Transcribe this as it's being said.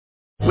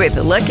With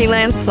the Lucky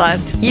Land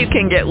Slots, you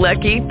can get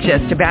lucky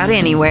just about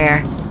anywhere.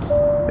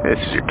 This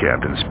is your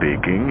captain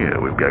speaking.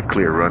 We've got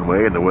clear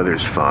runway and the weather's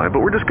fine,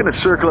 but we're just going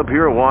to circle up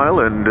here a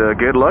while and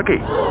get lucky.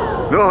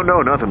 No,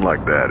 nothing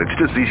like that. It's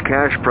just these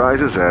cash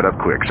prizes add up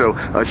quick. So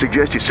I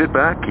suggest you sit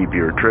back, keep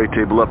your tray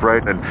table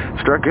upright, and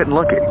start getting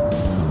lucky.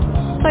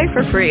 Play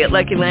for free at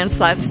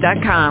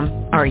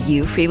LuckyLandSlots.com. Are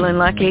you feeling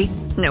lucky?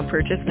 No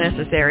purchase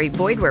necessary.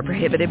 Void where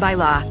prohibited by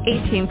law.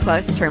 18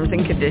 plus terms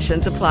and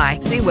conditions apply.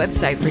 See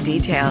website for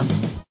details.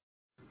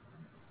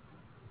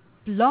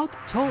 Blog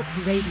Talk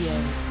Radio.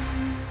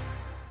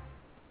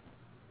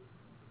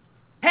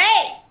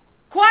 Hey!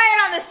 Quiet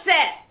on the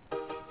set!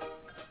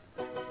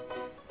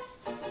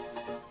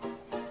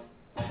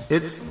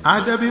 It's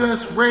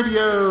IWS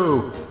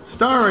Radio,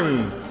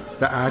 starring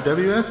the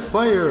IWS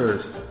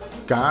Players,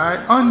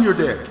 Guy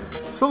Underdick,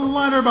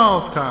 Slider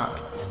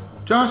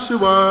Ballscock,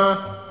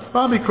 Joshua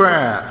Bobby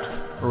Kraft,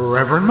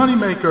 Reverend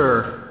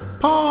Moneymaker,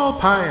 Paul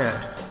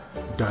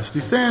Pyatt, Dusty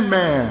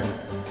Sandman,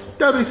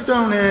 Stubby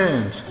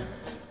Stonehenge,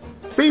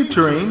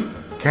 featuring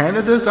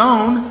Canada's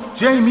own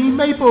Jamie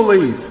Maple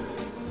Leaf,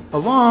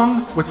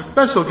 along with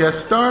special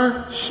guest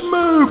star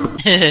Schmoop.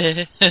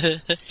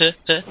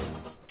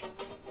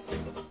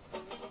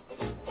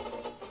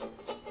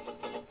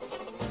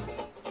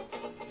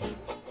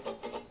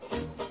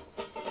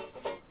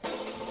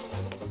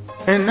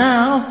 And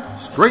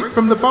now, straight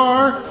from the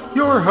bar,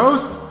 your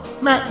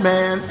hosts, Matt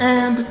Man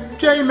and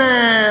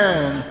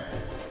J-Man.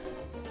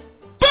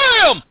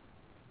 BAM!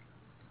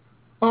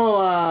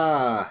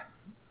 Hola!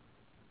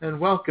 And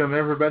welcome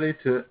everybody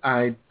to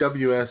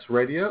IWS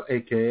Radio,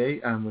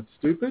 aka I'm What's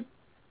Stupid.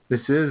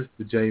 This is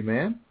the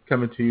J-Man,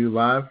 coming to you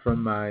live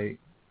from my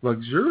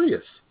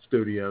luxurious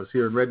studios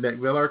here in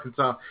Redneckville,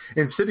 Arkansas.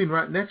 And sitting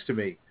right next to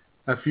me,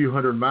 a few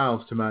hundred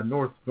miles to my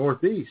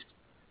northeast,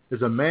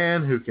 is a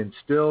man who can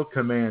still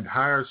command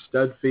higher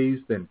stud fees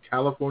than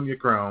California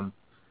Chrome,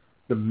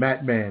 the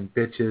Matt Man,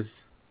 bitches.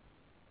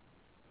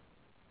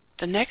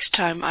 The next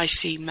time I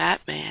see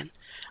Matt Man,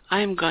 I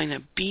am going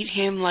to beat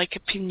him like a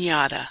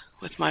piñata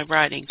with my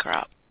riding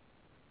crop.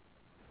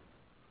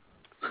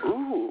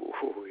 Ooh,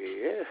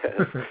 yes.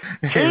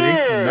 Matt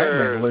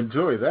Man will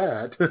enjoy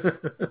that.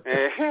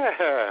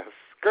 Yes.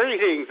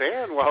 Greetings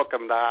and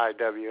welcome to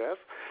IWS.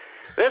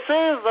 This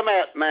is the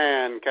Matt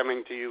Man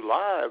coming to you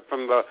live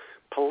from the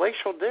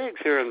palatial digs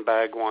here in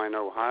Bagwine,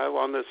 Ohio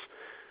on this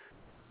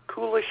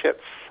coolish yet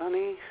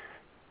sunny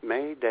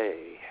May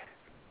day.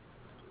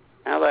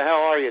 How the hell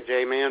are you,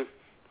 J-Man?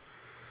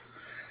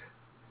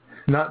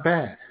 Not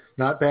bad.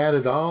 Not bad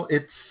at all.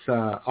 It's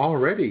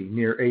already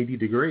near 80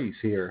 degrees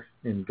here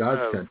in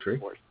God's country.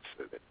 Of course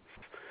it is.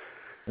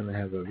 And they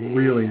have a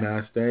really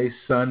nice day,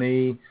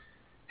 sunny,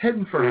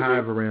 heading for a high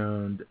of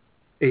around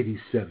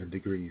 87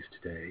 degrees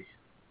today.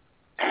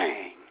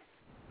 Dang.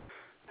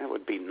 That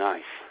would be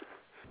nice.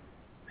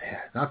 Yeah,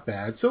 not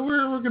bad. So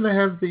we're going to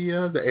have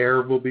the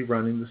air will be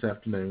running this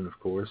afternoon, of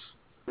course.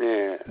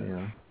 Yeah.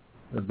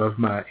 Above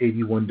my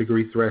 81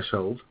 degree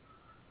threshold.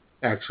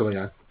 Actually,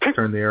 I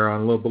turned the air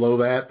on a little below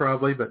that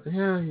probably, but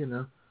yeah,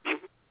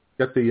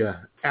 got the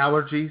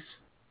allergies.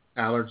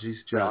 Allergies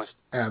just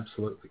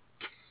absolutely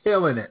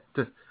killing it.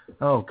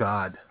 Oh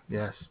God,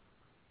 yes,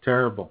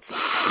 terrible.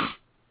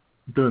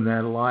 Doing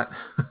that a lot.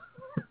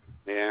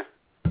 Yeah.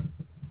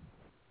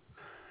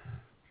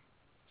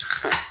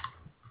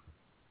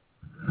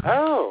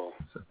 Oh,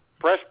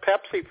 fresh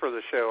Pepsi for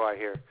the show, I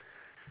hear.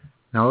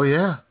 Oh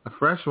yeah, a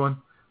fresh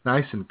one,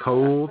 nice and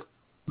cold.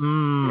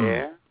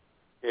 Yeah.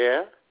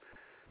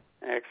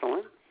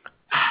 Excellent.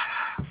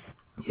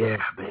 Yeah,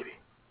 baby.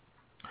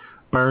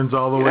 Burns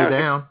all the way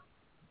down.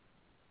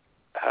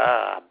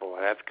 Ah, boy,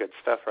 that's good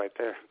stuff right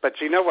there. But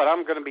you know what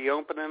I'm going to be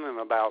opening in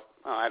about,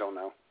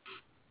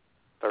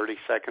 30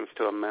 seconds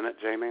to a minute,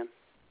 J-Man?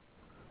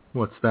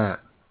 What's that?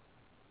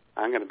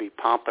 I'm going to be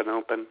popping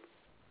open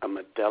a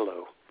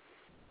Modelo.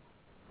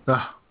 Oh,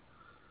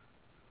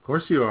 of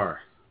course you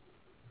are.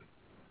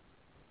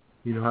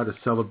 You know how to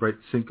celebrate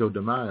Cinco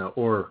de Mayo,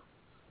 or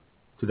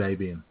today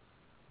being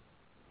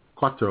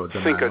Cuatro de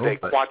Mayo. Cinco de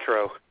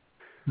Cuatro.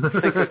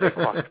 Cinco de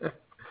Cuatro.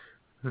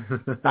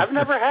 I've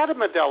never had a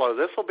Modelo.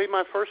 This will be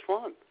my first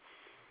one.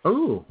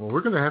 Oh, well, we're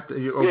going to have to...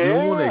 You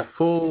want a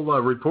full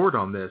report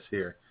on this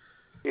here.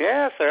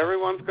 Yeah, so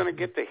everyone's going to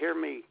get to hear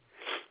me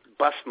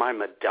bust my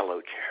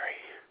Modelo cherry.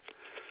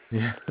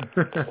 Yeah.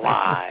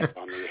 Live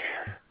on the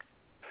air.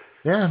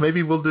 Yeah,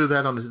 maybe we'll do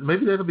that on this.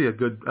 Maybe that'll be a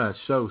good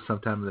show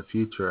sometime in the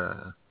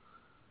future.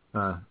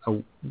 A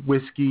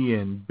whiskey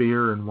and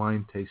beer and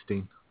wine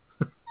tasting.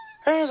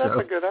 Hey, that's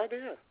a good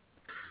idea.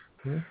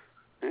 Yeah.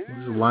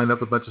 We'll just line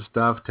up a bunch of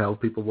stuff, tell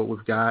people what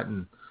we've got,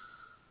 and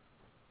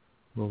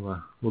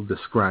we'll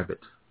describe it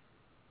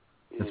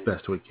as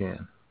best we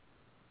can.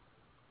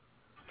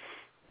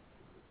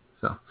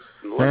 So,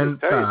 and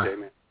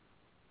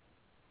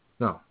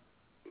no,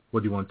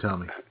 what do you want to tell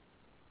me?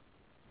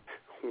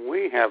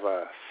 We have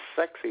a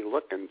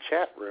sexy-looking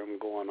chat room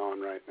going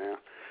on right now.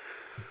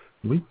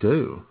 We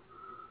do.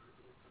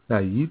 How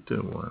you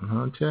doing,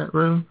 huh, chat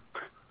room?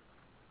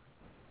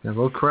 Got a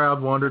little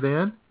crowd wandered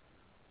in.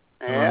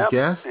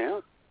 guests. Yeah.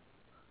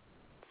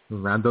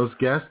 Around those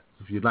guests,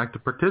 if you'd like to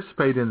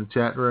participate in the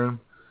chat room,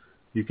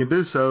 you can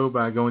do so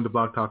by going to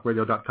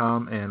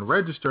blogtalkradio.com and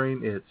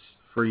registering. It's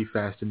free,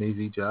 fast, and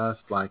easy,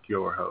 just like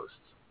your hosts.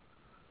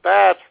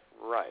 That's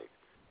right.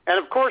 And,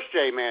 of course,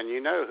 J-Man,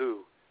 you know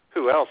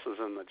who else is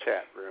in the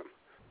chat room.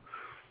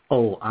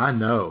 Oh, I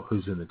know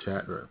who's in the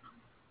chat room.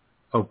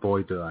 Oh,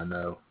 boy, do I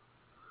know.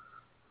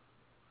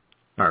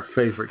 Our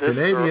favorite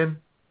Canadian.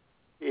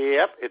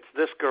 Yep, it's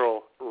this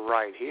girl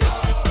right here.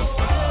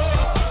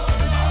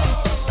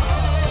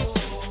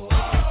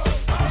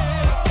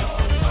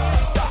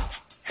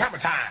 Hammer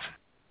time.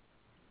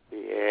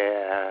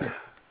 Yeah.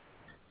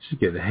 She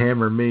can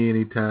hammer me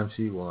anytime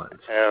she wants.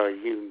 Oh,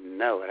 you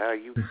know it. How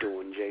you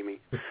doing, Jamie?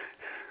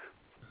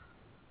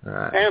 All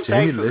right. And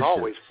Jamie, thanks, as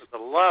always, for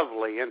the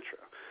lovely intro.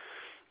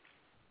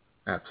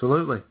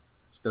 Absolutely.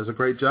 She does a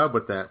great job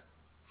with that.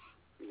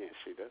 Yes,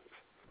 she does.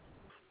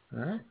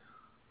 All right.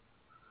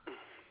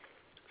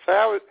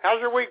 So how's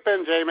your week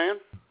been, J-Man?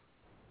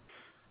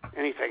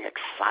 Anything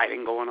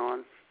exciting going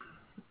on?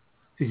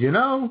 You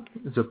know,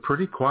 it's a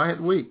pretty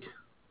quiet week.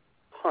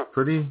 Huh.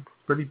 Pretty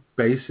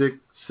basic,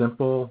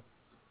 simple.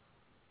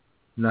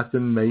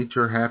 Nothing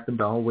major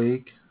happened all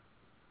week.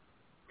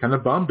 Kind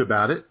of bummed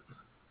about it.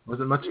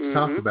 Wasn't much to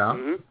talk about.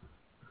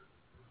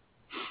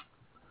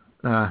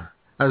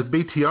 As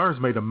BTR's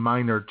made a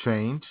minor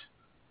change.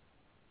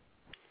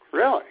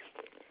 Really?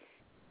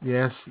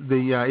 Yes.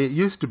 It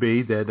used to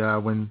be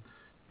that when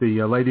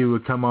the lady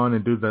would come on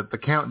and do the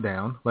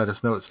countdown, let us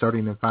know it's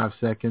starting in 5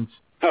 seconds,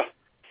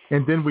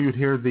 and then we would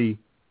hear the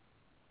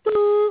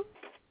doo.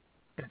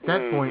 At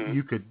that point,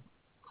 you could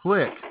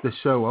click the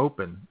show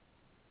open,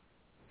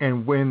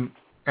 and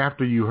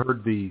after you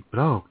heard the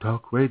Blog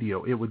Talk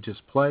Radio, it would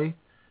just play.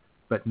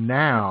 But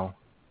now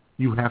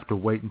you have to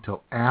wait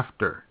until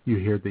after you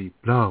hear the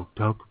Blog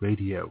Talk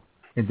Radio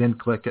and then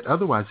click it.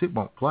 Otherwise, it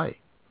won't play.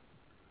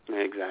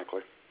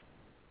 Exactly.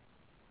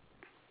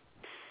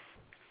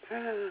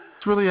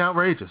 It's really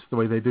outrageous the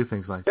way they do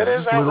things like that. It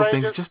is just little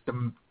outrageous.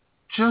 things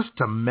just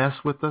to mess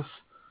with us,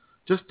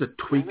 just to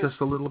tweak us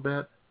a little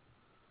bit.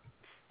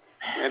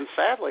 And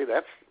sadly,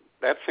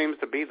 that seems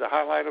to be the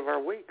highlight of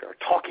our week, our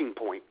talking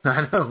point.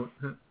 I know.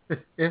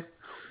 Yeah.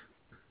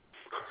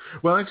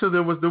 Well, actually,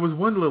 there was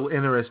one little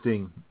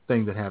interesting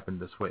thing that happened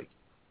this week.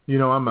 You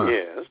know, I'm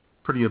a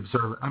pretty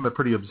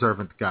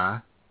observant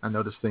guy. I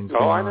notice things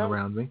going on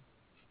around me.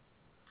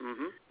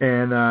 Mm-hmm.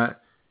 And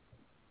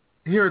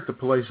here at the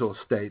Palatial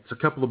Estates, a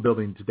couple of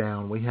buildings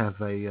down, we have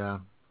a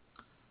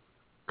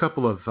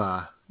couple of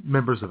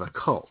members of a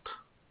cult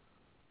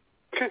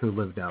who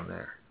live down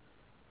there.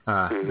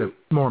 The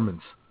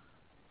Mormons.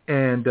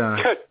 And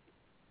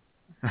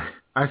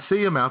I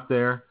see them out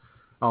there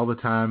all the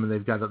time, and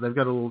they've got a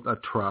little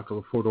truck, a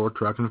little 4-door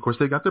truck, and of course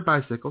they got their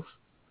bicycles.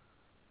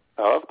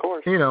 Oh, of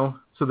course. You know,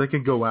 so they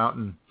can go out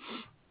and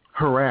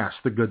harass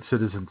the good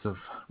citizens of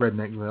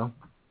Redneckville.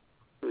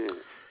 Yeah.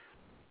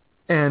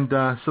 And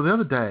so the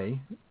other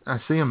day, I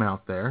see them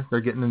out there.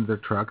 They're getting into their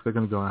truck. They're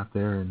going to go out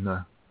there and,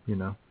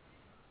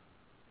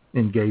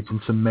 engage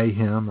in some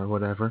mayhem or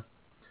whatever.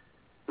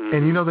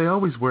 Mm-hmm. And, they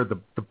always wear the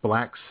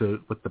black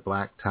suit with the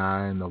black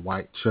tie and the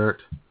white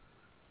shirt.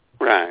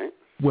 Right.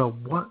 Well,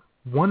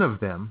 one of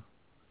them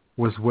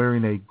was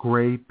wearing a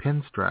gray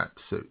pinstripe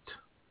suit.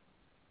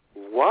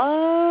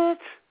 What?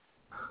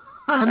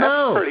 I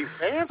know. That's pretty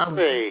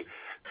fancy.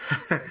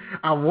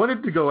 I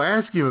wanted to go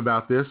ask him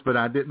about this, but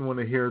I didn't want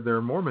to hear their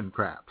Mormon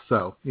crap.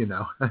 So, it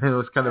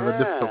was kind of a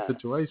difficult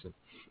situation.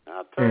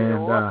 I'll tell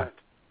you what.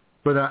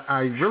 But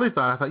I really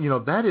thought,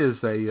 that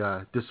is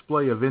a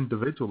display of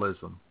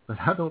individualism that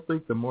I don't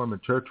think the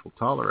Mormon Church will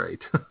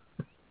tolerate.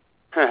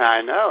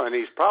 I know, and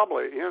he's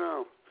probably,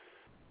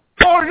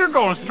 Oh, you're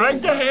going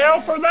straight to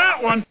hell for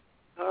that one.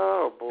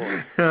 Oh,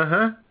 boy.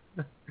 Uh-huh.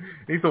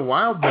 He's a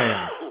wild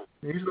man.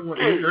 He's the one.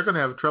 They're going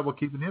to have trouble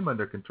keeping him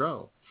under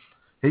control.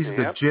 He's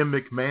the Jim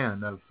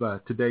McMahon of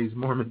today's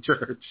Mormon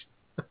Church.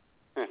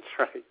 That's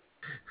right.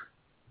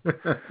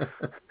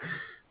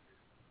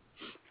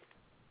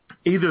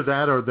 Either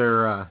that, or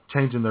they're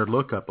changing their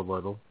look up a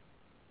little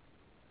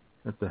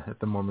at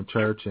the Mormon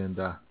Church, and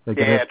they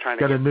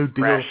got a new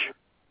deal. Fresh.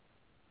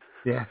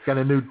 Yeah, got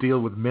a new deal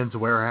with Men's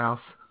Warehouse.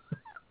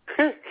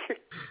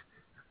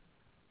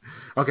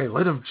 Okay,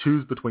 let them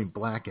choose between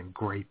black and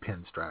gray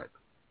pinstripe.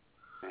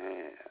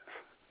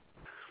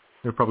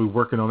 They're probably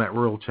working on that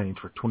rule change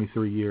for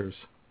 23 years.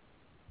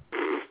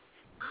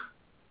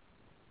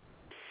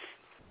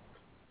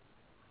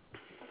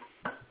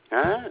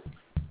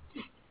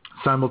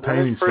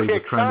 Simultaneously, they're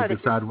trying to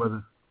decide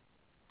whether.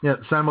 Yeah,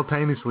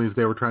 simultaneously, as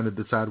they were trying to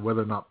decide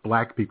whether or not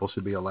black people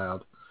should be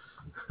allowed.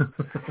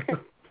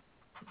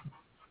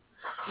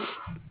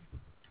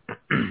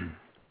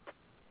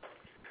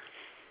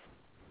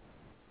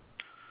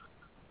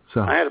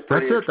 So I had a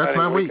that's it. That's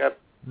my week.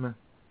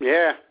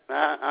 Yeah,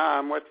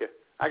 I'm with you.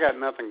 I got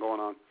nothing going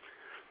on.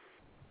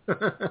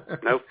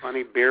 No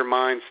funny beer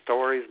mine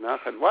stories,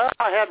 nothing. Well,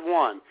 I had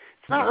one.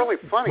 It's not really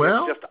funny.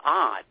 It's just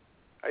odd.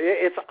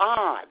 It's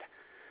odd.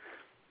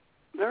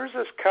 there's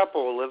this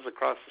couple who lives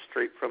across the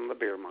street from the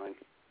beer mine.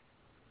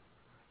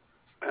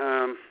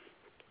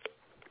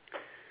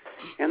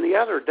 And the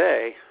other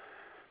day,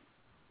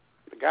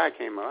 the guy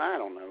came up. I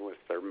don't know if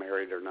they're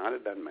married or not.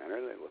 It doesn't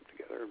matter. They live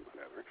together,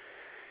 whatever.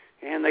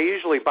 And they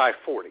usually buy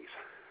 40s.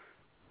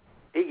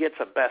 He gets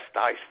a Best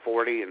Ice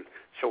 40, and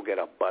she'll get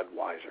a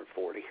Budweiser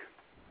 40.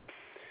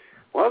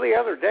 Well, the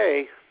other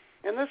day,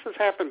 and this has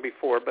happened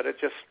before, but it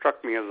just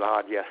struck me as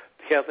odd the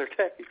other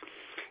day.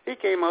 He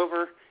came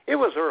over. It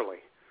was early.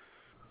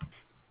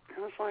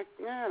 I was like,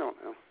 I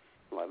don't know,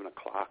 11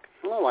 o'clock,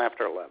 a little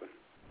after 11.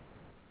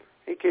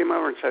 He came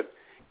over and said,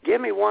 give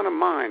me one of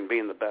mine,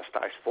 being the Best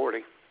Ice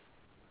 40.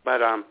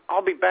 But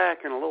I'll be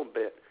back in a little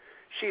bit.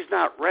 She's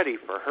not ready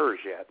for hers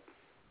yet.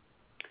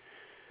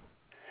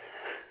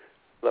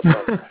 The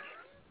Budweiser.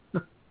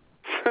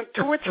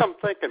 To which I'm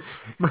thinking,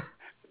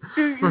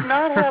 do you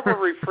not have a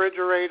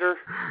refrigerator?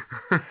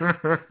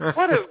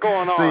 What is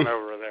going on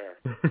over there?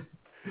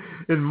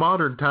 In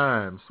modern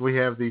times, we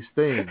have these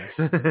things.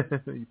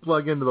 You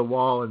plug into the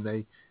wall and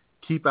they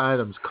keep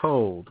items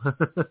cold.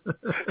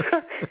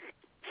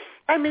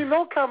 I mean,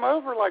 they'll come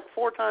over like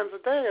 4 times a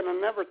day, and I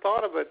never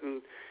thought of it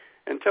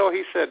until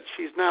he said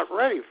she's not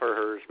ready for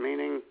hers,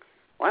 meaning,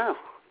 wow,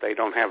 they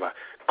don't have a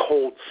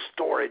cold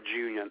storage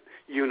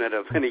unit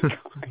of any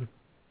kind.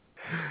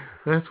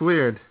 That's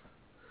weird.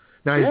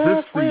 Now, is yeah,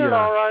 this it's weird,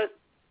 all right.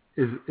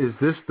 Is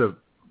this the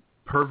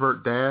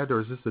pervert dad, or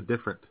is this a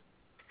different?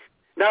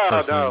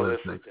 No, this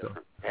is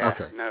different. Yeah,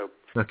 okay. No.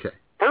 Okay.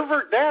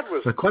 Pervert dad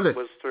was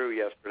through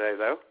yesterday,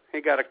 though.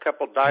 He got a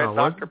couple Diet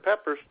Dr.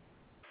 Peppers.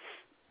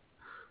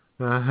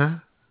 Uh-huh.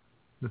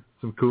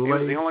 Some Kool-Aid? He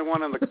was the only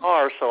one in the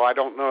car, so I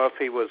don't know if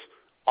he was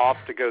off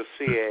to go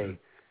see a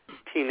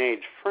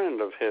teenage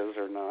friend of his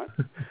or not.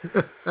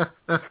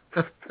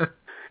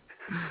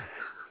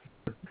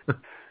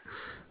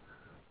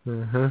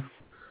 Uh-huh.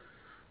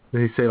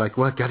 They say, like,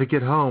 well, got to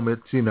get home.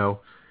 It's,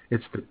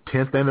 it's the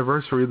 10th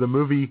anniversary of the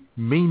movie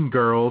Mean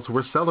Girls.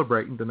 We're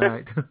celebrating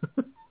tonight.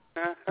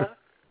 Uh-huh.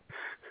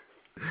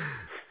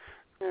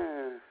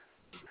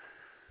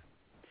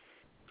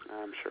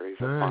 I'm sure he's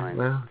a fine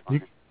guy.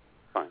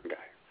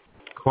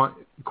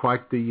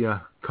 Quite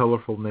the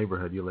colorful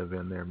neighborhood you live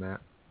in there,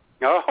 Matt.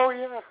 Oh,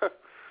 yeah.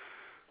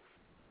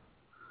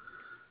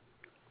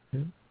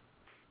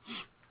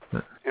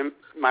 And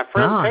my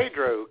friend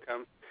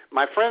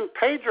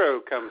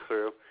Pedro comes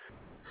through.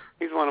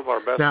 He's one of our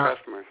best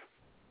customers.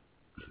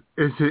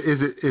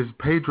 Is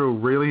Pedro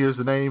really his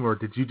name, or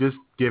did you just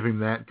give him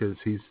that because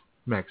he's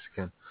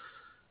Mexican?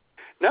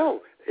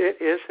 No, it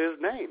is his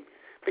name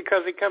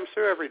because he comes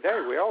through every day.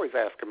 We always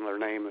ask them their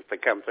name if they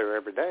come through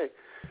every day.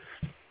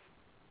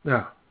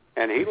 Yeah.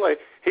 And he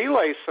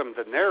lays some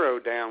dinero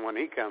down when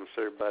he comes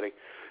through, buddy.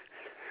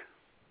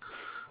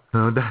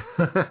 Oh,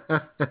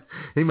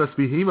 he must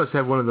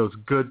have one of those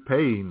good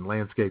paying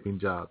landscaping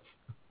jobs.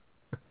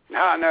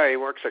 No, he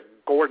works at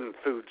Gordon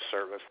Food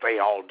Service. They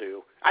all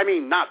do. I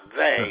mean, not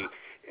they.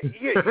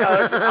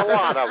 A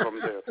lot of them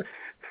do.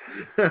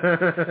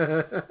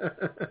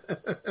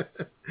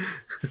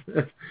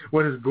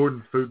 What is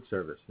Gordon Food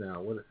Service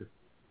now? What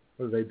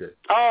do they do?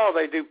 Oh,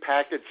 they do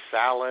packaged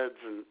salads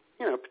and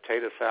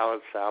potato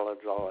salads,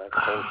 all that,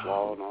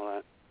 coleslaw and all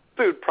that.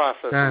 Food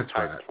processing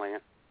type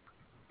plant.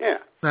 Yeah.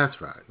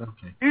 That's right.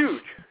 Okay.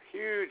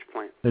 Huge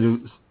plant. They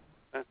do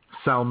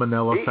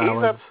salmonella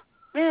salads.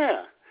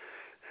 Yeah.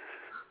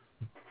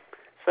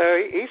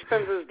 So he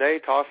spends his day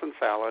tossing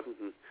salad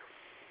and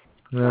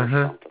or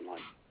something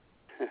like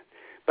that.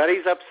 But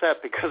he's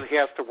upset because he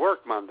has to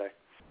work Monday.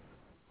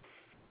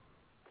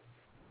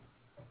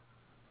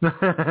 And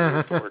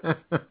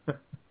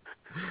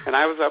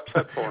I was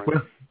upset for him.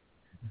 Well,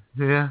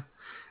 yeah.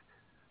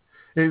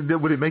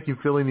 Would it make you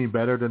feel any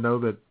better to know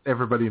that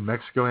everybody in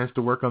Mexico has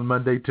to work on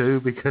Monday too,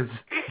 because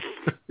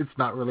it's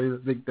not really a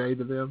big day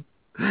to them?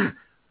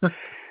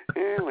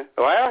 Yeah,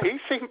 well, he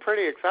seemed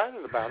pretty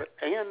excited about it,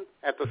 and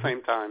at the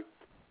same time,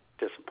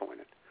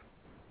 disappointed.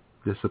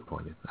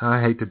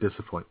 I hate to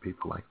disappoint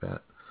people like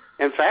that.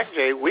 In fact,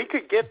 Jay, we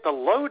could get the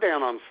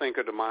lowdown on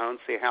Cinco de Mayo and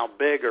see how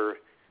big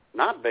or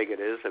not big it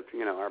is if,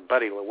 our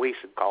buddy Luis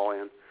would call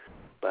in.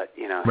 But,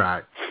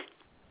 right.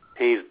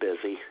 He's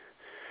busy.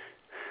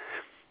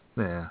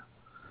 Yeah.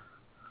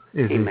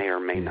 He may or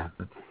may not.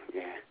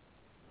 Yeah.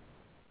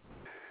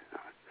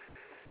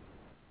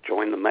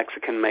 Join the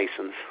Mexican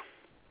Masons.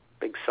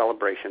 Big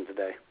celebration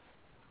today.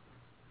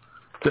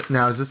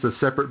 Now, is this a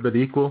separate but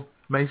equal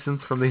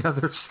Masons from the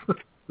others?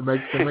 The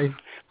Mexican Masons?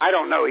 I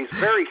don't know. He's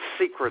very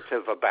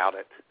secretive about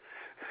it.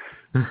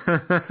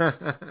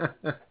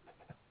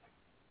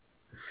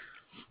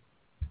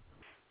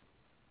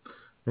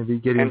 Maybe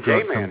getting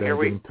drunk someday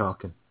and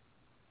talking.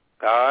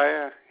 Oh,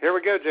 yeah. Here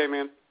we go,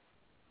 J-Man.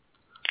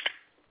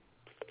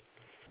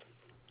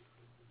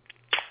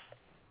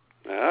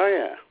 Oh,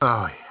 yeah.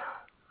 Oh,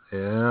 yeah.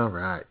 Yeah,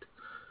 right.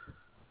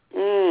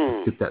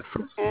 Get that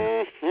first.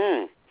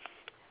 Mm-hmm.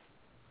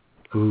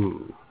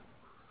 Ooh.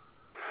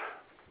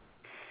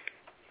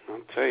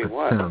 I'll tell you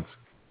what. Sounds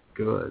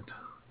good.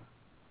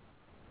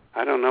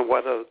 I don't know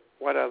what else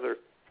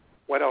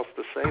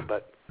to say,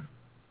 but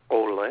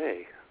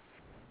Olay.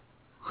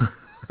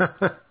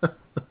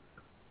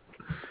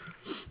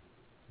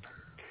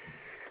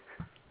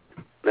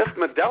 This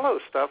Modelo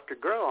stuff could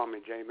grow on me,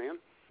 J-Man.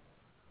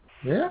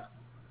 Yeah?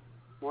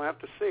 We'll have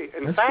to see.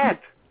 In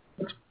fact...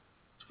 It's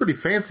pretty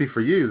fancy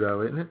for you,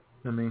 though, isn't it?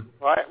 I mean...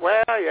 Well,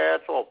 yeah,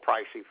 it's a little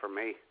pricey for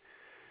me.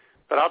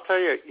 But I'll tell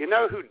you, you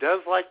know who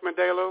does like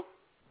Modelo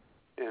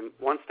and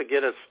wants to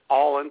get us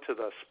all into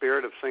the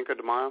spirit of Cinco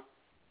de Mayo?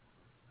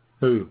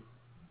 Who?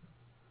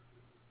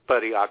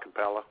 Buddy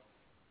Acapella.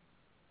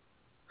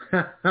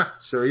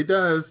 Sure he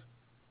does.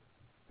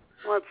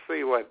 Let's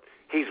see what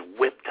he's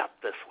whipped up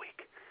this week.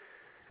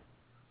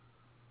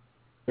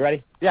 You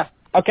ready? Yeah.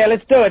 Okay,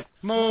 let's do it.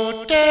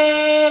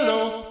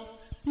 Modelo,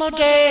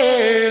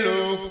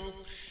 Modelo,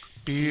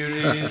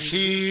 beer is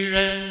here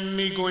and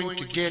me going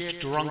to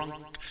get drunk.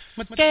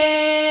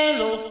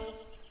 Modelo,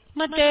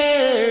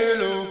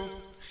 Modelo,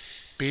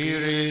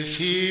 beer is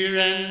here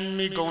and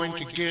me going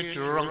to get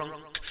drunk.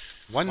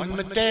 1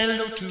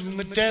 Modelo, 2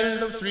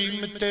 Modelo,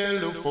 3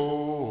 Modelo,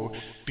 4.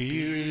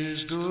 Beer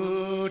is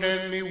good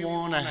and me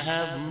wanna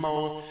have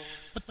more.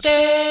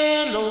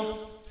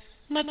 Modelo,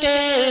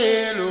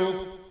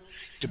 Modelo,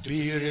 the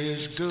beer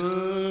is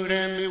good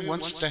and me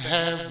wants to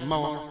have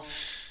more.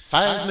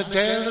 5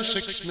 Modelo,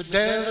 6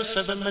 Modelo,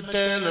 7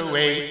 Modelo,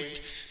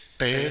 8.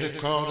 Better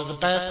crawl to the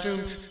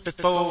bathroom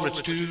before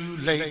it's too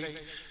late.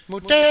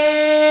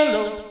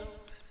 Modelo,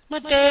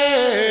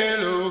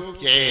 Modelo,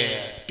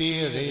 yeah,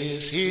 beer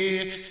is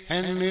here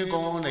and we're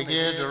gonna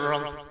get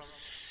drunk.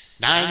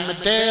 9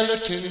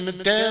 Modelo, 10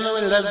 Modelo,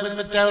 11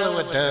 Modelo,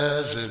 a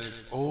dozen.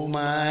 Oh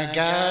my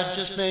God,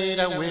 just made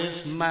out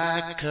with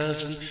my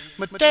cousin.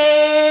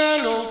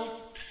 Modelo,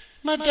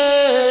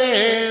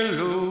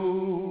 Modelo.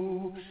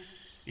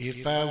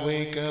 If I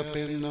wake up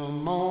in the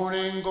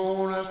morning,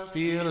 gonna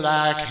feel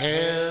like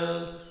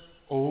hell.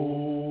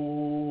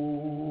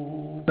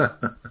 Oh,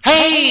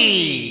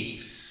 hey!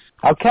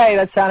 Okay,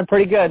 that sounded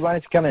pretty good. Why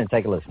don't you come in and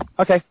take a listen?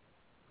 Okay.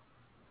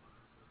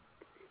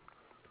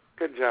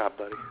 Good job,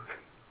 buddy.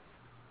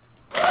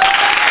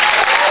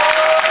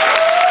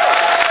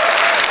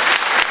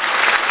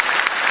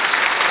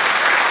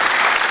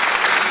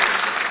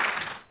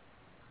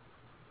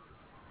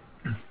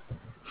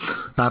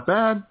 Not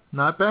bad.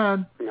 Not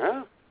bad.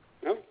 No.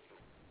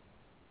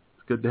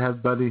 It's good to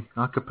have Buddy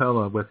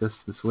Acapella with us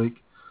this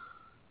week.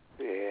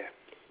 Yeah.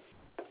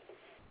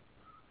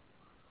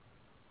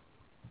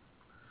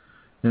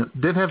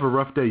 Did have a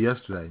rough day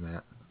yesterday,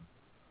 Matt.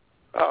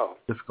 Oh.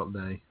 Difficult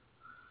day.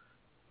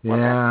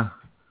 Yeah.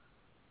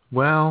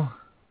 Well,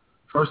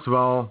 first of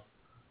all,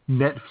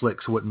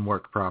 Netflix wouldn't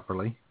work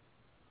properly.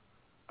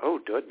 Oh,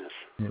 goodness.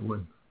 It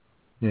would.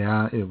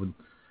 Yeah, it would.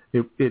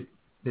 It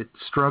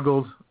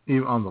struggled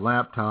even on the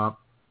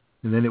laptop,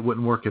 and then it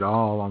wouldn't work at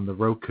all on the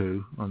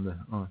Roku,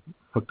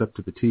 hooked up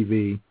to the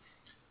TV.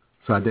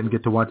 So I didn't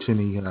get to watch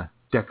any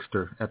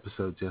Dexter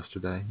episodes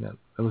yesterday. That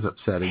was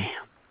upsetting.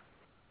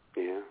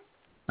 Damn. Yeah.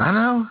 I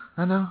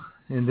know.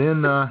 And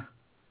then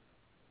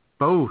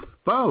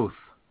both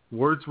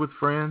Words with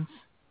Friends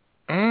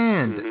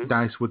and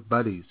Dice with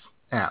Buddies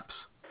apps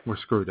were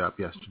screwed up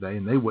yesterday,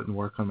 and they wouldn't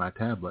work on my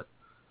tablet.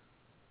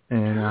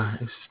 And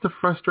it's just a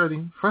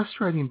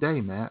frustrating day,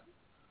 Matt.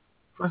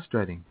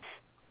 Frustrating.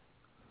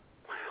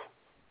 Wow.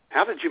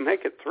 How did you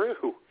make it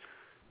through?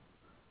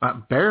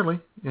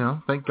 Barely.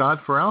 Thank God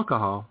for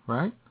alcohol,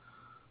 right?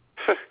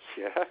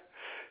 Yeah.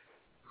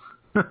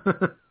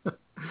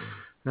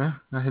 Yeah,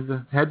 I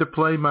had to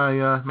play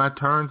my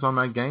turns on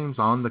my games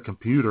on the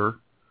computer,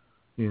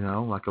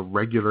 like a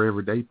regular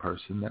everyday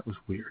person. That was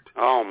weird.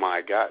 Oh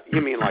my God!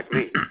 You mean like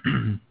me?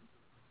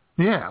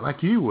 Yeah,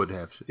 like you would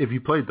have if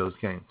you played those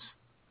games.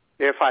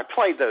 If I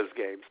played those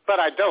games, but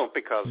I don't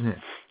because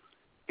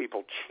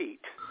people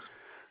cheat.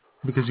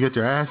 Because you got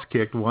your ass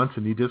kicked once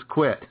and you just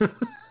quit.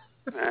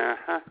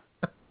 Uh-huh.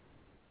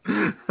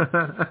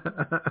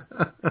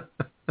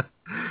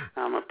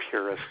 I'm a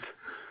purist.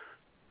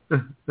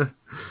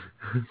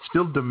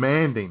 Still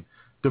demanding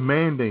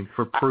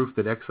for proof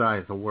that XI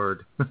is a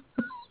word.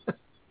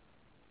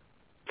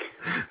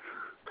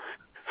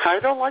 I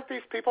don't like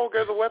these people who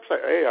go to the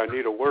website. Hey, I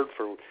need a word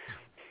for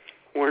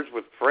Words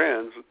with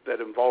Friends that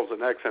involves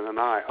an X and an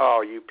I.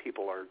 Oh, you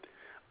people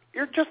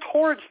you're just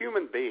horrid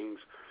human beings.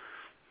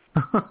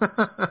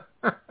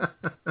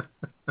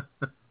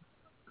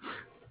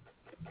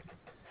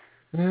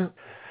 Yeah.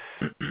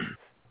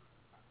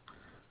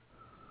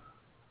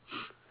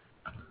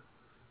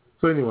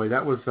 So anyway,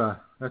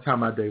 that's how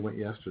my day went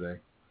yesterday.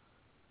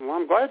 Well,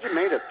 I'm glad you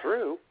made it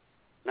through.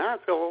 Now I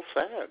feel a little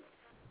sad.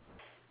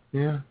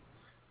 Yeah.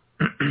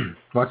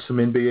 Watch some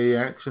NBA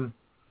action.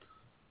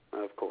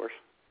 Of course.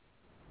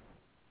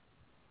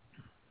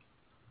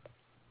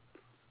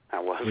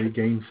 How was 3 it?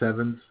 Game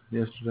 7s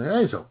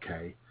yesterday. It's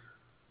okay.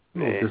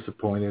 I'm a little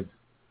disappointed.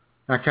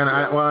 I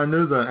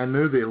knew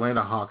the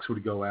Atlanta Hawks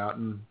would go out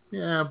and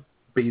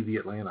be the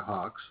Atlanta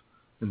Hawks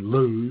and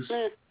lose.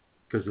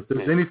 Because if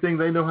there's anything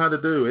they know how to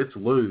do, it's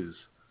lose.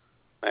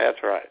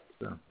 That's right.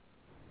 So,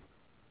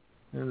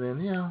 and then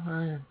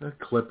the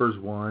Clippers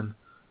won.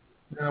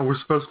 we're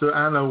supposed to.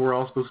 I know we're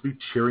all supposed to be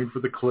cheering for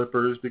the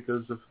Clippers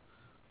because of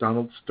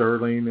Donald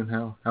Sterling and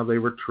how they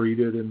were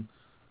treated and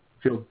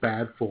feel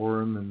bad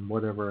for him and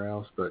whatever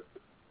else, but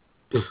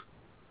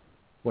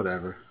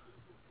whatever.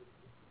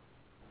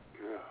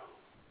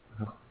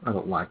 Yeah. I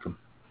don't like them.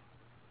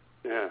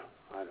 Yeah,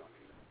 I don't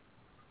either.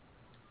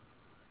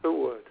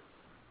 Who would?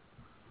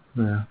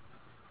 Yeah.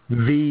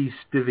 V.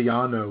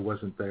 Stiviano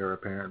wasn't there,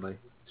 apparently.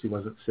 She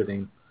wasn't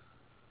sitting.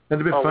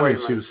 It'd have been funny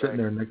if she was sitting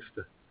there next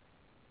to...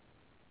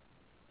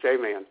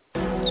 J-Man.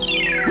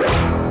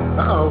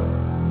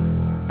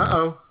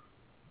 Uh-oh.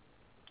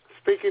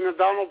 Speaking of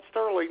Donald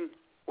Sterling,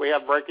 we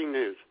have breaking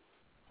news.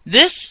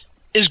 This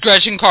is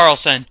Gretchen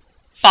Carlson.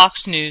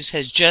 Fox News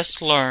has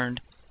just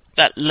learned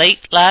that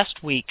late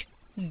last week,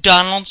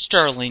 Donald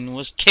Sterling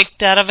was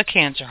kicked out of a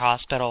cancer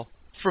hospital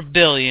for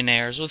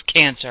billionaires with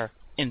cancer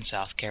in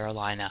South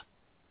Carolina.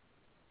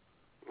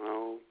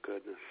 Oh,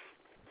 goodness.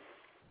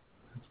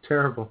 It's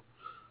terrible.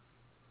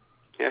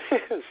 It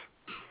is.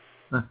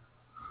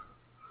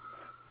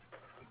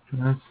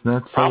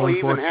 That's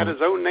probably so even had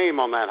his own name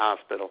on that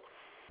hospital.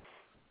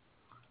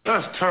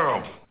 That's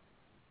terrible.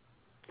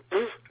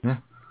 Yeah.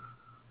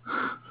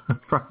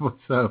 Probably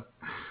so.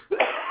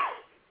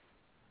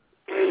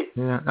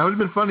 Yeah, that would have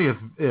been funny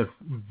if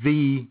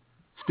V.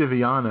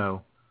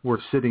 Stiviano were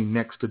sitting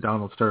next to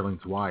Donald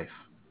Sterling's wife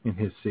in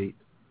his seat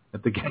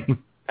at the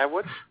game. That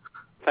would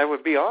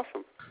be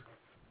awesome.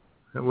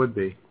 That would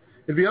be.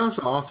 It'd be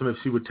also awesome if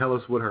she would tell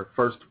us what her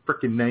first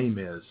frickin' name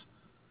is.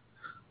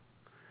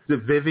 Is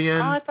it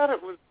Vivian? Oh, I thought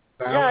it was.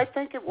 Yeah, I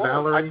think it was.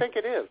 Valerie? I think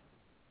it is.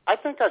 I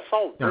think I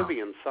saw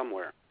Vivian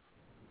somewhere.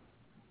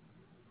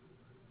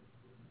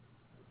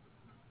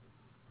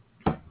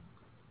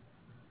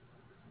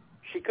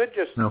 She could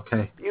just,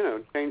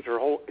 change her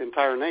whole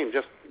entire name,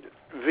 just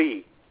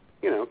V.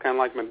 Kind of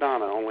like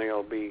Madonna, only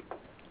it'll be,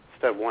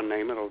 instead of one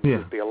name, it'll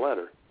just be a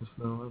letter.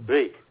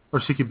 V.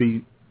 Or she could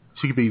be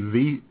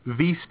V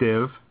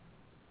Stiv.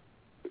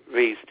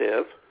 V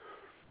Stiv.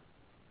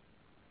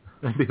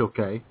 That'd be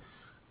okay.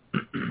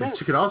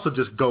 She could also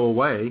just go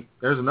away.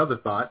 There's another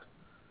thought.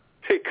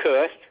 She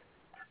could.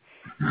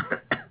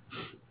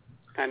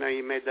 I know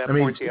you made that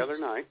point the other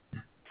night.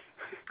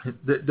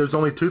 There's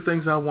only two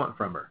things I want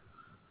from her.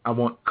 I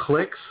want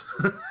clicks,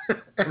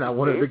 and I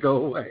want her to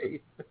go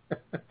away.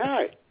 All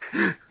right.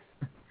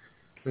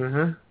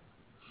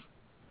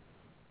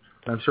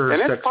 I'm sure her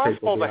and sex it's possible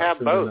tape will to have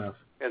both, enough.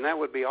 And that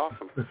would be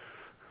awesome.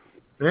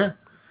 Yeah.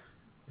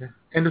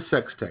 And a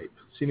sex tape.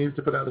 She needs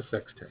to put out a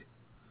sex tape.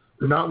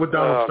 Not with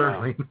Donald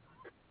Sterling.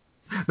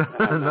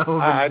 No.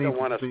 I don't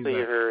want to see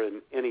her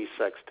in any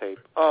sex tape.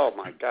 Oh,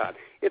 my God.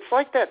 It's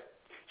like that.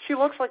 She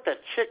looks like that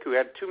chick who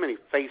had too many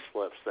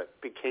facelifts that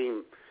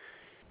became...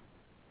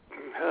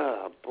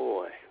 Oh,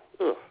 boy.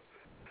 Ugh.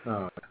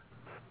 Oh.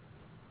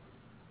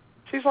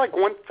 She's like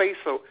one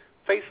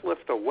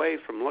facelift away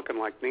from looking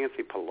like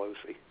Nancy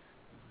Pelosi.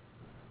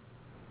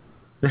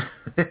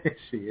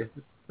 She is.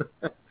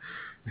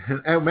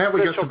 And Matt,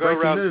 we got some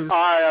breaking news.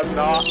 I am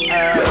not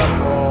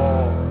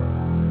animal.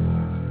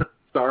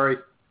 Sorry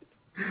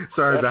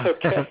That's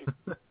about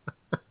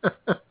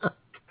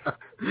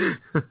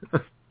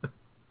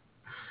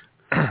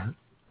that.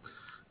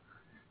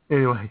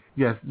 Anyway,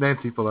 yes,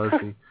 Nancy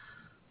Pelosi,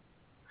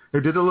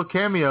 who did a little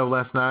cameo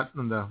last night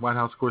in the White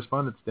House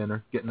Correspondents'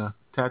 Dinner, getting a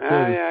tattoo.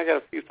 Yeah, I got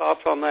a few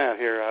thoughts on that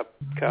here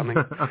upcoming.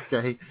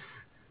 Okay.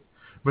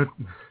 But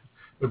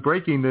the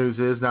breaking news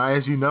is, now,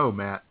 as you know,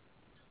 Matt,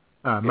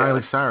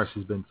 Miley Cyrus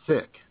has been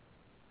sick.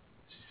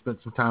 She spent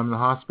some time in the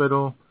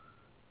hospital,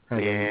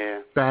 had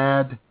a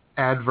bad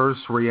adverse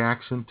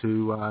reaction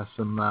to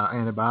some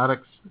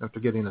antibiotics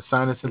after getting a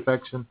sinus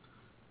infection.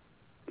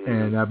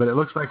 And but it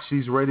looks like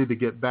she's ready to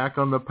get back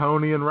on the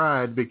pony and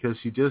ride because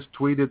she just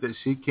tweeted that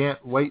she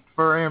can't wait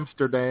for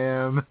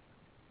Amsterdam.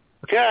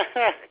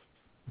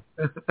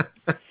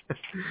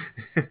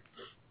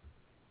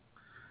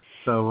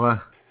 So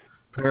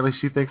apparently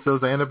she thinks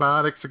those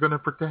antibiotics are going to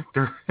protect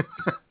her.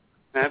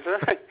 That's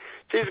right.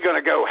 She's going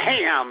to go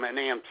ham in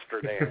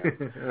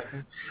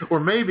Amsterdam. Or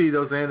maybe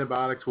those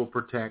antibiotics will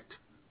protect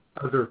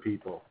other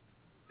people.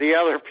 The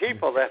other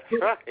people, that's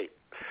right.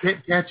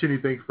 Can't catch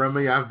anything from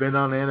me. I've been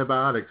on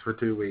antibiotics for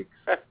 2 weeks.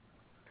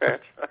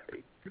 That's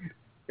right.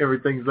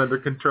 Everything's under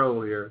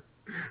control here.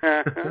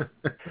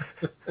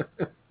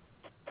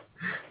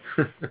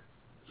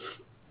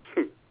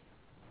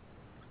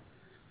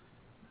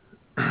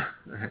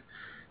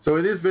 So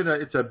it has been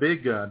it's a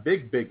big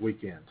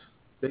weekend.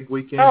 Big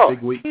weekend,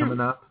 big week coming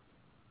up.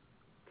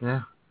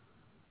 Yeah.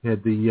 We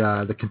had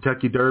the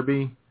Kentucky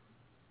Derby,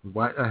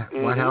 White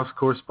House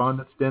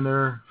Correspondents'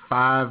 Dinner,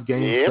 5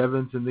 Game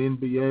 7s in the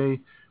NBA,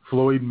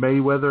 Floyd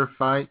Mayweather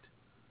fight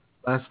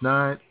last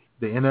night,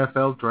 the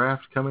NFL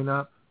draft coming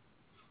up.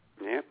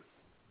 Yep.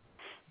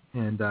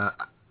 And I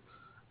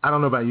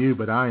don't know about you,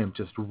 but I am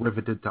just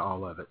riveted to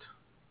all of it.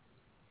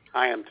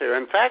 I am too.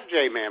 In fact,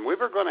 J-Man, we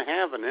were going to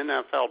have an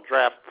NFL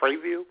draft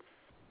preview.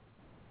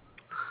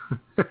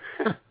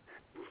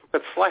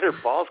 But Slider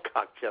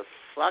Ballscock just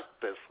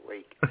sucked this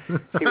week.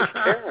 He was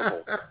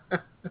terrible.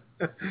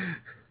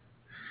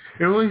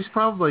 Well, he's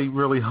probably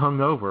really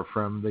hungover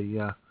from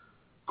the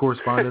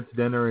correspondence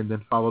dinner and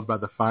then followed by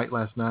the fight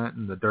last night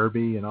and the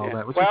Derby and all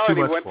that. Which is too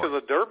much he went for to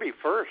the Derby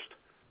first.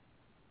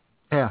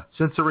 Yeah,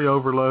 sensory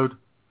overload.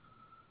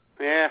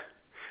 Yeah.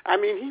 I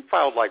mean, he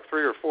filed like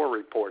 3 or 4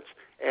 reports,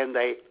 and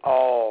they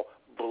all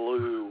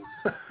blew.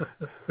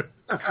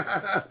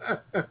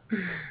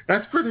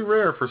 That's pretty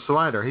rare for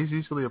Slider. He's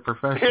usually a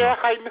professional. Yeah,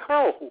 I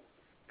know. You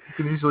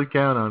can usually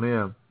count on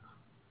him.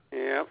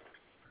 Yep.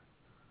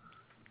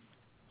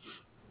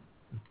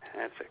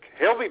 That's it.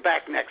 He'll be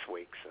back next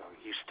week, so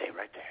you stay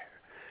right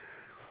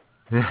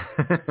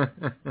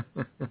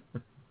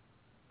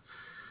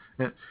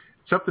there.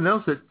 Something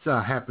else that's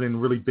happening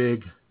really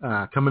big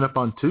coming up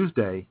on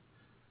Tuesday.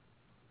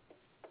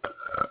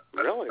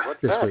 Really?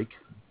 What's this that? week?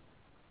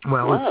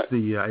 Well, what?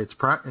 It's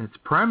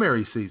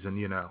primary season,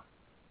 you know.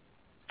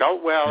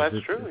 Oh well,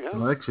 that's true. Yeah.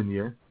 Election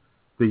year.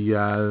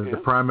 The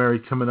primary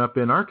coming up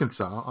in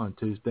Arkansas on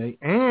Tuesday,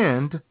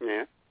 and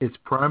it's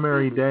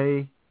primary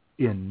day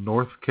in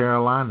North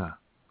Carolina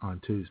on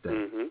Tuesday.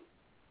 Mm-hmm.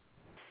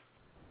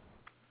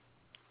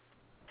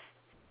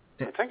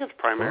 I think it's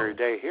primary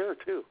day here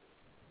too.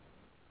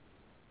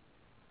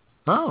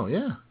 Oh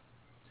yeah,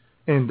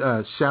 and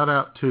shout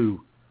out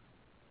to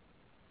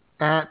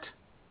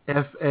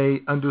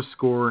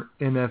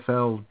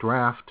 @FA_NFL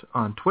draft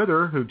on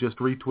Twitter, who just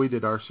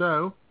retweeted our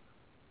show.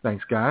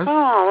 Thanks, guys.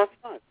 Oh,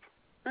 that's nice.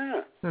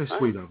 Yeah. Very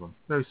sweet of them.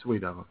 Very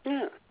sweet of them.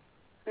 Yeah.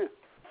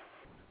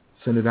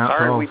 Send it out to all.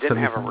 Sorry we didn't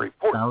have a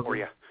report for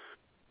you.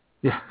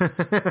 Yeah.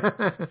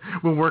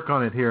 We'll work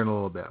on it here in a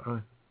little bit.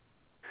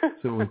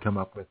 See what we can come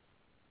up with.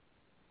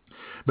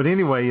 But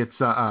anyway, it's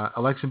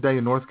Election Day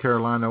in North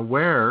Carolina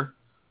where,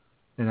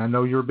 and I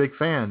know you're a big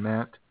fan,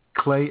 Matt,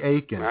 Clay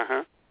Aiken.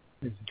 Uh-huh.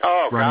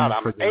 Oh, God,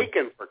 I'm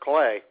aching for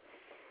Clay.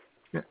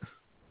 Yeah.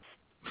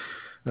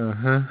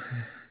 Uh-huh.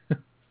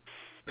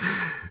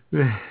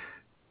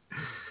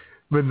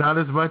 But not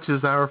as much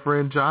as our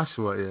friend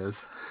Joshua is.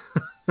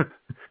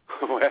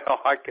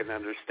 Well, I can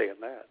understand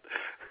that.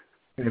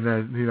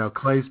 And,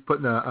 Clay's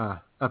putting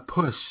a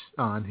push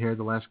on here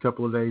the last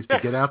couple of days to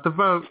get out the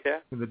vote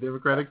in the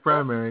Democratic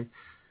primary.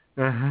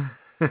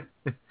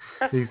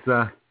 He's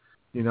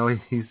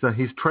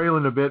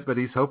trailing a bit, but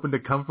he's hoping to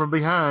come from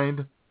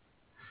behind.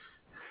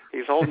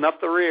 He's holding up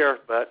the rear,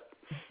 but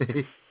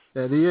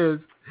that he is.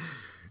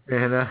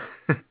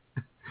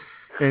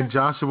 And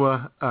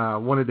Joshua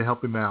wanted to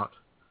help him out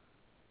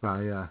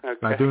by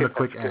doing a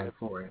quick ad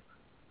for him.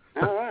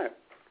 All right.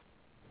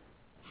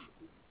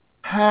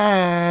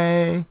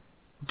 Hey,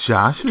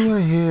 Joshua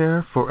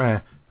here for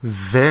a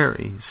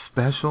very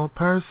special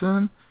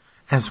person.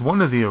 As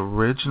one of the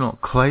original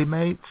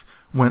Claymates,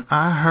 when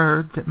I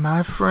heard that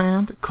my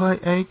friend Clay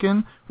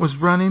Aiken was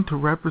running to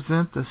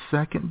represent the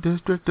 2nd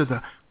District of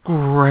the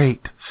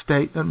great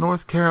state of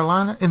North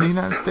Carolina in the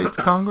United States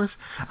Congress,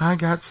 I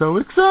got so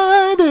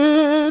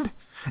excited.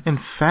 In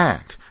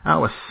fact, I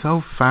was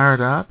so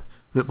fired up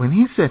that when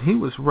he said he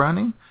was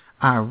running,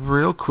 I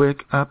real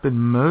quick up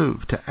and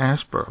moved to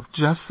Asheboro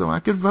just so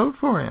I could vote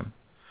for him.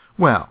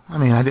 Well, I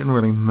didn't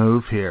really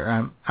move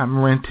here.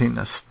 I'm renting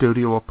a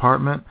studio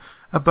apartment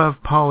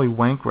above Polly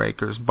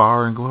Wankraker's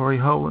Bar and Glory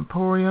Hole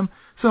Emporium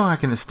so I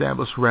can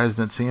establish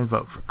residency and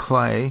vote for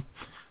Clay.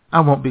 I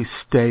won't be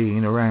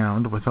staying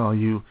around with all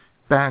you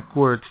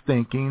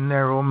backwards-thinking,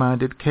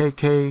 narrow-minded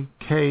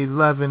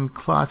KKK-loving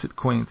closet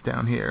queens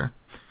down here.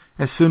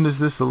 As soon as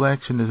this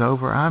election is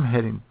over, I'm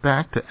heading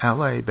back to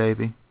L.A.,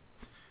 baby.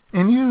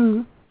 And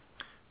you,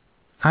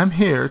 I'm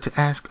here to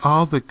ask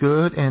all the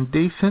good and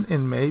decent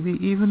and maybe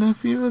even a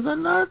few of the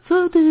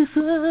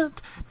not-so-decent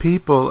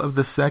people of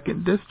the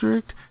 2nd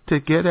District to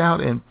get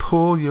out and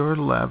pull your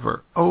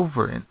lever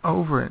over and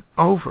over and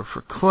over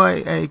for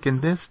Clay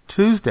Aiken this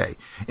Tuesday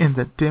in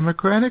the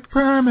Democratic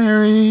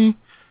primary.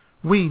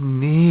 We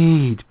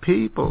need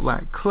people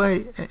like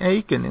Clay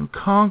Aiken in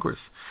Congress,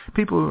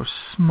 people who are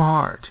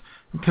smart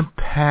and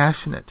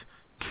compassionate,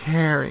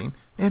 caring,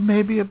 and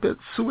maybe a bit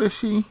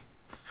swishy.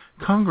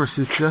 Congress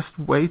is just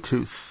way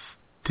too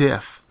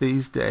stiff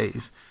these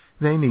days.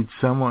 They need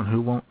someone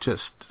who won't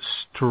just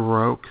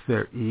stroke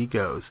their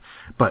egos,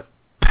 but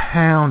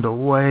pound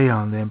away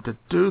on them to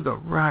do the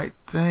right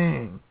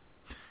thing.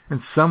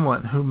 And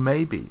someone who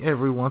maybe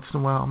every once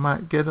in a while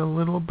might get a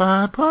little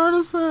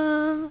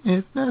bipartisan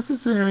if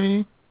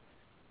necessary.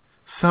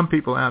 Some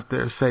people out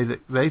there say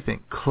that they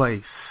think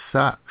Clay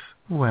sucks.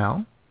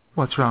 Well,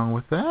 what's wrong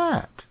with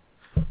that?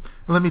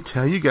 Let me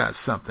tell you guys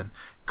something.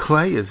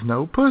 Clay is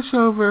no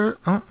pushover.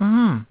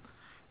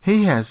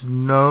 He has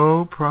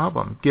no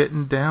problem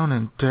getting down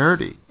and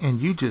dirty,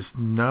 and you just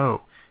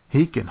know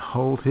he can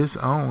hold his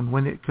own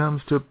when it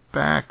comes to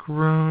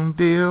backroom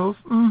deals.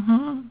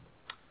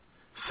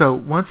 So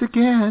once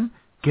again,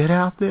 get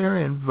out there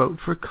and vote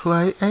for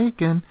Clay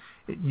Aiken.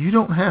 You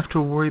don't have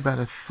to worry about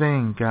a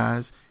thing,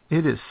 guys.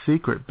 It is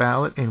secret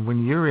ballot, and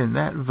when you're in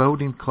that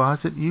voting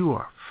closet, you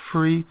are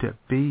free to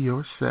be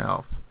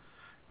yourself.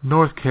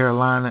 North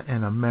Carolina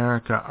and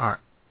America are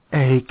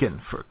aching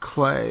for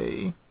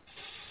Clay.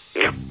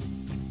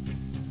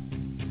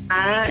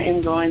 I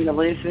am going to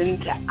listen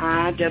to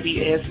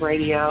IWS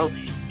Radio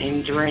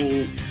and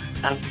dream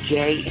of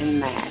Jay and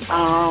Matt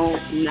all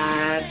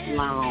night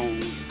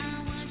long.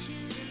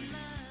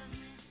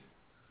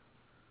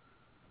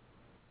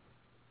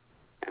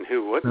 And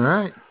who wouldn't? All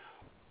right.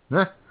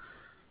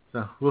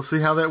 So we'll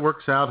see how that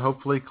works out.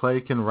 Hopefully Clay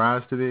can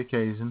rise to the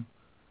occasion.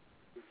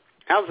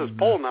 How's his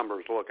poll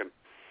numbers looking?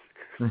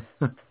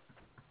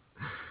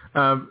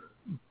 A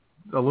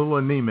little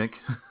anemic,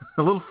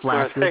 a little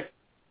flaccid.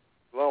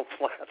 A little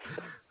flat.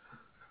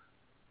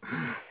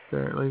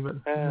 Apparently, but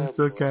it's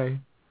okay.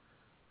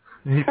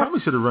 He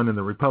probably should have run in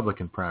the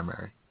Republican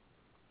primary.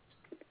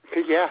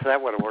 Yeah, that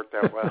would have worked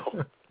out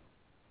well.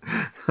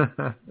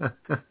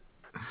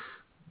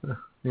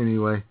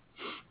 Anyway,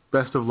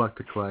 best of luck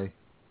to Clay.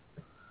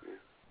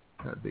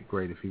 That'd be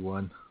great if he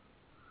won.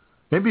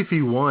 Maybe if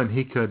he won,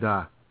 he could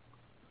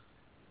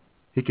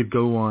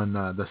go on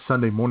the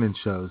Sunday morning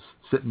shows,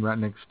 sitting right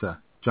next to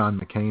John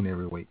McCain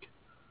every week.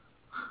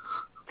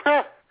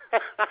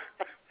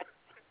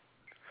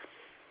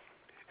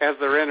 As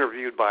they're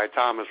interviewed by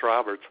Thomas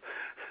Roberts.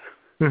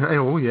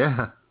 Oh,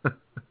 yeah.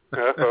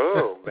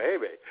 Oh,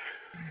 baby.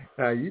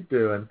 How you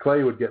doing?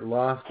 Clay would get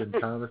lost in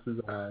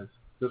Thomas's eyes,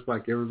 just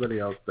like everybody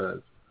else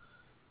does.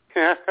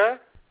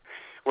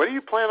 What do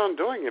you plan on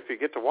doing if you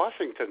get to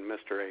Washington,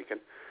 Mr. Aiken?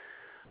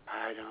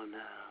 I don't know.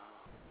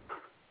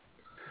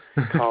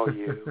 Call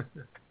you.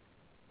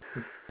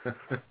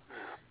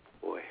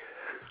 Boy.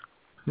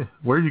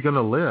 Where are you going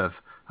to live?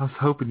 I was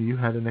hoping you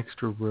had an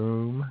extra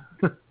room.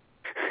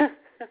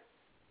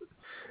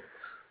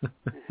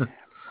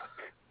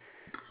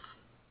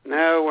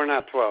 No, we're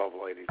not 12,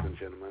 ladies and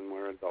gentlemen.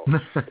 We're adults.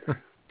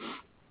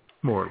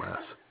 More or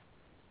less.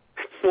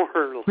 More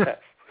or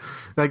less.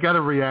 I got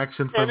a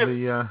reaction from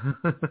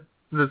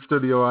the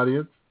studio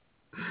audience.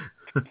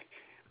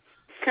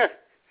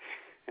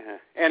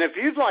 And if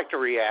you'd like to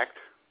react,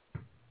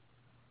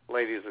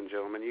 ladies and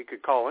gentlemen, you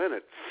could call in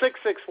at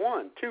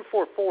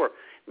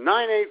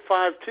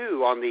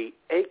 661-244-9852 on the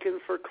Aiken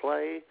for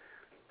Clay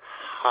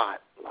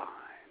hotline.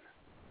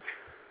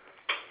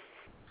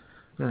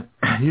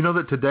 You know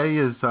that today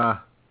is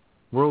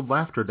World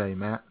Laughter Day,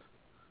 Matt.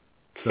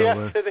 So,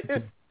 yes, it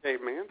is. Hey,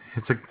 man.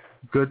 It's a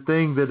good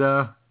thing that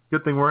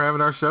we're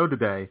having our show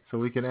today, so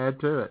we can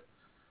add to it.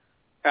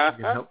 We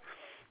can help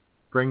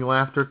bring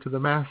laughter to the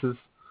masses.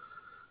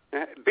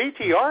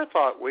 BTR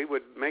thought we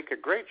would make a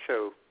great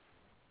show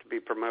to be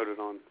promoted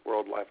on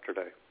World Laughter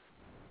Day,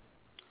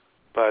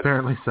 but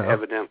apparently so.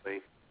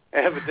 Evidently,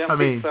 I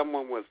mean,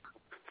 someone was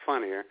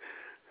funnier.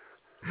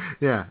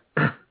 Yeah,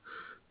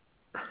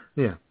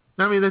 yeah.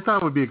 I mean, they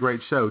thought it would be a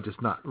great show,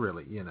 just not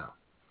really,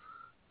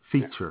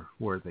 feature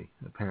worthy.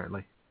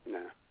 Apparently,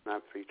 no,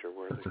 not feature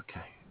worthy. That's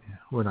okay. Yeah.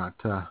 We're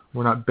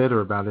not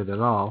bitter about it at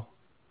all.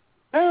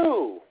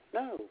 No.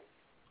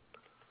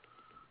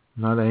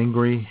 Not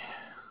angry.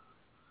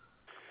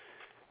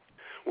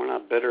 We're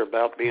not bitter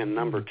about being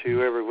number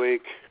 2 every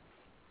week.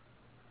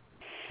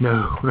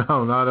 No,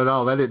 not at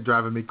all. That isn't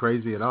driving me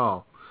crazy at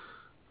all.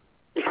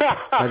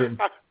 That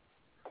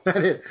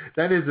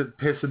isn't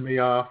pissing me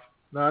off.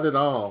 Not at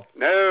all.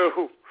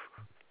 No.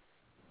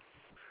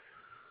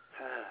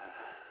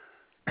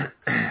 We're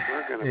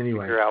going to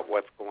figure out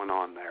what's going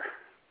on there.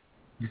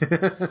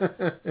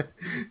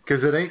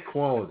 Because it ain't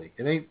quality.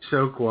 It ain't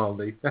show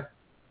quality. No,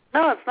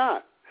 it's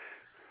not.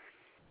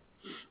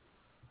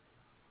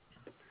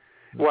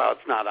 Well,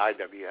 it's not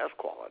IWS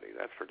quality.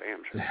 That's for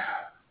damn sure.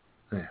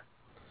 Yeah.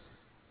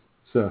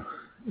 So,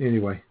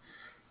 anyway.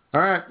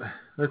 All right.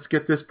 Let's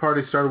get this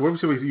party started. Where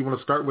should we? You want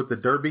to start with the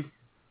Derby?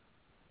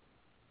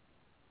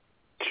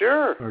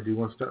 Sure. Or do you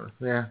want to start?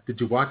 Yeah. Did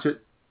you watch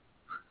it?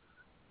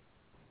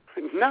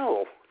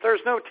 No.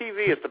 There's no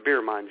TV at the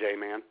beer mine,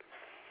 J-Man.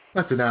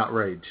 That's an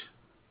outrage.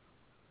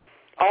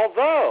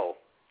 Although,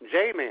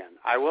 J-Man,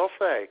 I will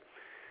say,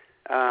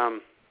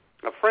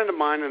 a friend of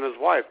mine and his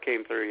wife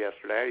came through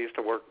yesterday. I used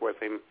to work with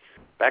him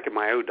back in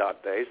my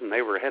ODOT days, and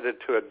they were headed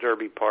to a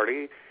Derby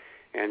party,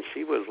 and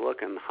she was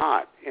looking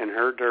hot in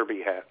her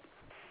Derby hat.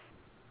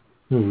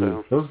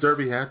 So, those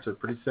Derby hats are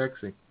pretty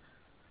sexy.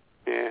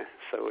 Yeah,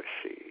 so is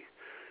she.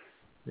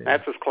 Yeah.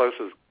 That's as close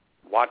as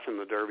watching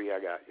the Derby I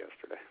got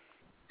yesterday.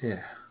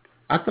 Yeah.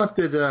 I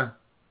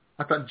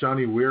thought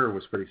Johnny Weir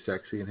was pretty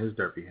sexy in his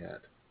Derby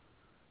hat.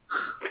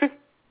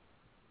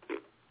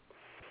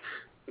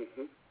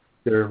 Mm-hmm.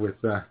 They're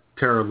with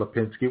Tara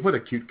Lipinski. What a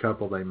cute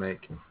couple they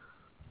make.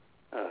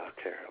 Oh,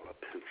 Tara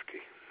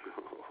Lipinski.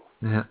 Oh.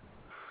 Yeah.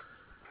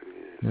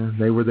 Yeah.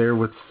 They were there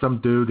with some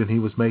dude, and he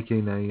was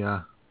making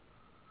a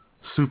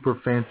super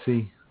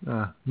fancy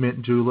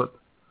mint julep.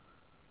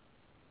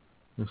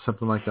 It's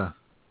something like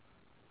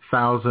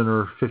 $1,000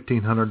 or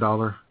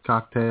 $1,500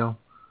 cocktail,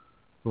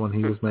 the one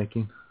he was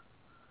making.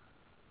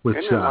 Which,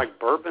 isn't it like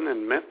bourbon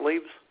and mint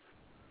leaves?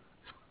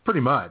 Pretty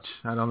much.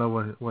 I don't know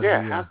what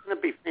how he can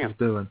it be fancy? is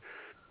doing.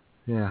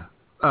 Yeah.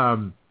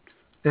 And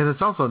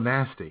it's also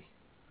nasty.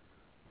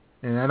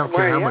 And I don't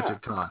care how much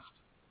it costs.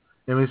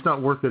 I mean, it's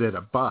not worth it at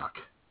 $1.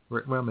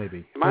 Well, maybe.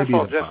 You might maybe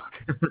as well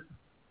at $1.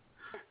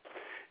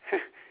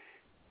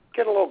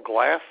 Get a little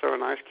glass, throw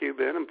an ice cube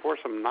in, and pour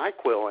some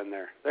NyQuil in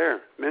there.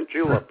 There, mint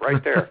julep,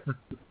 right there.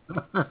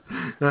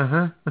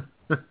 Uh-huh.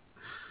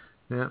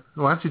 Yeah.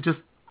 Why don't you just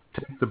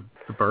take the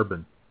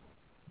bourbon?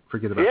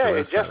 Forget about the rest of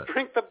it. Yeah, just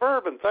drink the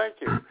bourbon. Thank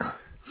you.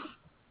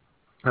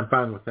 I'm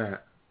fine with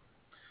that.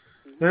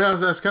 Yeah,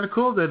 that's kind of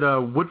cool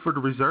that Woodford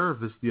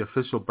Reserve is the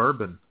official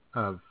bourbon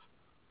of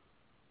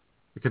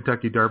the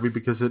Kentucky Derby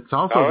because it's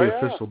also the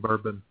official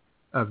bourbon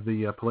of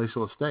the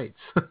Palatial Estates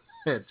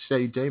at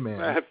Shea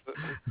J-Man.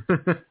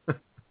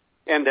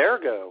 And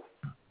ergo,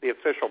 the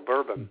official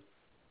bourbon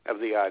of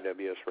the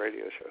IWS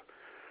radio show.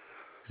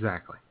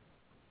 Exactly.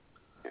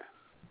 Yeah.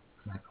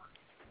 Exactly.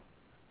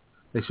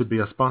 They should be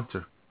a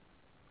sponsor.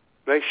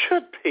 They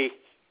should be.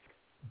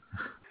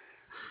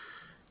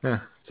 Yeah.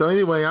 So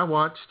anyway, I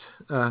watched,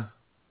 turned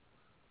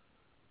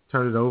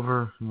it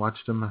over and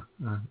watched them.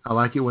 I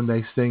like it when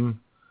they sing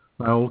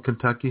My Old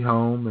Kentucky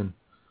Home. And,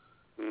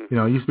 you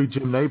know, it used to be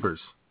Jim Neighbors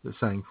that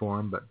sang for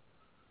them, but.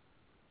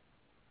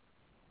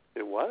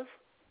 It was?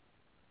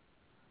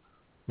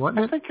 Wasn't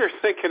it? I think you're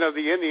thinking of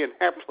the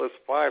Indianapolis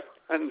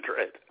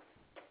 500.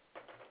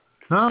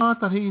 No, I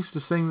thought he used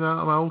to sing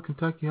My Old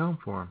Kentucky Home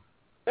for him.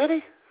 Did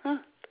he? Huh.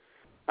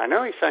 I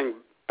know he sang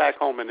Back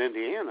Home in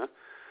Indiana.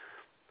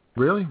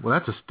 Really? Well,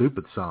 that's a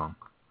stupid song.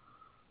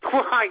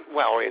 Why?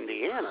 Well,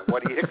 Indiana.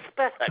 What do you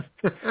expect?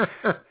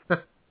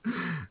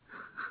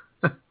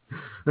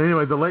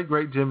 Anyway, the late,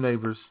 great Jim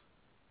Neighbors.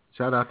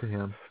 Shout out to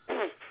him.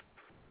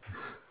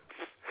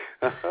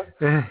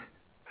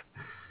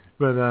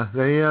 But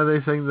they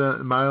sing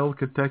My Old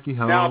Kentucky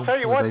Home. Now, I'll tell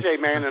you what,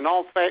 J-Man, in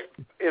all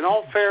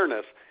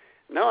fairness,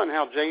 knowing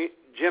how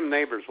Jim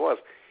Neighbors was,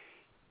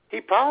 he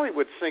probably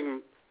would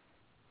sing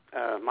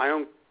My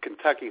Own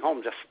Kentucky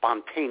Home just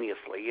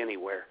spontaneously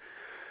anywhere.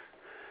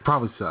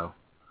 Probably so.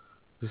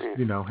 Just,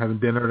 you know, having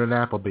dinner at an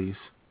Applebee's,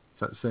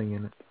 start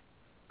singing it.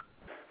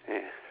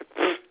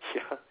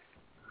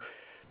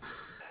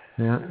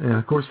 Yeah, and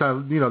of course,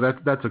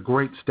 that's a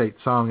great state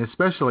song,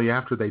 especially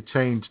after they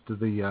changed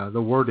the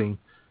wording.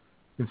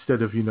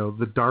 Instead of,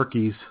 the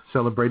darkies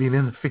celebrating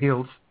in the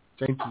fields,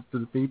 changes to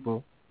the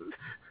people.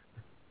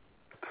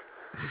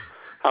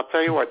 I'll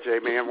tell you what,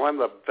 J-Man, one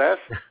of the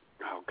best,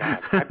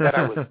 I bet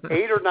I was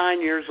 8 or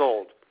 9 years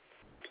old.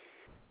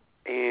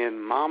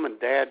 And Mom and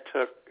Dad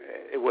took,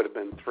 it would have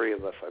been 3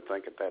 of us, I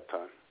think, at that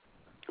time.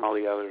 All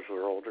the others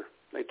were older.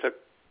 They took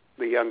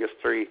the youngest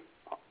 3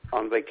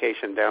 on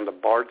vacation down to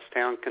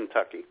Bardstown,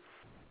 Kentucky.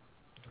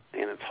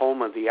 And it's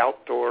home of the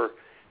outdoor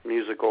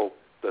musical,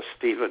 The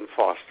Stephen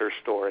Foster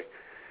Story.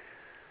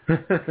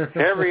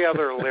 Every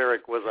other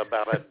lyric was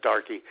about a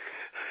darky.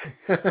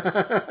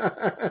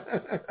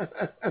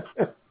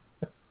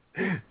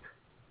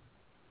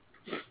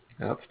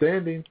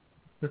 Outstanding.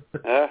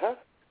 Uh-huh.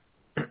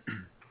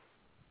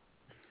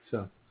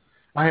 So,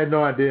 I had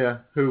no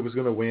idea who was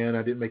going to win.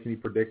 I didn't make any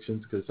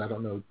predictions because I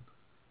don't know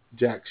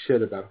jack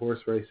shit about horse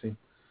racing.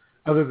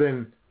 Other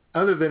than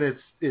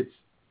it's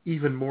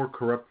even more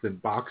corrupt than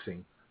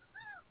boxing.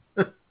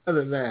 Other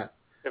than that.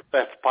 If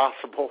that's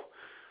possible.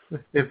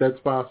 If that's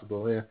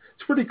possible, yeah.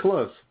 It's pretty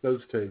close,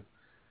 those two.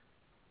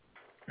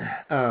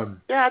 Yeah,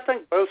 I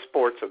think both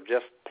sports have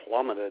just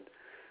plummeted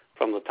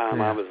from the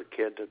time I was a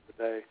kid to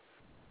today.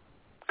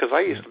 Because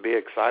I used to be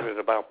excited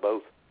about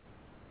both.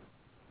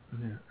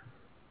 Yeah.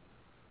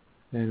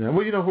 And,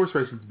 well, horse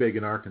racing's big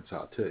in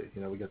Arkansas, too.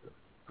 We got the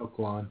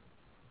Oaklawn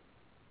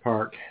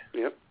Park.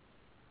 Yep.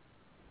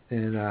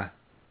 And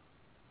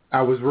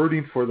I was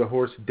rooting for the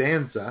horse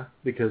Danza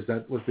because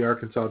that was the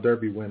Arkansas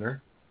Derby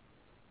winner.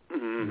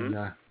 Mm-hmm.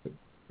 And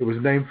it was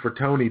named for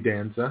Tony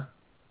Danza,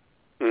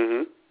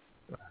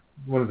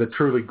 one of the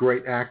truly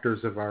great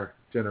actors of our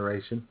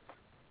generation.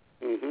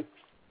 Mm-hmm.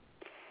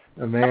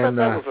 A man. I bet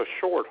that was a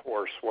short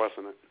horse,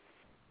 wasn't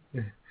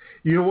it?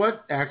 You know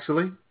what?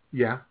 Actually,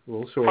 yeah, a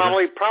little shorter.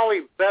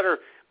 Probably better.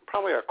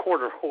 Probably a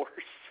quarter horse.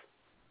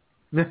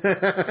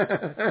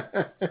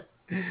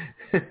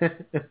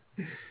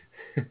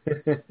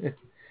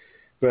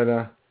 But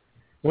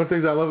one of the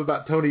things I love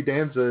about Tony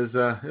Danza is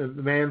the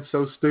man's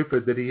so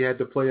stupid that he had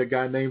to play a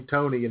guy named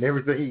Tony in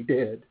everything he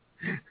did.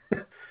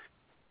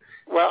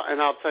 Well,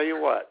 and I'll tell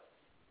you what.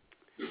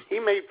 He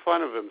made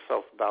fun of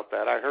himself about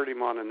that. I heard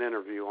him on an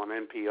interview on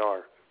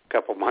NPR a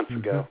couple months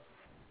ago.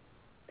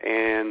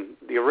 And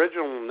the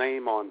original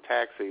name on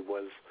Taxi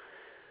was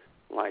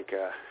like,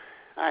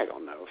 I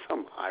don't know,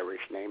 some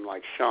Irish name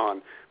like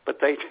Sean, but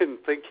they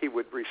didn't think he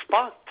would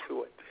respond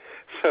to it.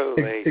 So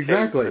they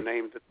changed the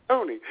name to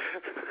Tony.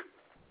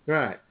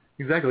 Right,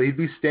 exactly. He'd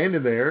be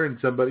standing there, and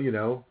somebody,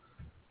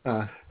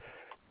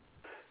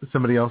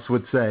 somebody else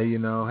would say,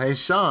 hey,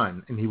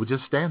 Sean, and he would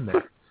just stand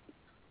there.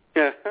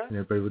 And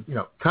everybody would,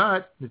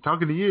 cut, they're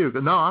talking to you.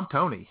 No, I'm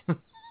Tony.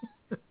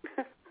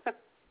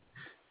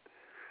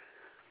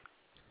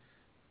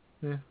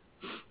 Yeah.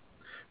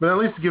 But at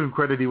least to give him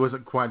credit, he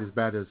wasn't quite as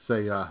bad as,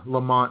 say,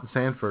 Lamont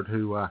Sanford,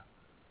 who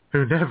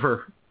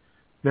never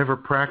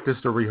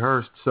practiced or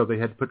rehearsed, so they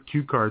had to put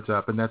cue cards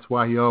up, and that's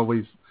why he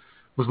always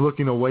was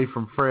looking away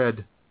from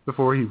Fred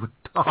before he would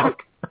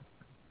talk.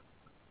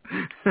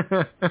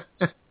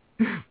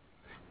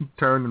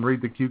 turn and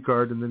read the cue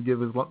card and then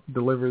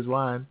deliver his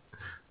line.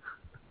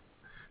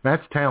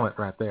 That's talent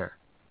right there.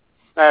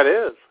 That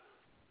is.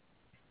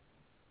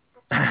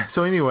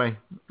 So anyway,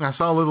 I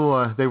saw a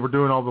little, they were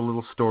doing all the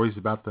little stories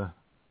about the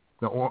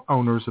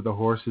owners of the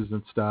horses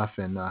and stuff,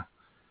 and I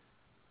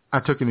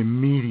took an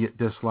immediate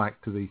dislike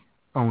to the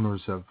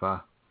owners of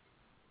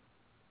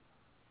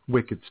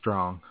Wicked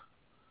Strong.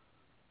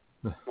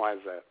 Why is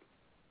that?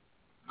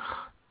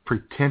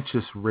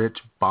 Pretentious, rich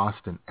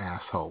Boston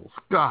assholes.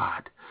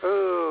 God.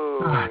 Oh.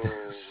 God,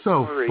 they're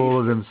so full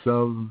of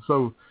themselves and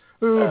so,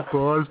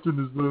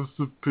 Boston is so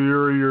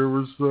superior,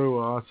 we're so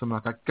awesome.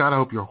 I thought, God, I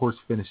hope your horse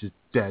finishes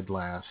dead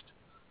last.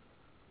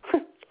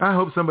 I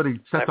hope somebody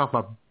sets off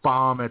a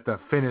bomb at the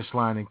finish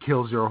line and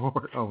kills your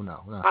horse. Oh,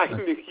 no. I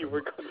knew you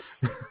were going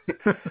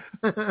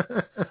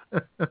to.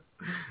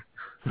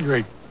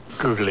 Great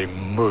googly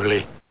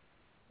moogly.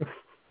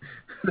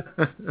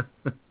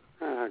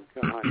 Oh,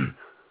 God.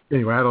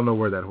 Anyway, I don't know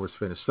where that horse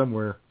finished.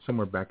 Somewhere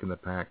back in the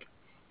pack.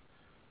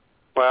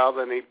 Well,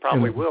 then he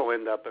probably will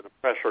end up in a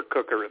pressure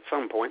cooker at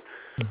some point.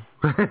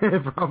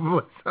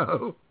 Probably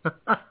so.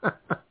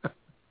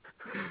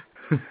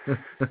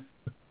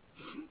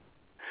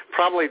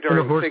 Probably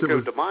during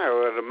Cinco de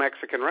Mayo at a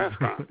Mexican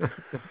restaurant.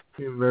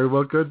 It very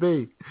well could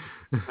be.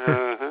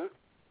 Uh-huh.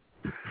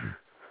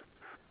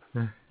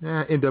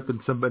 End up in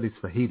somebody's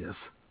fajitas.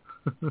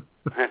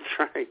 That's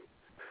right.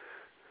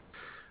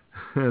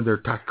 Their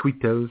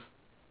taquitos.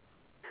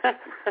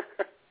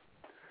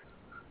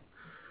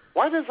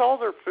 Why does all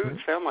their food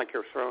sound like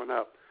you're throwing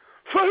up?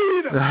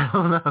 Fajita! I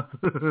don't know.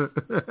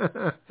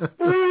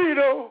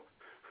 Burrito!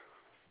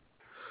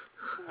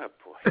 Oh,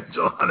 boy.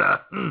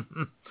 Joanna!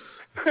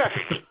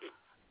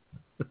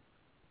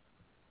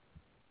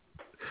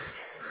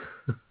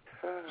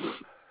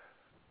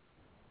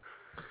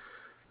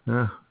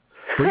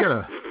 We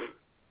gotta...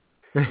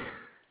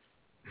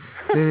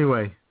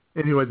 Anyway,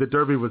 the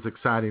Derby was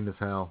exciting as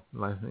hell.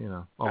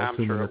 All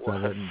 2 minutes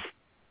of it. And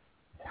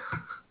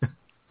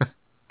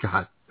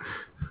God.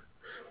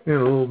 The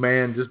little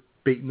man just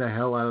beating the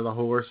hell out of the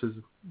horses,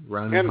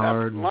 running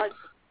hard.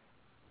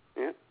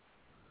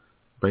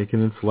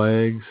 Breaking its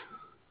legs.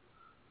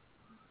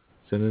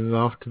 Sending it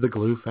off to the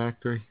glue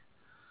factory.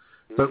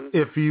 But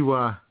if you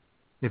want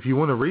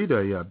to read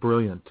a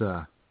brilliant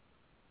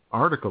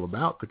article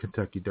about the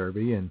Kentucky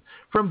Derby, and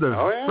from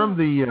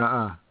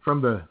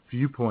the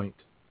viewpoint,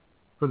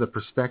 from the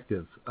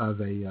perspective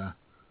of a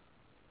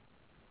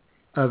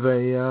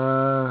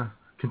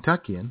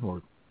Kentuckian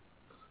or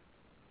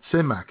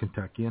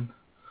semi-Kentuckian.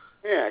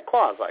 Yeah,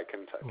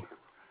 quasi-Kentuckian.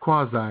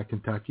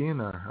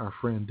 Quasi-Kentuckian, our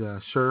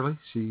friend Shirley,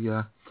 she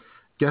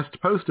guest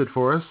posted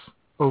for us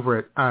over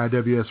at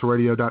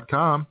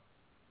IWSradio.com.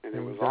 And it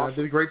was awesome.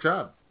 Did a great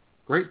job.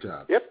 Great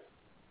job. Yep.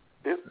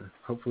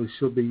 Hopefully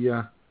she'll be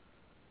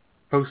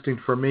posting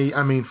for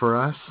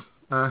us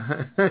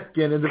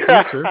again in the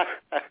future.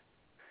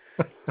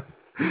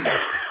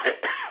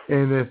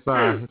 And if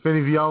any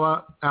of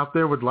y'all out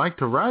there would like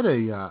to write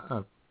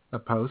a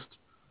post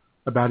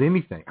about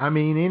anything,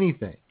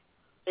 anything.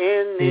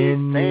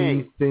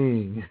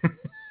 Anything.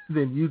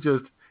 Then you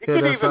just You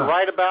could even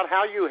write about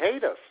how you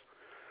hate us.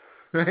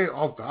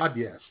 Oh, God,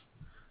 yes.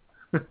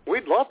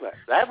 We'd love that.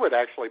 That would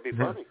actually be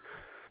funny.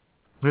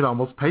 We'd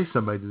almost pay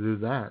somebody to do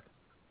that.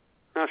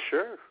 Oh,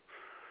 sure.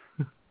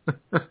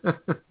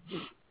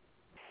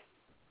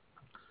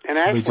 And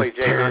actually,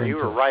 J.R., you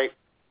were right.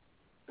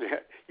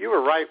 You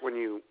were right when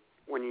you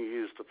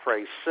used the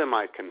phrase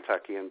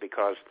semi-Kentuckian,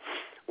 because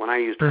when I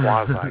used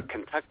quasi,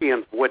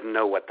 Kentuckians wouldn't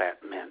know what that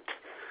meant.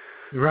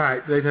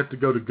 Right. They'd have to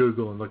go to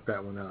Google and look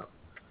that one up.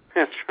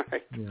 That's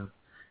right. Yeah.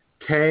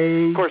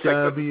 Of course,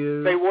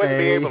 they wouldn't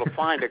be able to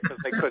find it because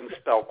they couldn't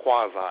spell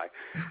quasi.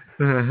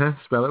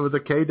 Spell it with a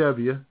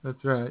KW. That's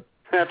right.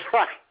 That's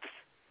right.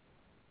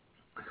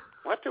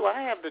 What do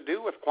I have to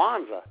do with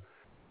Kwanzaa?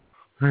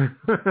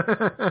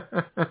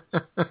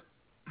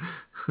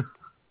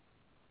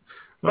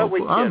 But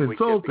I'm insulted. We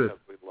did because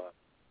we love.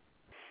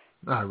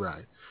 All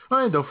right.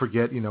 Well, and don't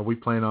forget, we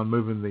plan on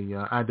moving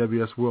the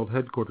IWS World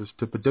Headquarters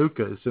to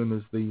Paducah as soon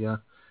as the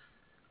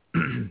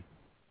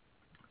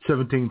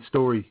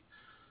 17-story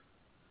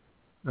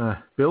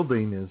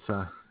building is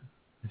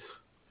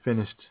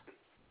finished.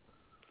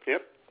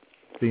 Yep.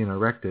 Being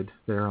erected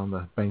there on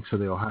the banks of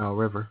the Ohio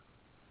River.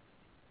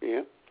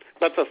 Yeah.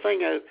 But the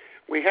thing is,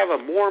 we have a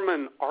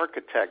Mormon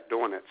architect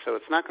doing it, so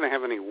it's not going to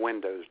have any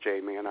windows,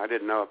 J-Man. I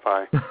didn't know if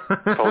I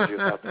told you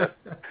about that.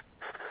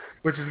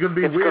 Which is going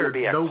to be weird.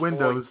 No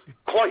windows.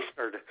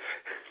 Cloistered.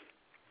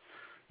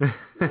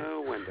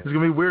 No windows. It's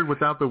going to be weird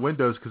without the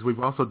windows, because we've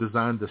also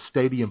designed the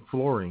stadium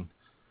flooring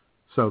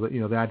so that,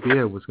 the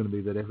idea was going to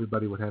be that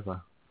everybody would have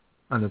a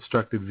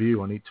unobstructed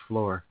view on each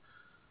floor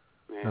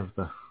of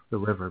the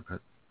river.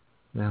 But,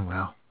 yeah,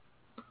 well.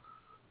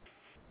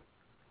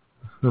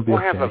 We'll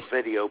have a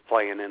video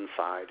playing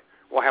inside.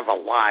 We'll have a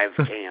live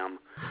cam.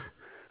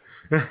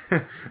 And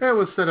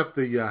we'll set up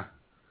the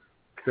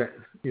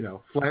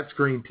flat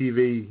screen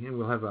TV, and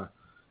we'll have a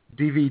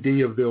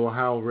DVD of the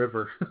Ohio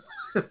River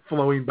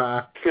flowing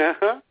by.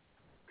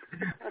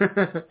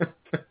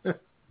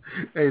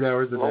 8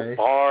 hours a little day.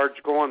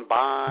 Barge going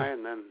by,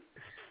 and then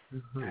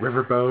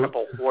riverboat, a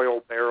couple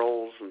oil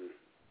barrels,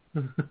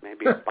 and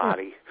maybe a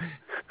body,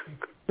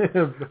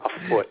 a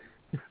foot.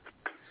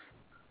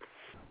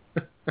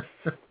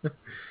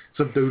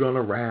 Some dude on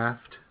a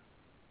raft.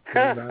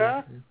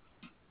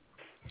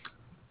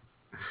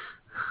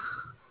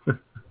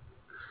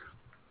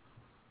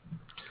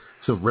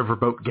 Some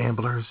riverboat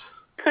gamblers.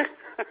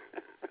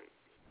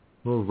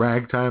 Little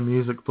ragtime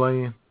music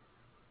playing.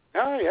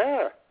 Oh,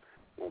 yeah.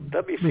 Well,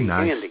 W.C.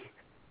 Nice. Handy.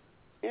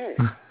 Yeah.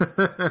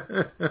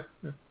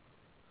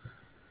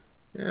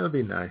 Yeah, it'll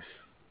be nice.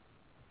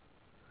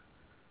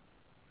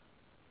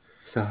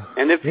 So,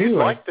 and if anyway. you'd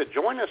like to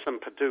join us in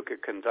Paducah,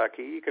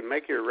 Kentucky, you can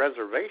make your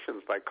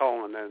reservations by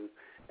calling in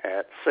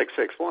at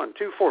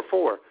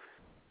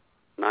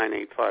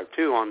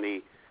 661-244-9852 on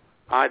the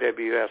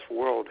IWS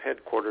World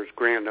Headquarters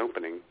Grand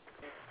Opening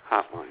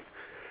hotline.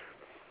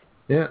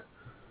 Yeah.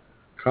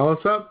 Call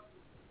us up.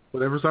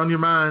 Whatever's on your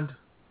mind.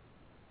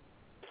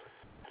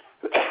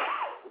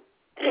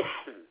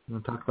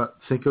 We'll talk about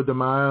Cinco de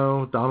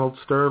Mayo, Donald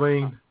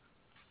Sterling,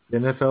 the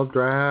NFL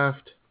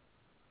Draft,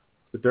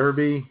 the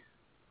Derby,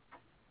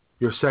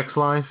 your sex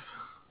life.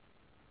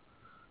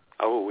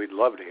 Oh, we'd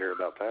love to hear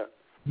about that.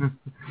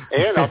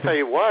 And I'll tell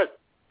you what,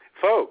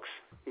 folks,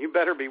 you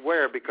better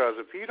beware, because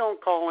if you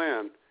don't call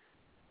in,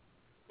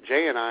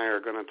 Jay and I are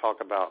going to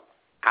talk about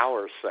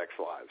our sex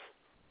lives.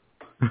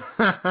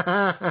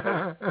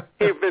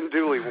 You've been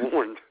duly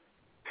warned.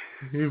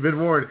 You've been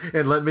warned.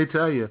 And let me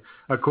tell you,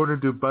 according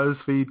to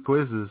BuzzFeed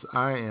quizzes,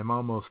 I am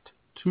almost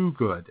too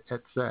good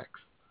at sex.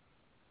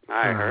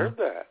 I heard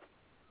that.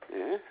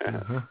 Yeah.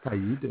 How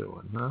you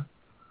doing, huh?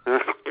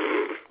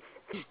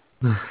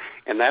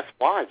 And that's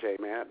why, Jay,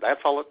 man.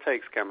 That's all it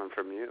takes coming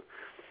from you.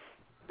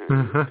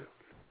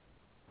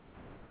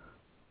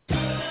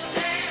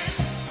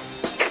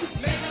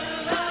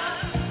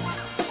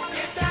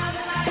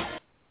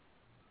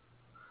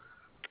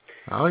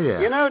 Oh, yeah.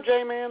 You know,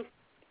 Jay, man,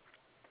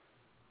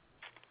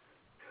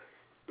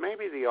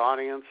 maybe the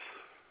audience,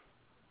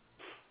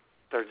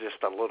 they're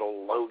just a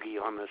little logy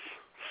on this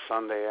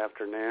Sunday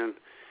afternoon,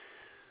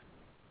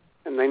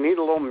 and they need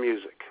a little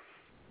music.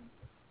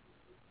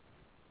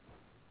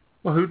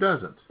 Well, who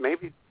doesn't?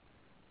 Maybe.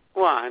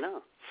 Well, I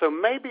know. So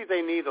maybe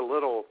they need a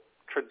little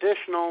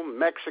traditional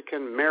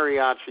Mexican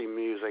mariachi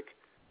music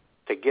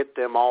to get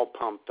them all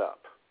pumped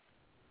up.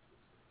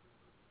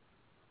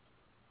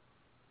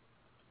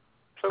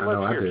 So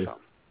let's hear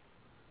some.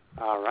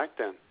 All right,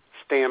 then.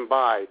 Stand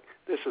by.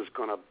 This is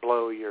going to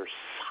blow your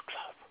socks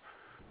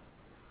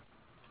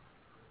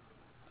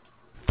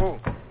off. 1,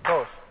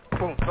 2,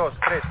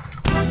 3.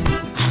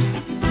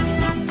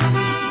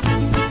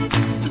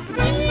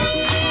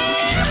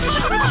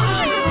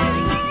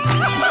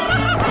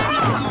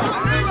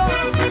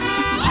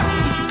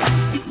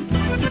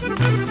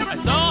 I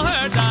saw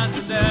her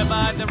dancing there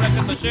by the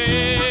record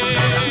machine.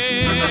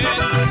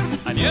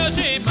 I knew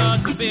she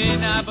must have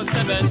been about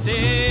 17. The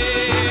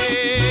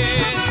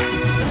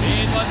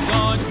beat was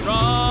going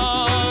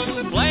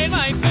strong, playing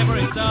my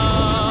favorite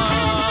song.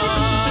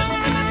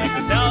 I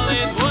could tell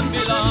it wouldn't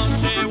be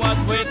long, she was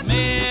with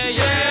me,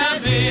 yeah,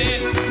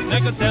 me. I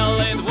could tell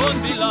it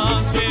wouldn't be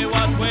long, she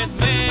was with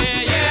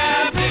me,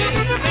 yeah, me.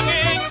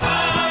 Singing,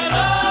 I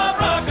love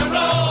rock and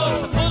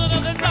roll. Put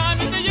another time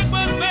in the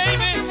jukebox,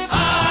 baby.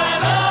 I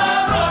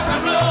love rock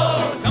and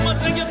roll. Come on,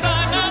 take your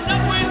time and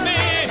up with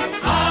me.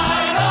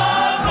 I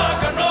love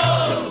rock and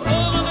roll. Put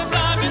another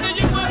time in the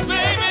jukebox,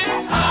 baby.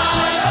 I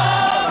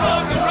love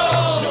rock and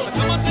roll.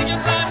 Come on, take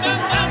your time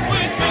and up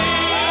with me.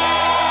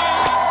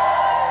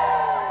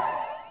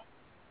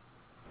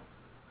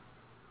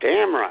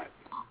 Damn right.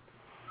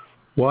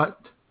 What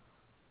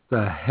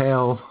the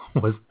hell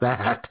was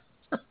that?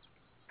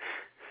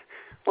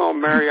 Well,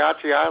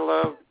 mariachi, I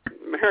love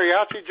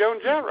mariachi Joan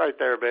Jett right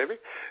there, baby.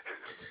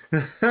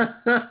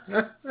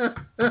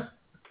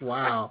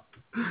 Wow.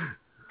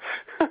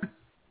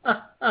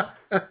 All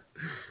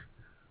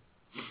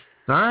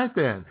right,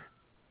 then.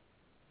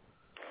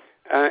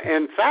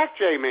 In fact,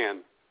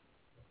 J-Man,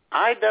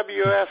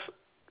 IWS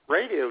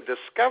Radio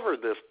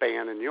discovered this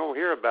band, and you'll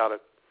hear about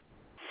it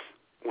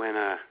when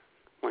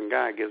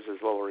Guy gives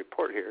his little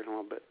report here in a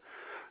little bit.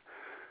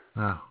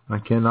 Oh, I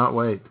cannot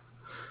wait.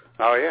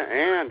 Oh, yeah,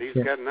 and he's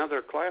got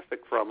another classic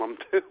from them,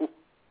 too.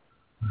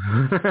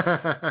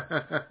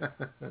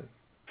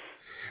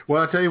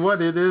 Well, I'll tell you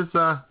what, it is,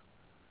 we're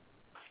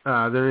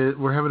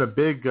having a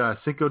big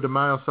Cinco de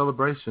Mayo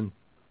celebration.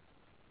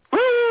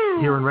 Woo!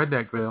 Here in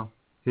Redneckville.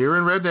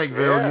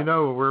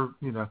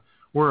 Yeah.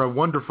 We're a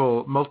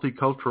wonderful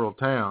multicultural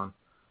town.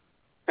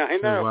 I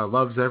know. Who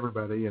loves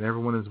everybody, and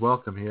everyone is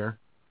welcome here.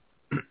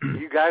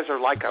 You guys are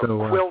like a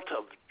quilt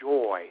of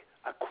joy.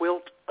 A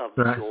quilt of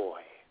joy.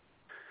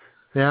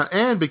 Yeah,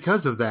 and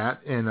because of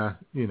that, and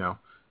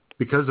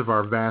because of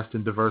our vast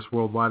and diverse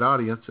worldwide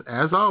audience,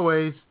 as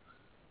always,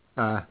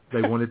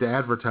 they wanted to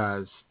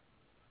advertise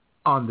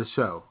on the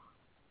show.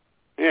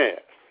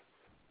 Yes.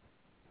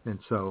 And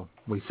so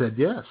we said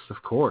yes,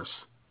 of course.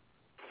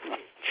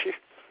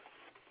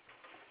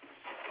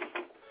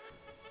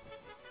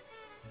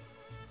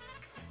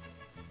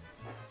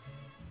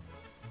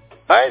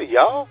 Hi,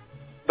 y'all.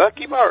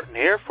 Bucky Martin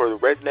here for the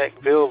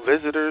Redneckville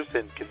Visitors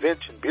and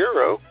Convention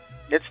Bureau.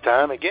 It's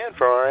time again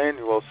for our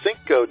annual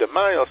Cinco de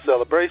Mayo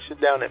celebration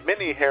down at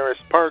Minnie Harris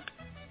Park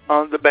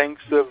on the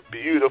banks of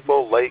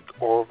beautiful Lake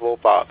Orville,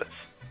 Fathers.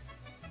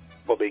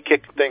 We'll be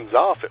kicking things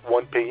off at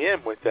 1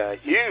 p.m. with a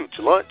huge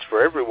lunch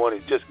for everyone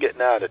who's just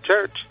getting out of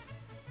church.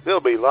 There'll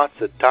be lots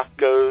of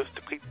tacos,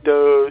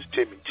 taquitos,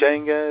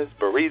 chimichangas,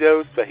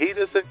 burritos,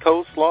 fajitas, and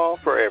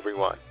coleslaw for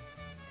everyone.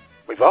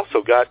 We've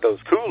also got those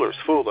coolers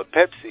full of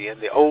Pepsi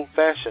and the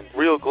old-fashioned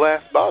real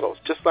glass bottles,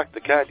 just like the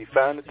kind you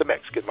find at the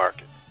Mexican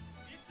market.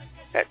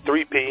 At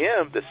 3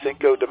 p.m., the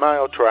Cinco de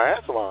Mayo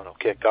Triathlon will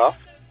kick off.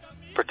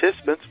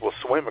 Participants will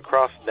swim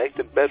across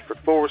Nathan Bedford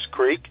Forest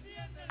Creek,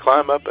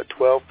 climb up a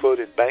 12-foot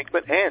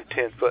embankment and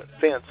 10-foot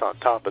fence on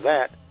top of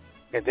that,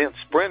 and then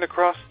sprint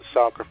across the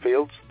soccer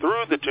fields,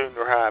 through the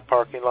junior high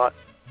parking lot,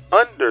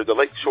 under the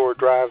Lakeshore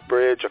Drive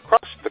Bridge,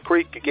 across the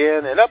creek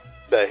again, and up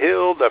the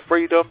hill to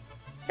freedom,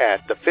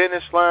 at the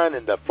finish line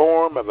in the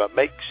form of a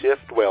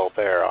makeshift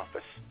welfare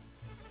office.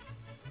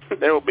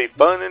 There will be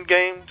fun and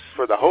games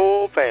for the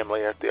whole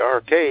family at the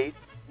arcade,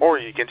 or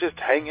you can just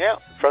hang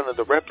out in front of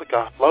the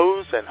replica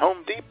Lowe's and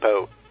Home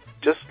Depot,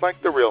 just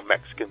like the real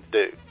Mexicans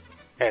do.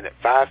 And at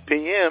 5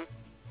 p.m.,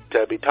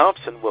 Tubby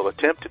Thompson will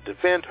attempt to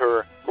defend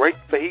her Great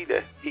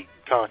Fajita Eating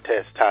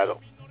Contest title.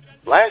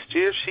 Last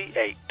year, she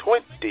ate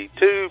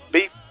 22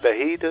 beef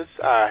fajitas.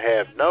 I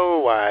have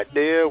no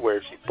idea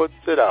where she puts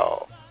it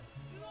all.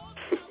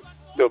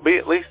 There'll be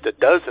at least a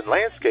dozen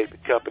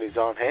landscaping companies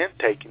on hand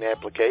taking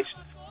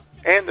applications,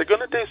 and they're going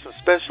to do some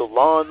special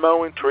lawn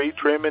mowing, tree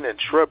trimming, and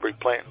shrubbery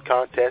planting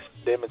contest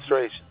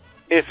demonstrations.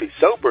 If he's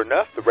sober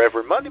enough, the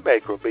Reverend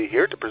Moneymaker will be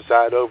here to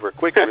preside over a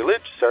quick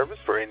religious service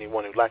for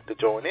anyone who'd like to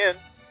join in.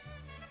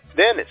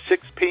 Then at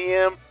 6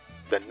 p.m.,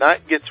 the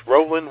night gets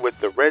rolling with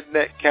the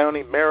Redneck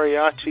County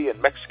Mariachi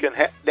and Mexican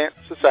Hat Dance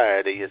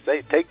Society as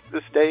they take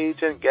the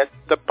stage and get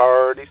the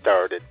party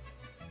started.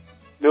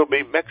 There'll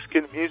be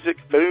Mexican music,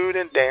 food,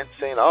 and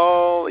dancing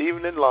all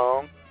evening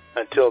long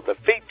until the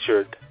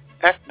featured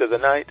act of the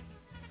night,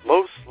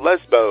 Los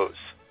Lesbos.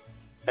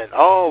 An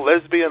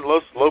all-lesbian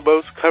Los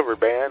Lobos cover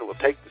band will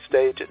take the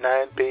stage at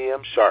 9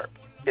 p.m. sharp.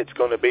 It's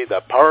going to be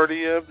the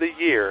party of the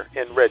year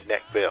in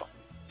Redneckville.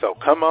 So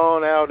come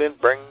on out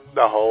and bring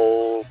the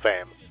whole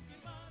family.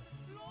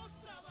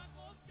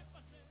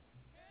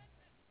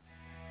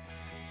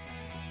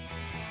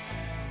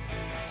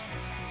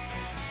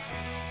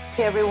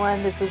 Hey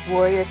everyone, this is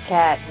Warrior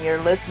Cat, and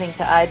you're listening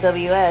to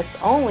IWS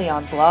only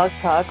on Blog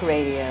Talk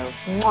Radio.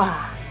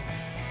 Mwah!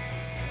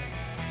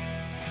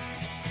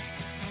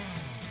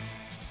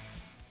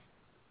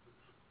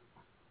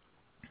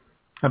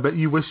 I bet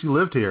you wish you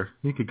lived here.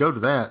 You could go to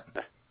that.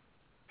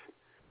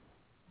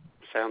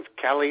 Sounds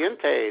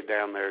caliente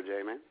down there,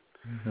 J-Man.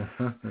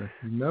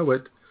 You know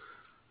it.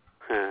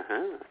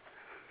 Uh-huh.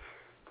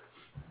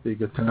 Be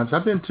good times.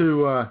 I've been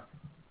to,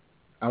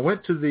 I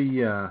went to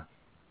the,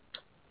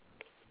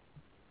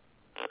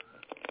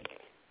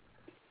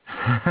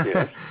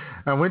 yes.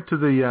 I went to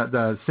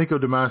the Cinco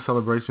de Mayo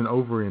celebration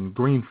over in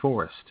Green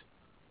Forest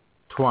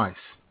twice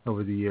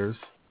over the years.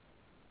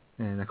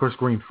 And, of course,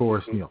 Green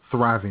Forest, you know,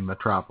 thriving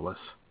metropolis.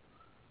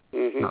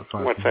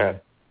 Mm-hmm. What's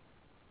that?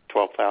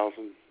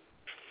 12,000?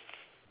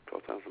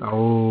 12,000?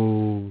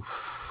 Oh,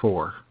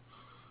 4.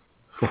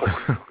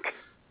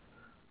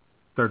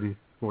 30,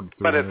 43.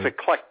 But it's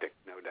eclectic,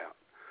 no doubt.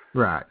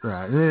 Right.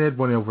 And they had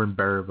one over in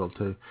Barryville,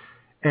 too.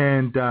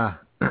 And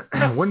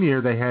one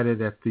year they had it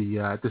at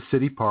the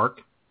city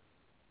park,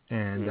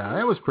 and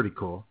that was pretty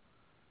cool.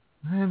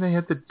 And they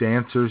had the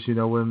dancers, you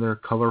know, in their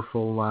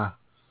colorful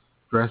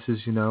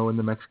dresses, you know, and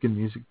the Mexican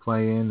music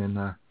playing, and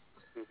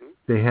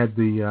they had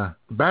the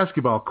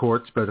basketball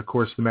courts, but of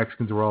course the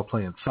Mexicans were all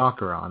playing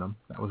soccer on them.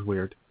 That was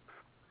weird.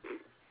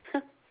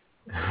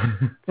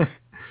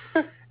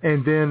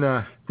 And then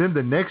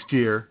the next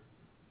year,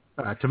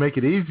 to make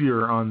it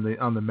easier on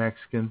the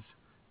Mexicans,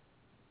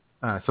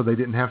 so they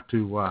didn't have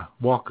to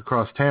walk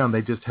across town,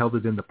 they just held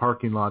it in the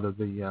parking lot of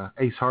the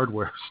Ace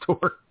Hardware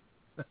store.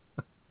 God.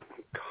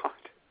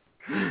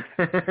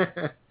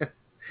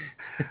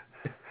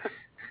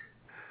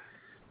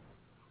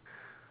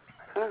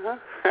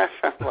 That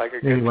sounds like a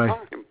good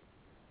time.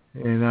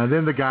 And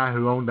then the guy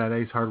who owned that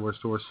Ace Hardware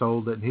store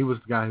sold it, and he was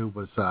the guy who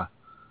was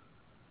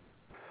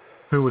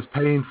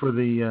paying for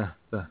the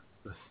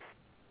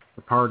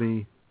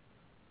party,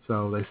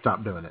 so they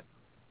stopped doing it.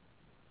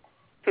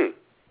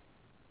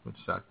 Which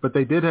sucked. But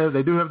they do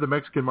have the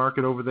Mexican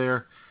market over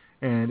there,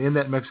 and in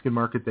that Mexican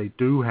market they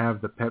do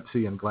have the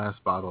Pepsi and glass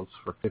bottles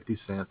for 50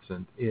 cents,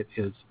 and it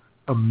is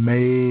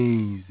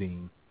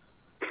amazing.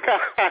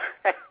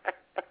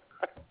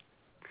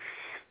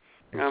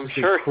 I'm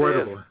sure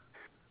incredible it is.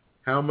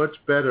 How much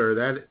better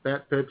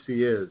that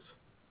Pepsi is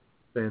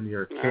than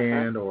your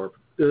canned or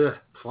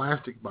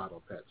plastic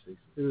bottle Pepsi.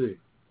 Ugh.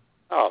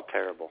 Oh,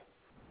 terrible.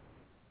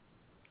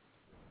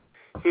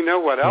 You know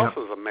what else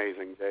is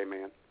amazing,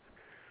 J-Man?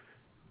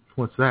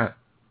 What's that?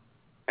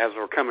 As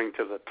we're coming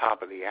to the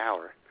top of the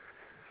hour,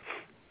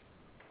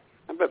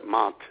 I bet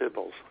Ma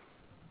Tibbles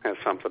has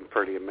something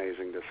pretty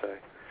amazing to say.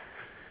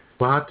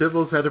 Ma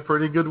Tibbles had a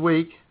pretty good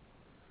week.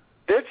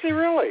 Did she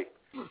really?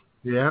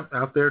 Yeah,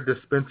 out there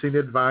dispensing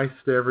advice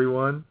to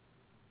everyone.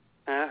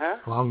 Uh-huh.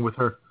 Along with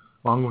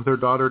her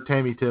daughter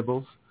Tammy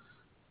Tibbles.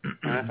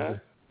 Uh-huh.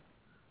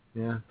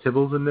 Yeah,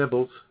 Tibbles and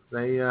Nibbles.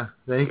 They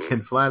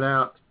can flat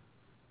out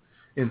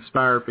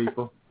inspire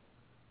people.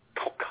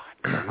 Oh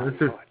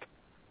God!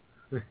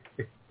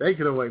 Take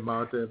it away,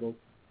 Ma Tibbles.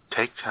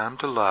 Take time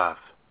to love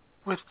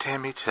with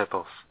Tammy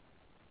Tibbles.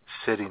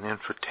 Sitting in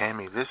for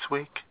Tammy this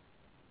week,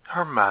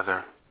 her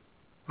mother,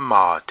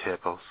 Ma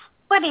Tibbles.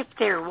 What if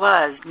there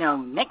was no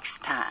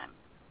next time?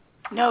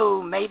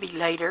 No maybe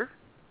later?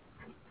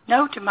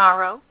 No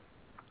tomorrow?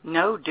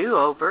 No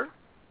do-over?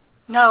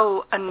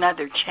 No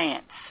another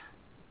chance?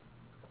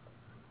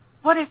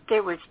 What if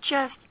there was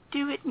just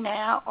do it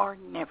now or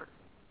never?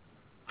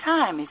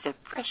 Time is a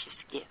precious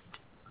gift.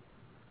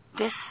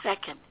 This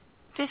second,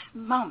 this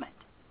moment,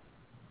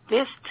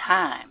 this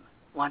time,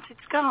 once it's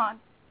gone,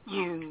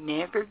 you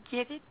never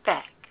get it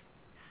back.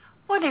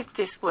 What if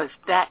this was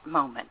that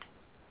moment,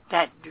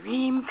 that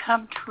dream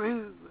come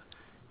true,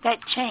 that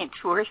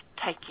chance worth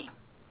taking,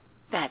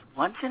 that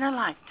once in a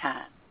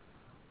lifetime?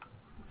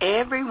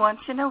 Every once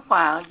in a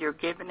while, you're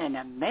given an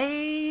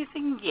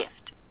amazing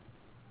gift.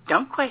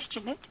 Don't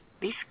question it.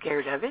 Be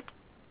scared of it.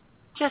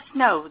 Just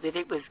know that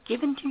it was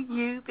given to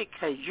you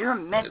because you're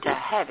meant to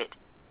have it.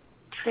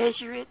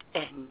 Treasure it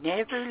and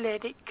never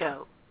let it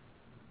go.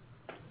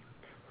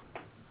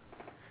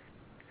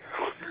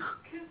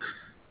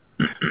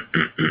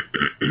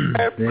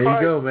 There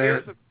you go, man.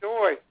 Tears of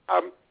joy.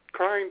 I'm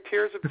crying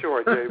tears of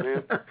joy, Jay,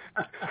 man.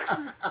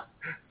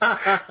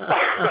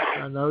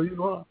 I know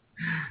you are.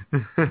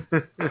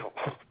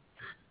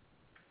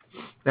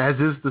 As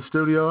is the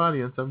studio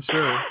audience, I'm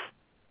sure.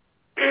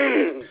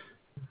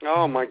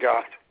 Oh my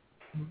God.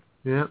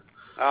 Yeah.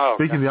 Oh.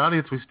 Speaking of the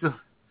audience, we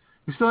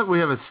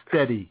have a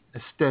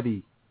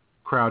steady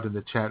crowd in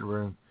the chat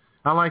room.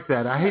 I like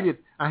that. I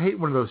hate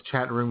one of those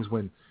chat rooms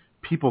when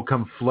people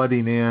come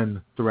flooding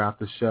in throughout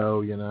the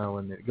show,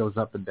 and it goes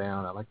up and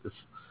down. I like this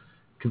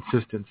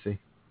consistency.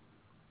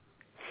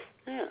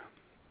 Yeah.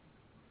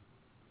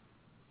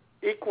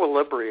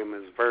 Equilibrium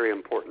is very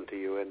important to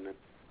you, isn't it?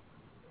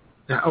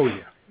 Oh,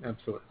 yeah.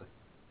 Absolutely.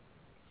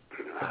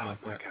 Oh,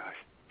 my gosh.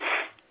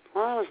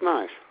 Well, that was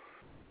nice.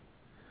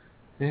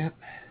 Yep.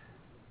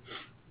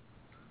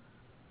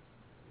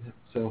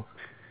 So,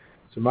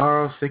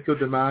 tomorrow, Cinco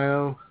de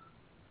Mayo.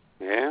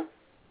 Yeah.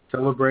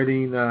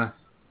 Celebrating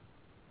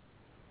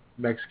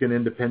Mexican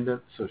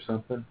independence or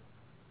something?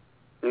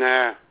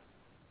 Nah.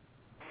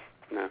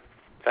 No.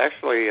 It's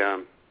actually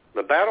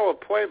the Battle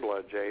of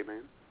Puebla, Jay,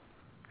 man.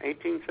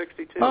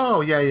 1862.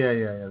 Oh,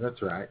 yeah.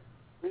 That's right.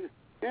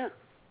 Yeah.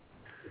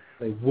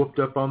 They whooped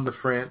up on the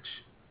French.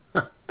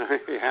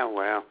 Yeah,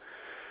 well.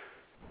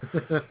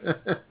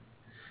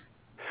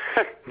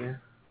 Yeah.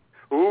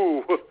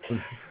 Ooh.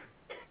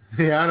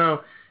 Yeah, I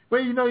know.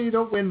 Well, you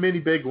don't win many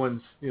big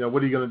ones.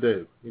 What are you going to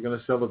do? You're going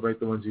to celebrate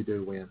the ones you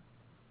do win.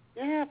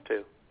 You have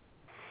to.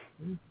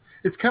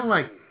 It's kind of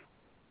like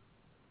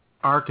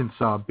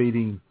Arkansas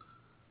beating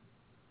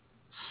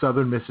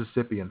Southern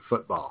Mississippi in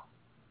football.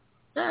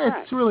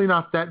 It's really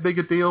not that big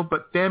a deal,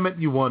 but damn it,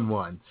 you won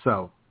one.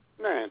 So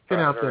get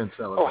out there and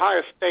celebrate.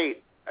 Ohio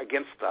State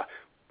against the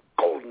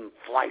Golden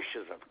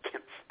Flashes of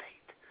Kent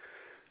State.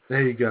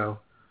 There you go.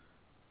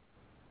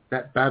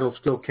 That battle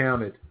still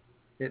counted.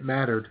 It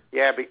mattered.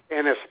 Yeah,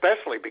 and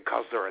especially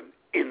because they're an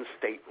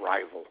in-state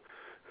rival.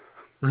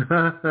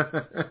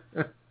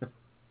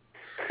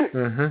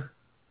 Uh-huh.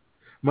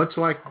 Much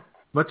like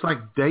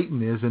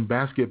Dayton is in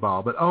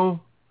basketball, but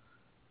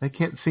they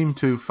can't seem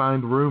to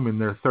find room in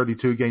their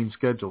 32-game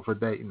schedule for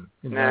Dayton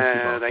in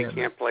basketball. No, they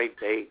can't play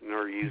Dayton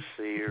or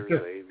UC or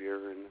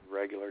Xavier in the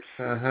regular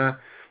season. Uh-huh.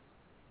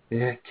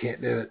 Yeah,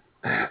 can't do it.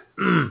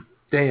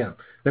 Damn.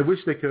 They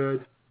wish they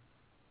could.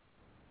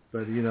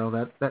 But,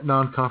 that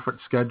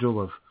non-conference schedule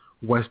of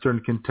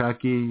Western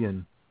Kentucky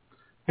and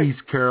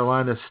East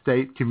Carolina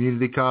State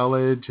Community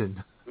College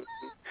and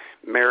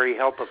Mary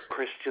Help of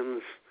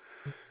Christians.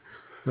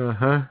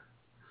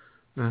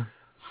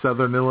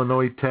 Southern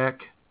Illinois Tech.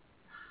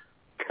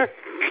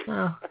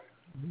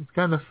 It's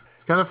kind of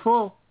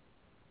full.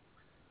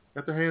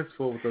 Got their hands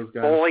full with those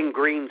guys. Bowling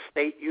Green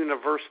State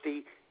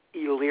University,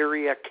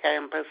 Elyria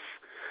campus.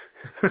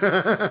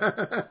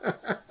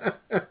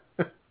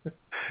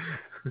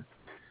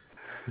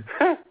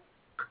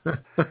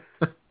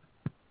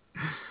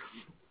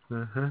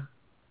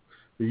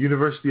 The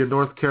University of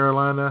North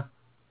Carolina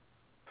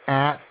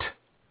at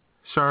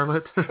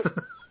Charlotte.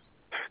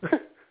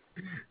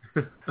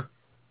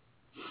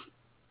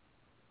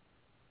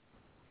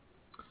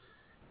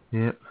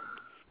 Yep.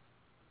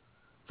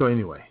 So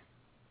anyway,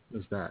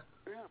 there's that.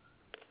 Yeah.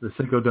 The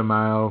Cinco de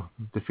Mayo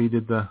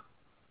defeated the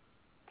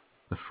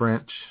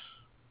French.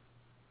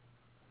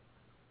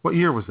 What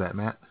year was that,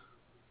 Matt?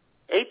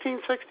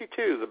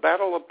 1862, the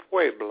Battle of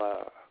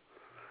Puebla.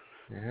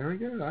 There we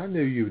go. I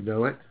knew you'd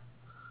know it.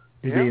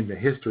 You being the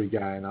history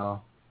guy and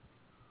all.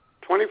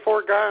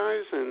 24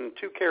 guys and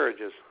 2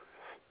 carriages.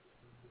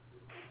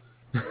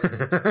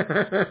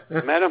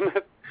 Met him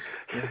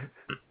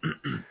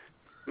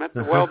met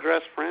the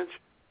well-dressed French.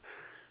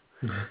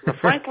 The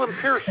Franklin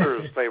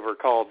Piercers, they were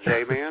called,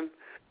 J-Man.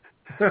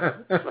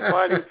 The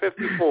Fighting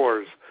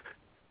 54s.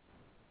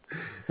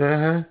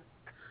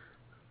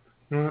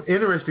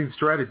 Interesting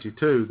strategy,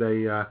 too.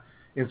 They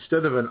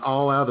instead of an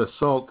all-out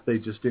assault, they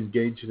just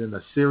engaged in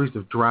a series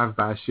of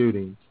drive-by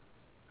shootings.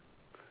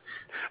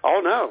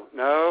 Oh, no.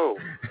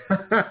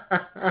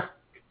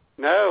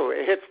 No,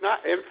 it's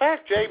not. In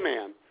fact,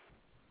 J-Man,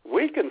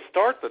 we can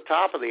start the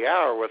top of the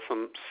hour with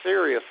some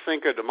serious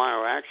Cinco de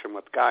Mayo action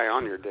with Guy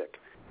on Your Dick,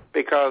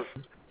 because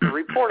the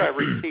report I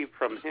received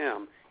from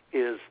him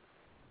is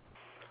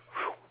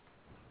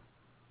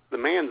the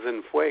man's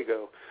in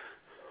fuego.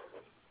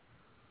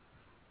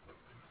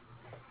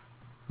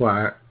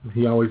 Why,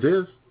 he always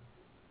is.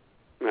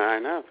 I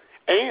know.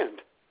 And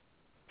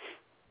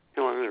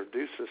he'll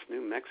introduce this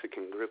new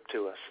Mexican group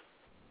to us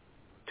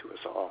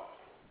all.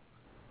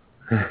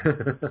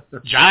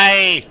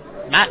 Jay,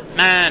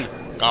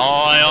 Matman,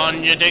 Guy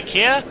on Your Dick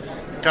here,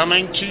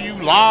 coming to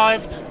you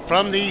live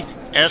from the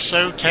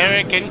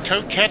esoteric and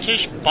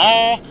coquettish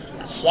bar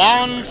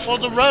Juan for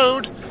the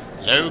Road,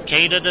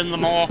 located in the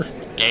more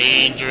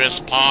dangerous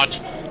part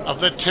of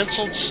the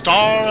tinselled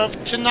star of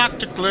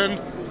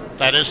Tenochtitlan,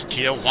 that is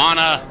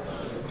Tijuana.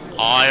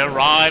 I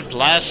arrived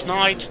last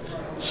night,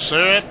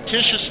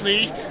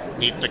 surreptitiously,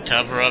 neath the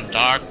cover of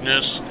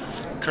darkness,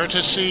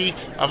 courtesy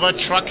of a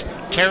truck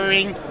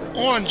carrying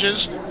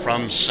oranges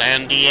from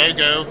San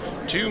Diego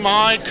to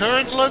my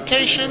current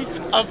location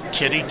of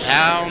Kitty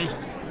Town.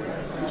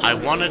 I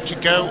wanted to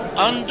go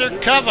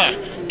undercover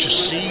to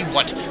see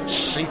what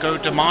Cinco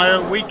de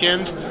Mayo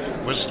weekend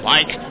was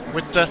like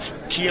with the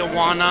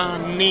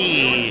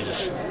Tijuanese.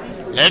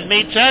 Let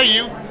me tell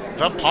you,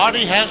 the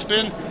party has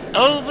been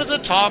over the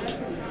top.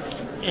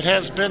 It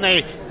has been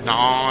a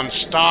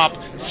non-stop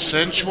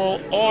sensual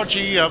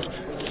orgy of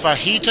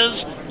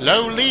fajitas,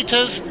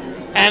 lolitas,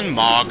 and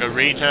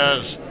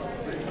margaritas.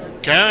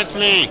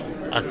 Currently,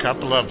 a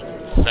couple of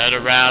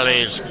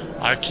federales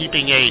are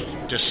keeping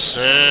a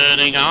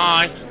discerning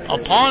eye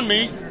upon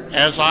me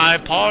as I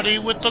party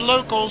with the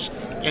locals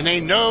in a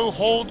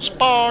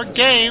no-holds-barred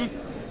game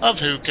of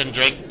who can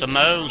drink the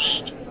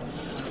most.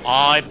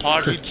 I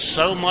partied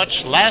so much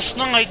last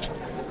night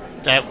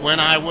that when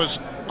I was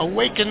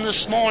awakened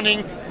this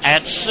morning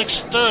at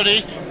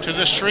 6:30 to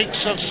the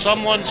shrieks of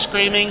someone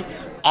screaming,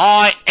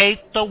 "I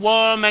ate the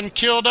worm and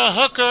killed a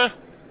hooker,"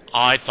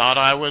 I thought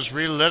I was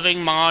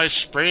reliving my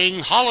spring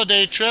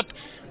holiday trip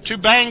to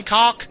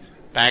Bangkok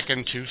back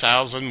in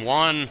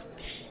 2001.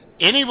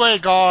 Anyway,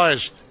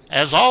 guys,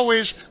 as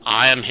always,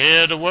 I am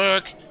here to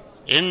work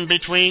in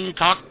between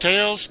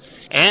cocktails,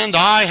 and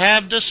I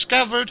have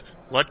discovered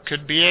what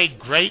could be a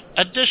great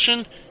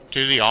addition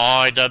to the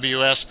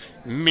IWS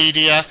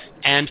Media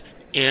and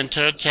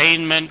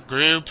Entertainment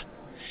Group,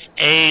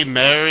 a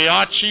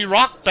mariachi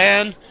rock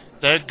band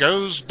that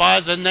goes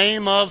by the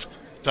name of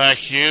the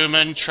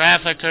Human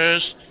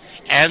Traffickers,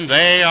 and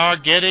they are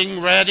getting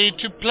ready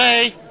to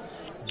play.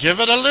 Give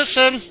it a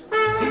listen.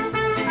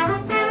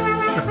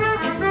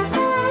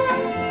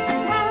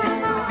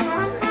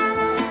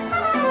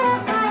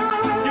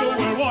 You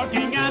were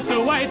walking at the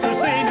waitress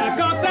in a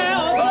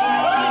cocktail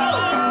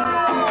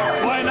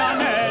bar when I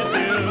met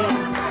you.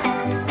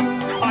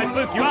 I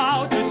took you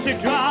out to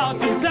shake you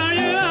out and turn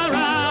you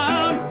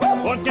around,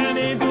 walking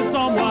into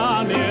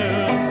someone new.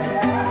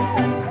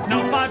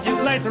 Now 5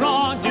 years later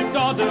on, you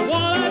got the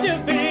one on your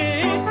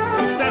feet.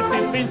 Who says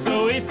it's been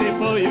so easy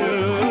for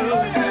you?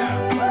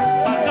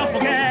 But don't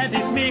forget,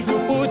 it's me who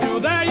put you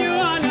there. You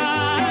are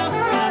now,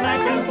 and I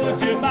can put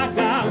you back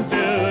down too.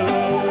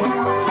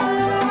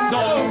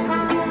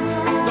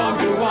 Don't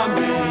you want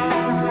me?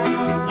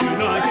 You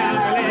know I can't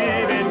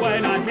believe it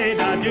when I say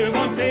that you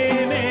won't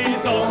see me.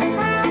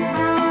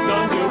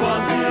 Don't you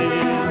want me?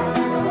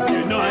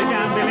 You know I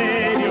can't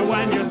believe you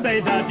when you say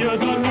that you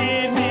don't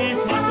need me.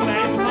 It's much too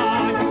late to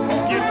mind.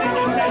 You think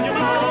you change your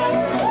mind.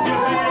 You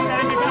better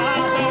take me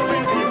back. Don't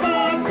really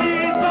want me.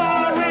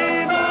 Sorry,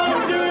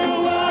 don't you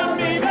want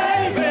me,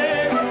 baby?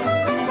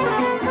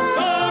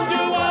 Don't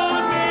you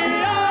want me?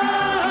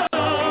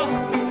 Oh,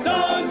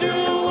 don't you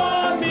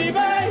want me,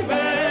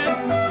 baby?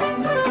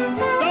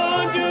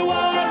 Don't you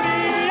want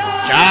me?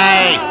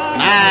 Jay,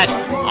 Matt,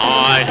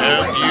 I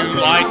hope you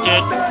liked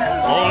it.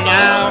 For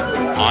now,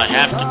 I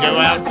have to go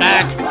out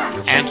back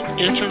and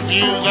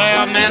interview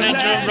their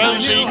manager,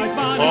 Rosie,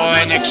 for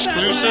an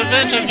exclusive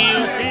interview.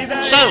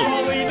 So,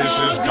 this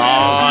is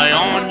Guy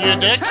on Your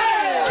Dick,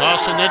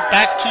 tossing it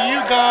back to you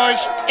guys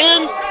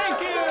in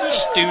the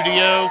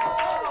studio.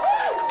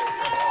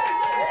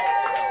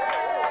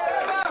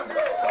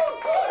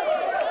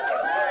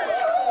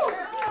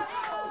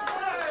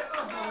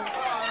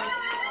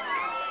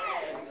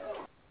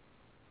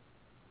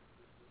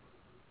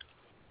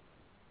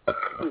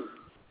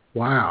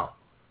 Wow.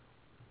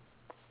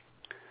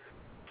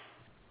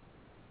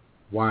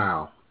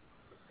 Wow.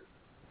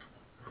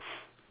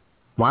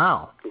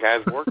 Wow.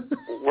 Guys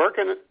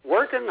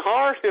working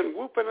hard and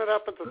whooping it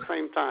up at the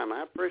same time.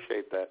 I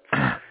appreciate that.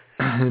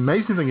 the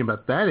amazing thing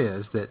about that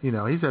is that,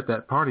 he's at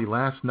that party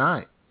last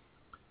night.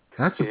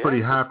 That's a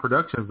pretty high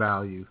production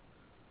value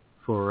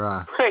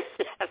for,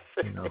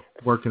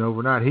 working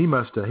overnight. He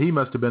must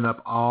have been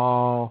up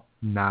all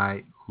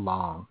night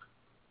long.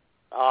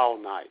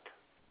 All night.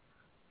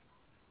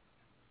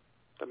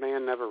 The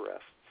man never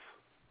rests.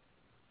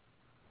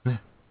 Yeah.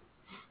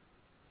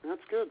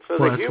 That's good. So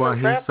the human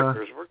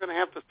traffickers, we're going to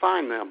have to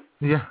find them.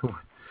 Yeah.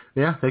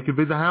 Yeah, they could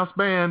be the house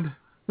band.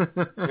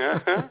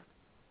 Uh-huh.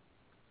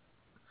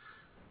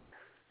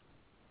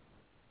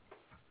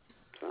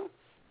 So,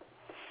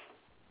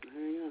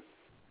 there you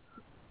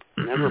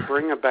go. Never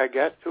bring a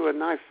baguette to a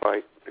knife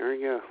fight. There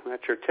you go.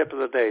 That's your tip of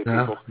the day,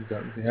 people.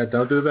 Don't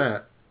do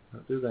that.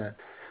 Don't do that.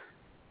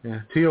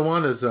 Yeah,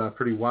 Tijuana's a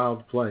pretty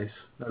wild place.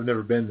 I've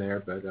never been there,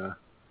 but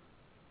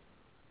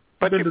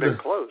you've been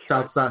close,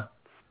 south right? side.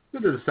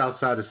 Been to the south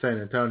side of San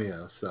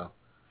Antonio, so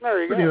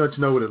there you pretty go. much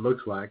know what it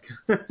looks like.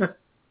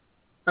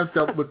 I've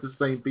dealt with the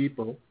same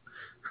people.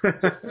 Is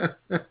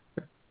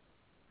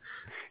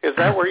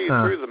that where you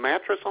threw the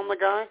mattress on the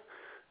guy,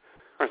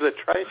 or the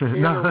trash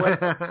can? No, or what?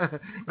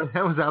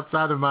 that was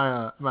outside of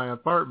my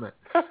apartment.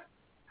 I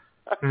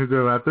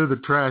threw the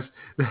trash.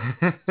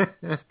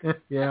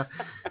 Yeah,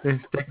 they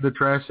take the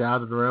trash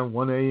out at around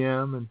 1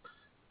 a.m. and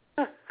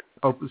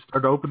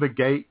started to open the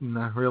gate, and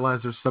I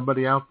realized there's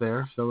somebody out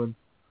there. So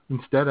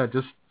instead, I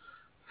just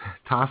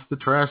tossed the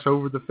trash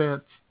over the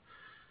fence.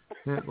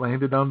 It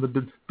landed on the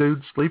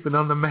dude sleeping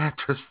on the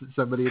mattress that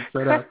somebody had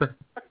set out there.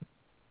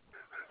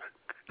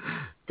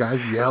 Guys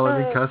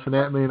yelling and cussing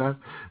at me, and I'm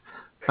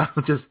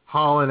just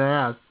hauling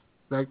ass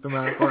back to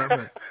my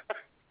apartment.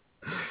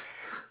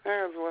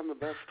 That was one of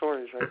the best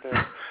stories right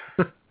there.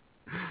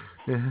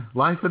 Yeah,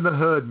 life in the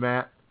hood,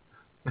 Matt.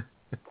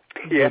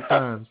 Yeah. Good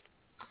times.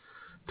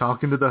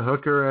 Talking to the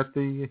hooker at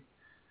the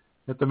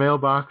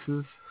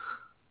mailboxes.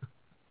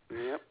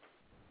 Yep.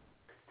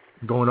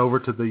 Going over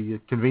to the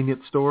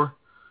convenience store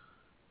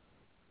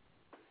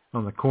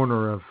on the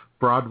corner of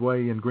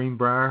Broadway and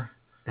Greenbrier,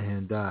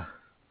 and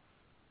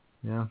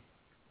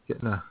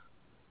getting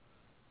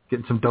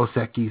some Dos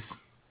Equis,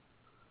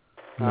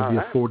 maybe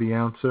a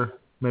 40-ouncer,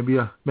 maybe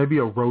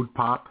a road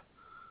pop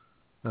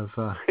of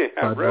Bud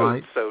road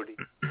Light. sody.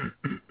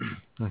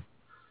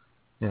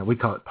 Yeah, we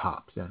call it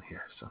pops down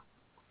here. So.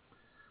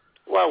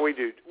 Well, we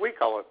do. We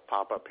call it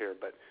pop up here,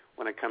 but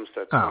when it comes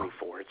to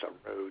 24, it's a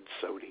road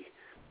sody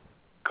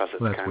because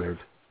it's that's kind weird.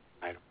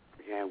 It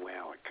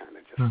kind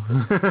of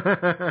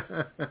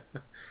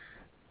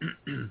just.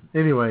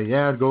 Anyway,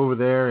 I'd go over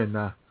there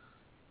and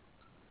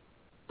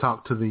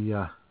talk to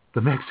the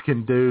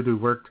Mexican dude who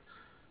worked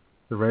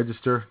the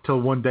register.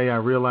 Till one day I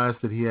realized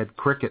that he had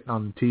cricket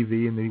on the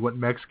TV and that he wasn't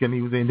Mexican;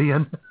 he was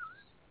Indian.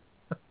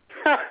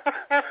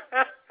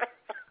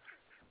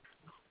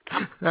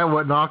 That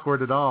wasn't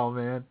awkward at all,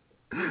 man.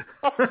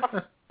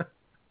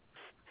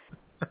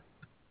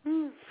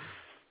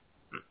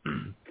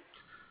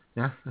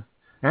 Yeah.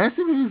 I asked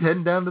him if he was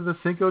heading down to the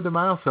Cinco de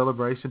Mayo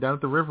celebration down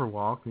at the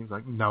Riverwalk. And he was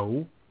like,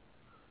 no.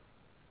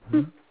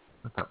 I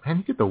thought, man,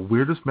 you get the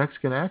weirdest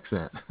Mexican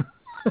accent.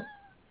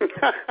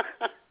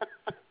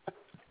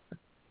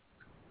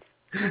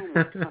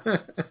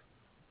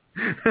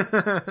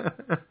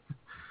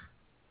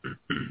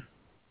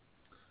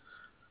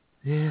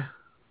 Yeah.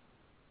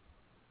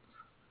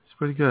 It's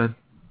pretty good.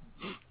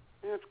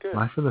 Yeah, it's good.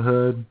 Life in the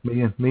hood,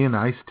 me and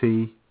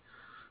Ice-T.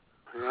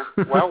 Yeah.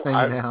 Well,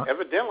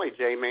 evidently,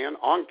 J-Man,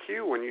 on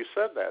cue when you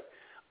said that,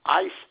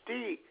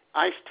 Ice-T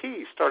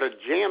started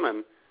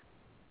jamming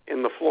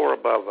in the floor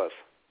above us.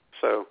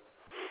 So,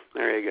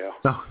 there you go.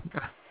 Oh,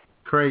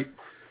 great.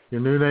 Your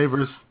new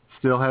neighbors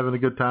still having a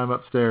good time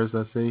upstairs,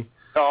 I see.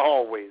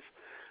 Always.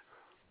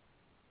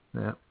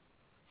 Yeah.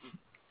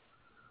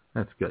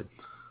 That's good.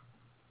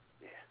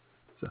 Yeah.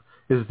 So,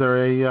 is there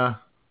a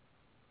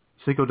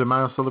Cinco de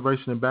Mayo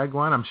celebration in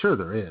Bagwine? I'm sure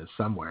there is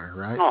somewhere,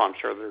 right? Oh, I'm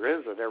sure there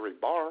is at every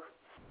bar.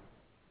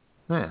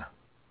 Yeah.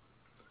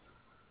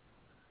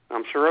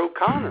 I'm sure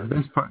O'Connor.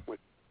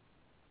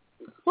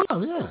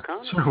 Well, yeah.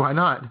 O'Connor. Sure, why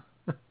not?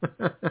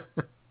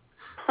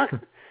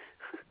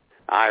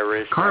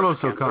 Irish. Carlos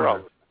Mexicans,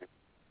 O'Connor.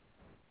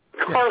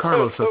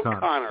 Carlos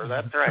O'Connor.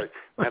 That's right.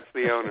 That's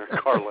the owner,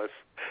 Carlos.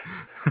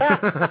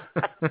 I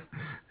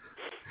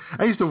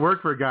used to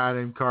work for a guy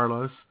named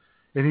Carlos,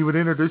 and he would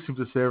introduce him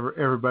to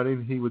everybody,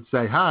 and he would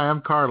say, "Hi,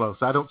 I'm Carlos.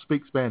 I don't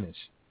speak Spanish."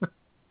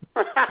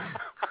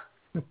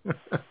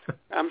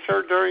 I'm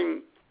sure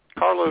during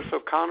Carlos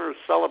O'Connor's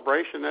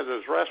celebration at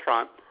his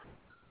restaurant,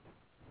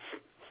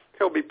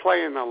 he'll be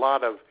playing a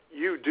lot of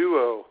You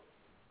Duo.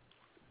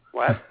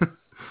 What?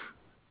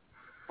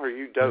 Or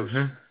You Dos.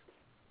 Mm-hmm.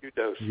 You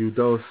Dos. You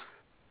Dos.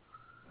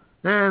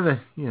 And,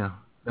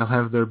 they'll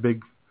have their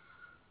big,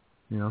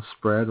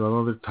 spread with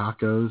all their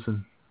tacos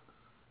and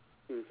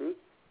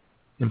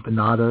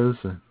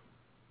empanadas and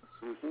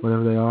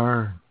whatever they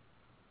are.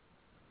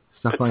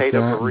 Stuff Potato like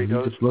that. burritos. And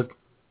you just look.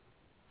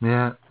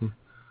 Yeah.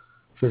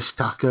 Fish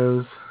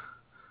tacos.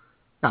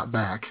 Out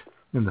back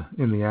in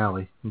the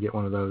alley and get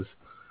one of those.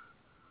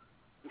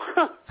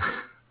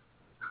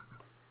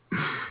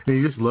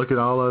 You just look at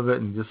all of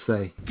it and just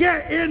say,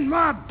 "Get in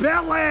my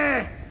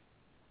belly!"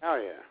 Oh,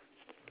 yeah.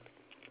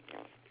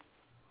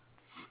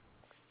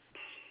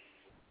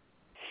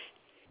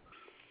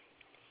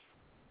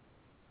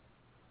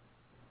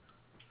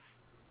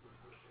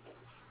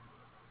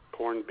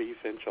 Corned beef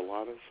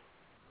enchiladas.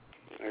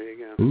 There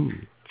you go. Ooh.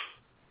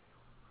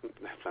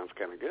 That sounds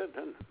kind of good,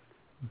 doesn't it?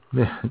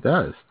 Yeah, it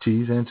does.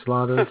 Cheese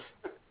enchiladas,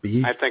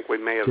 beef, I think we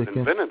may have chicken.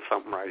 invented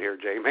something right here,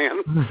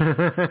 J-Man.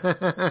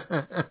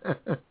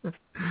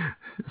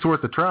 It's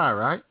worth a try,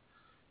 right?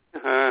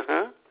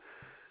 Uh-huh.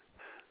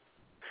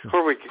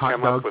 Or we could Hot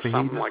come dog up with fajita.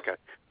 something like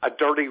a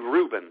dirty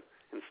Reuben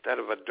instead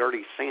of a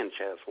dirty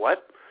Sanchez.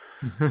 What?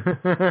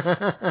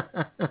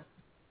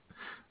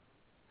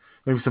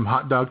 Maybe some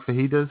hot dog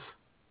fajitas.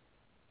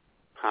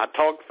 Hot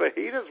dog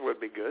fajitas would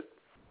be good.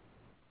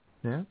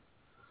 Yeah.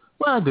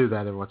 Well, I do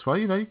that every once in a while.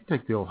 You know, you can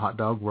take the old hot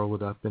dog, roll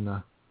it up in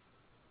a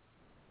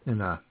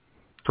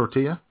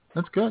tortilla.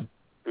 That's good.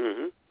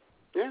 Mm-hmm.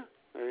 Yeah.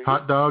 There you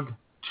Hot go. dog,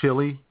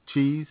 chili,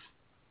 cheese,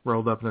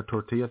 rolled up in a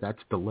tortilla. That's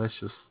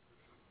delicious.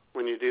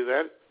 When you do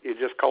that, you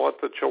just call it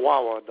the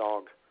Chihuahua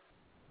dog.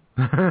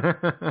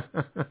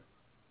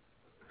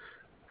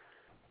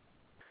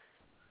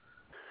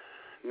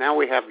 Now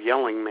we have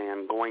Yelling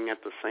Man going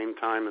at the same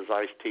time as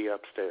Ice-T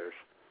upstairs.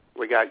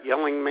 We got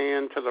Yelling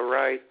Man to the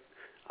right,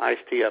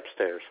 Ice-T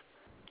upstairs.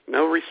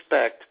 No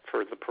respect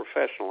for the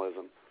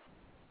professionalism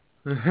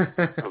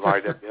of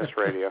IWS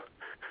Radio.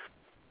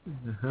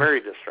 Very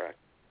distracting.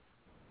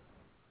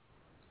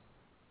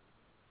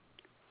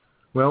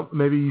 Well,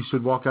 maybe you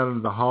should walk out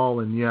into the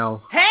hall and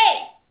yell, Hey!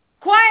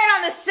 Quiet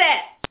on the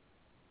set!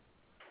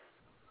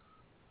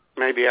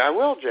 Maybe I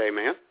will,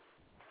 J-Man.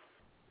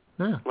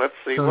 yeah. Let's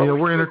see So, what we're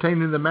we can-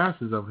 entertaining the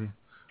masses over here.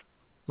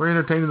 We're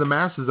entertaining the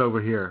masses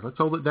over here. Let's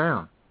hold it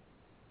down.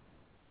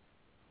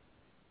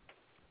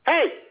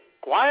 Hey!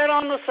 Quiet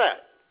on the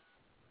set.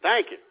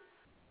 Thank you.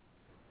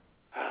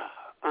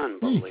 There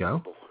Unbelievable. you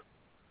go.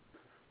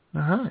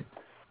 All right.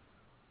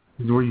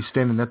 Were you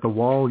standing at the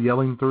wall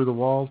yelling through the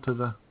wall to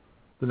the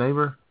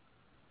neighbor?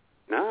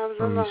 No, I was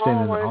Or in were the you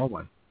standing hallway. in the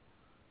hallway?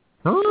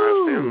 I was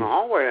standing in the Oh!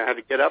 hallway. I had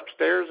to get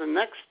upstairs and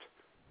next.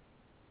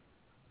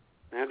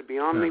 I had to be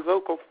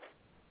omnivocal.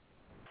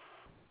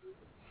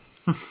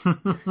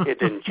 It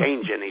didn't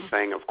change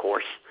anything, of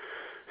course,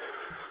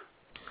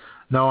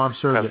 No, I'm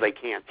sure because that... they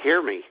can't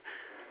hear me.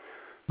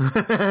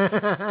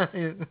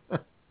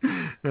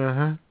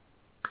 uh-huh.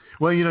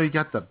 Well, you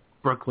got the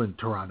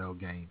Brooklyn-Toronto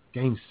game,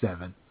 Game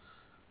 7,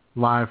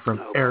 live from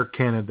Air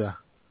Canada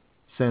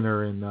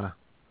Center in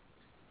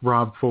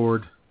Rob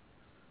Ford,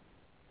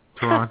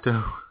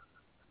 Toronto.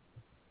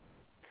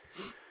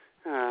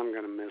 I'm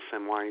going to miss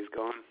him while he's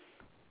gone.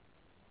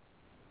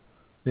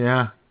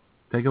 Yeah,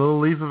 take a little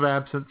leave of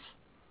absence.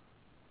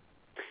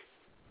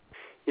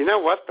 You know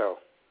what, though?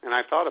 And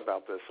I thought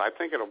about this. I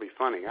think it'll be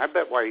funny. I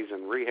bet while he's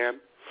in rehab,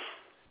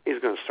 he's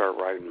going to start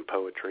writing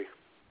poetry.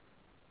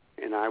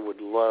 And I would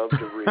love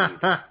to read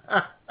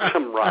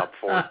some Rob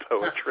Ford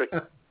poetry.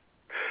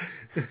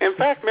 In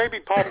fact, maybe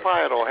Paul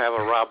Pyatt will have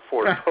a Rob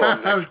Ford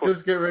poem I was next week.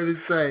 just getting ready to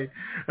say,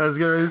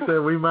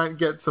 we might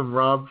get some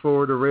Rob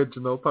Ford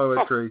original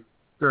poetry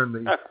during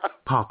the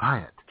Paul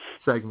Pyatt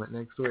segment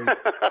next week.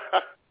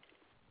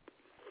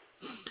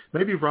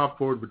 Maybe Rob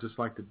Ford would just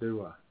like to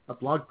do a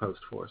blog post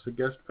for us, a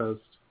guest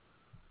post.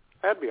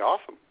 That'd be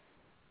awesome.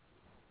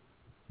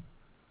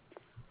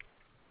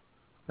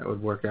 That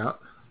would work out.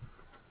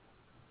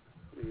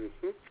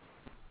 Mm-hmm.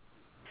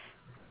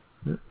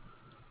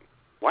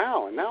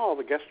 Wow, and now all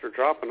the guests are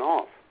dropping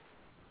off.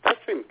 That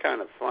seemed kind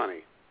of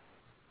funny.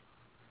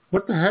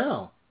 What the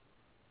hell?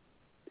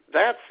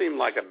 That seemed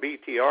like a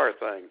BTR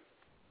thing.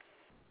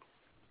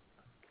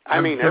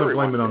 I'm mean, gonna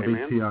everyone, blame it on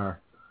J-Man. BTR.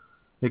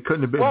 It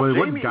couldn't have been. Well, Well, it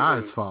wasn't Jamie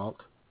Guy's even- fault.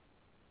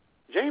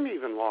 Jamie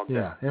even logged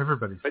Yeah, out.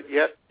 everybody's. But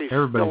yet he's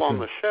everybody's still on in.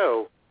 the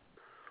show.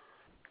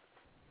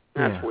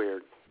 That's Yeah.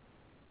 weird.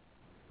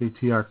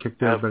 BTR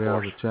kicked Of everybody out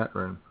of course. the chat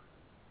room.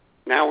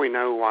 Now we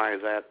know why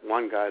that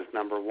one guy's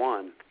number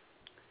one.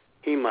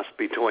 He must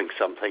be doing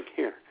something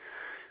here.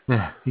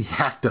 Yeah, he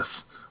hacked us.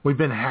 We've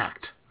been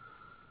hacked.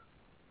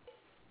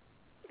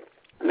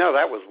 No,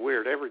 that was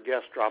weird. Every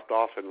guest dropped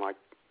off in like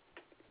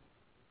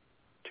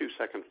 2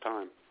 seconds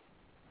time.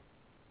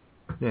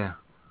 Yeah.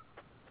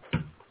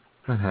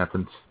 That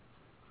happens.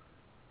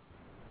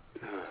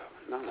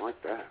 Not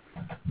like that.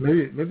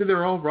 Maybe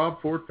they're all Rob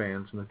Ford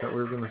fans, and they thought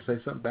we were going to say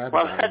something bad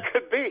Well, about that him.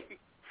 could be.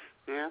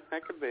 Yeah,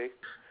 that could be.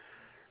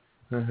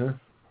 Uh-huh.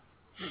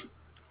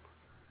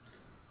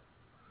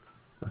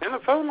 And the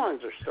phone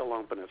lines are still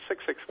open at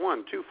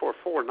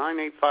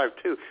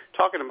 661-244-9852.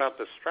 Talking about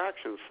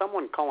distractions,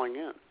 someone calling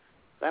in.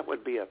 That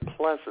would be a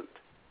pleasant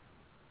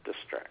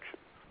distraction.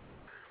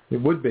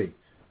 It would be.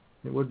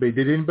 It would be.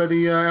 Did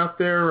anybody out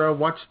there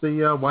watch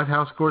the White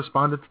House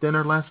Correspondents'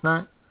 Dinner last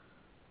night?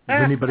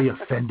 Was anybody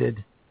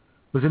offended?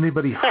 Was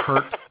anybody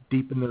hurt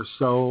deep in their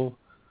soul?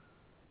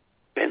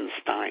 Ben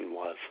Stein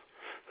was.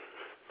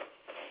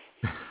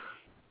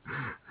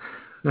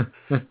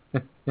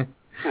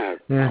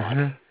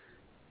 Uh-huh.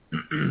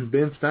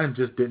 Ben Stein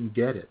just didn't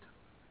get it.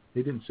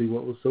 He didn't see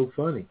what was so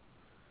funny.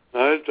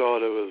 I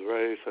thought it was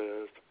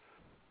racist.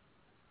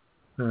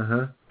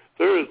 Uh-huh.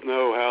 There is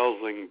no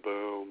housing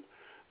boom.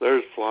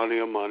 There's plenty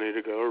of money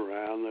to go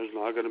around. There's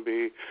not going to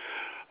be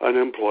an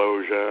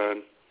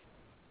implosion.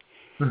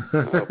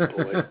 Oh,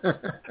 boy.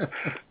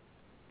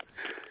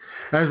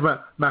 That's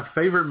my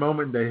favorite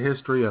moment in the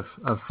history of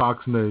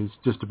Fox News,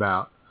 just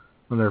about,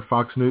 on their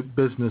Fox News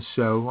business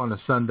show on a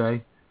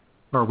Sunday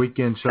or a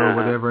weekend show or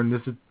whatever, and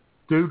this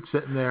dude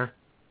sitting there,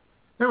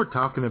 they were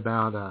talking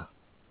about,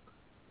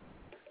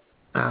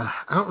 I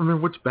don't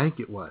remember which bank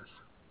it was.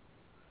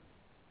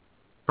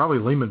 Probably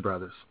Lehman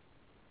Brothers.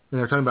 And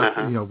they're talking about,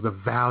 the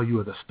value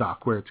of the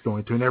stock, where it's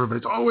going to. And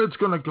everybody's, it's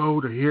going to go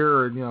to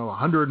here, and,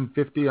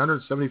 150,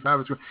 175.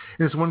 And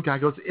this one guy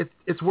goes,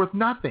 it's worth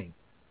nothing.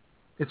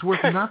 It's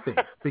worth nothing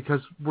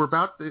because we're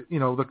about to,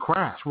 the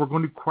crash. We're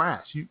going to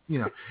crash,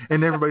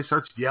 And everybody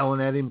starts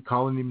yelling at him,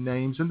 calling him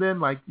names. And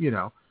then,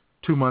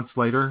 2 months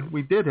later,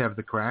 we did have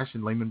the crash,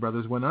 and Lehman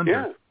Brothers went under.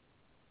 Yeah.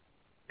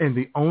 And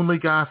the only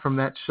guy from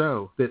that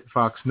show that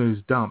Fox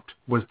News dumped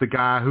was the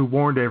guy who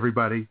warned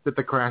everybody that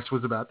the crash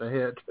was about to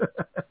hit.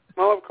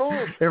 Well, of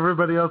course.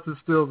 Everybody else is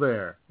still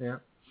there. Yeah.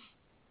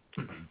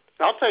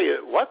 I'll tell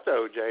you what,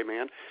 though, Jay,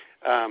 man.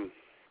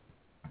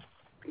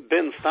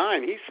 Ben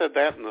Stein, he said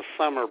that in the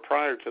summer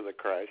prior to the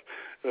crash.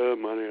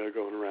 Money are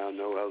going around,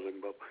 no housing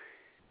bubble.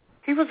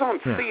 He was on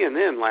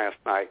CNN last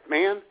night,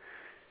 man.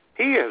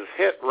 He has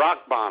hit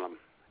rock bottom.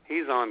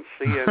 He's on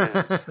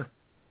CNN.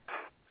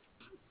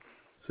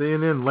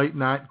 CNN late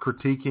night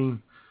critiquing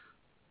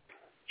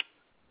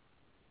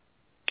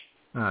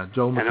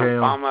Joel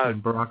McHale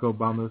and Barack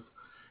Obama's,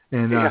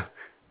 and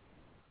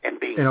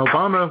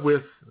Obama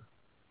with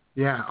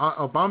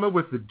Obama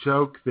with the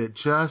joke that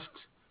just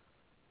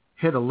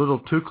hit a little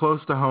too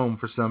close to home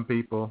for some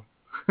people,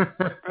 and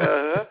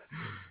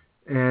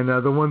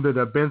the one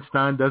that Ben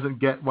Stein doesn't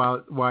get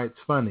why it's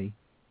funny,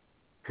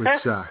 which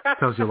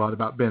tells you a lot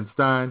about Ben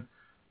Stein.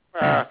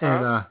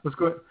 And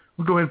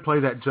we'll go ahead and play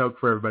that joke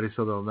for everybody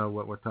so they'll know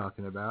what we're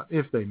talking about,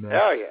 if they missed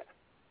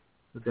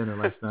the dinner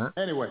last night.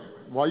 Anyway,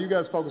 while you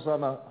guys focus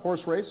on the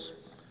horse race,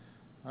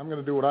 I'm going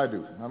to do what I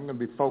do. I'm going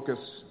to be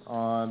focused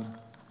on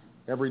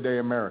everyday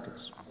Americans.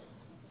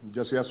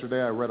 Just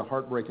yesterday, I read a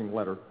heartbreaking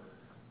letter.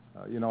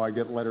 I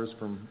get letters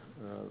from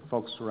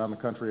folks around the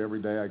country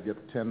every day. I get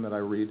 10 that I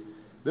read.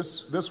 This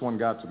one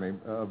got to me.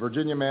 A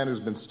Virginia man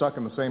who's been stuck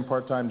in the same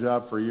part-time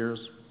job for years,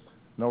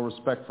 no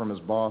respect from his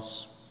boss,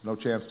 no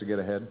chance to get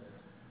ahead.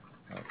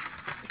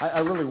 I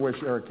really wish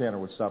Eric Cantor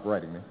would stop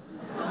writing me.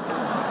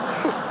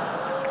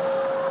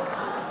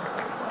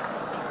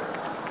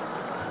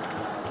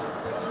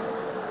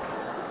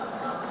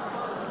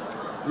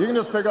 You can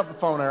just pick up the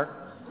phone, Eric.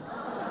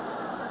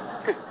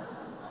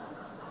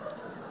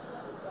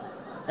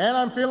 And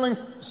I'm feeling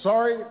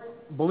sorry,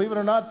 believe it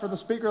or not, for the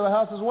Speaker of the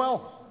House as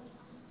well.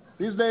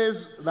 These days,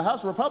 the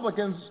House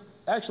Republicans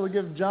actually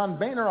give John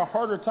Boehner a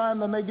harder time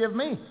than they give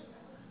me,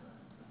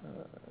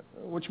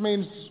 which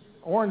means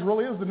orange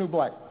really is the new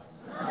black.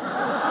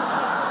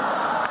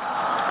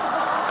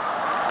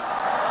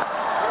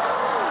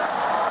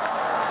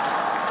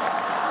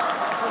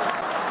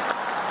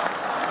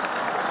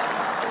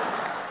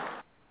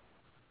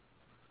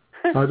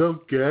 I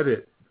don't get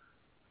it.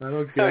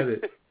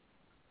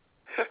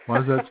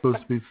 Why is that supposed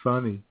to be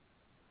funny?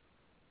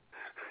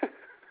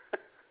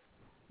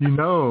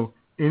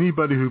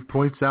 Anybody who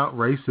points out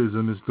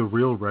racism is the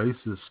real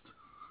racist.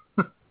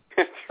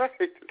 That's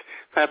right.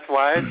 That's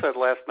why I said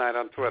last night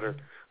on Twitter,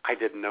 I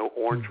didn't know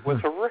orange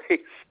was a race.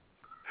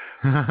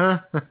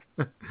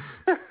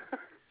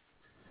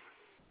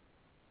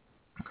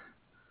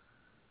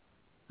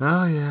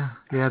 Oh, yeah.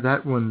 Yeah,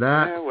 that one.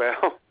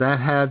 That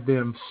had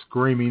them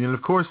screaming. And,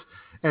 of course,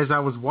 as I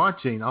was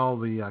watching all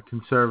the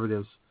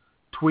conservatives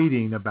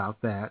tweeting about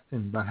that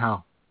and about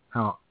how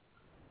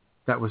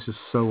that was just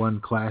so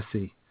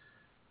unclassy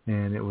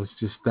and it was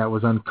just, that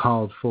was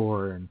uncalled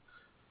for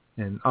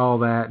and all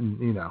that.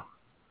 And,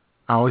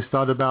 I always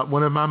thought about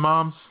one of my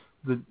mom's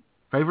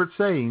favorite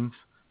sayings,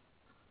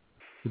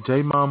 the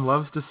J-Mom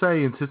loves to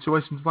say in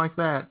situations like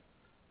that,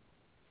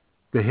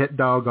 the hit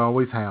dog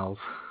always howls.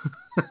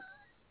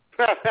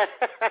 I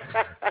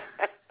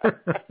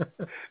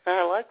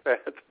like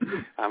that.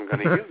 I'm going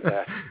to use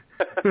that.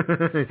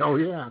 Oh,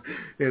 yeah.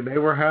 And they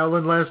were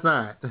howling last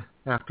night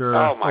after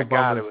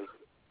God, it was...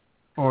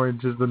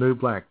 orange is the new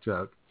black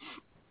joke.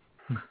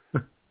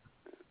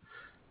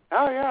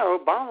 Oh, yeah,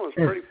 Obama was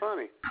pretty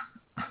funny.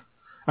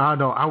 I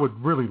know. I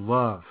would really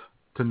love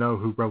to know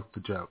who wrote the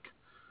joke.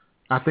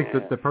 I think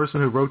that the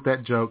person who wrote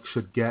that joke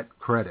should get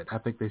credit. I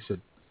think they should,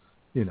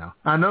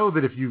 I know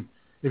that if you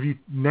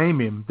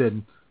name him,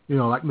 then,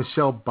 like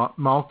Michelle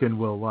Malkin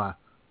will,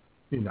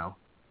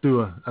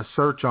 do a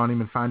search on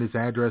him and find his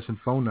address and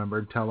phone number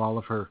and tell all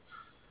of her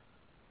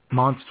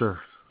monster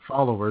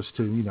followers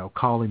to,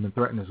 call him and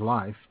threaten his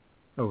life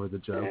over the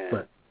joke. Yeah.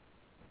 But,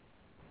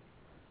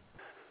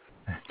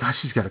 gosh,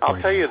 she's got a great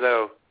I'll tell you,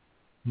 though.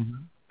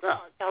 Mm-hmm.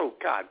 Oh,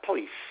 God,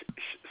 please,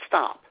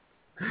 stop.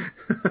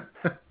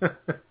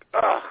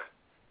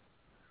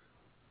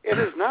 It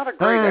is not a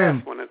great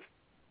ass when it's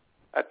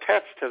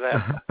attached to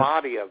that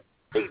body of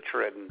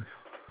hatred and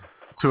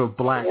to a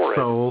black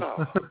soul.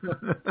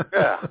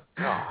 Yeah,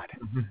 God.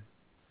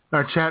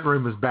 Our chat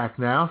room is back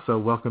now, so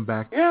welcome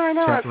back. Yeah, I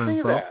know. Chat I room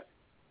see folks. that.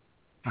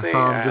 I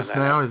saw them just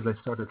now as they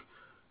started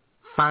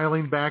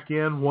filing back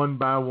in one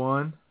by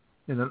one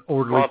in an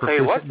orderly,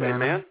 proficient manner.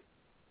 Man,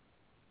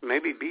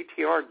 maybe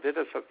BTR did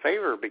us a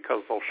favor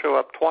because they'll show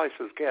up twice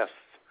as guests.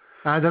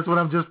 That's what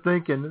I'm just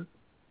thinking.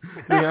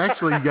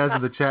 Actually, you guys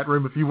in the chat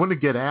room, if you want to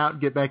get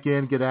out, get back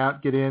in, get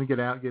out, get in, get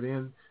out, get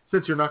in,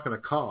 since you're not going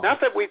to call. Not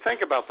that we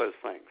think about those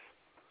things.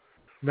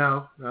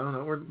 No.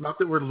 Not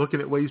that we're looking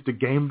at ways to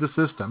game the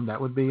system. That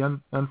would be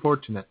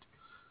unfortunate.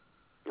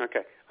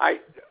 Okay.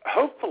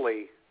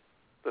 Hopefully,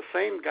 the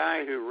same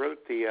guy who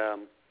wrote the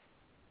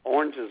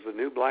Orange is the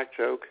New Black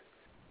joke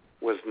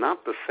was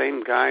not the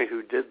same guy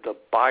who did the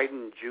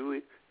Biden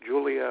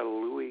Julia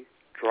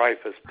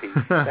Louis-Dreyfus piece.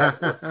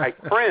 I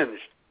cringed.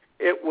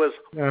 It was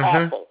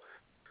awful.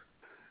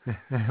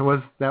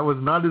 That was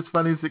not as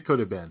funny as it could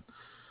have been.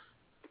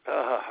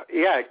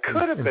 Yeah, it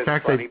could have been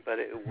funny, but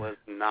it was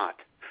not.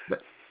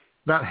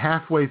 About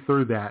halfway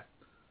through that,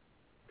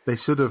 they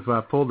should have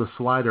pulled a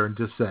slider and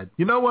just said,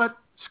 "You know what?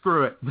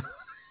 Screw it.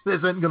 This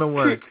isn't going to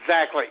work."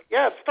 Exactly.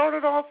 Yeah, it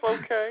started off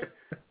okay,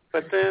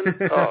 but then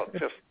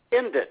just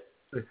end it.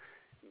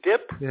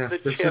 Dip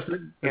the chip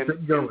and end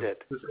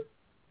it.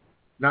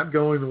 Not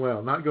going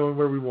well. Not going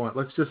where we want.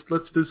 Let's do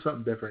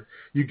something different.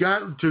 You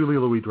got Julia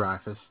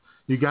Louis-Dreyfus.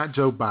 You got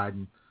Joe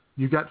Biden.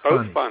 You got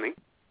funny. Both funny.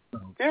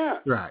 Yeah.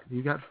 Right.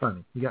 You got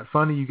funny. You got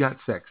funny. You got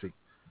sexy.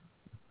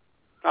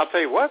 I'll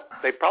tell you what.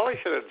 They probably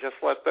should have just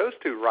let those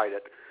two write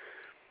it.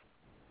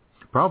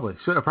 Probably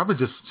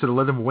just should have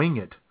let them wing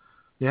it.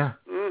 Yeah.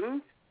 Mm-hmm.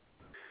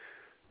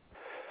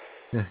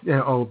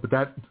 Yeah. Oh, but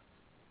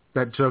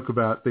that joke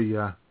about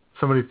the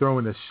somebody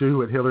throwing a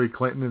shoe at Hillary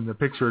Clinton and the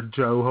picture of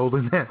Joe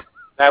holding that.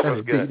 That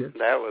was good.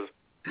 That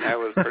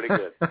was pretty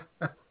good.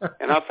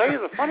 And I'll tell you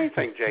the funny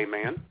thing,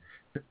 J-Man.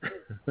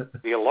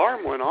 The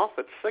alarm went off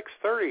at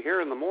 6:30 here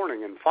in the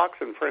morning, and Fox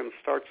and Friends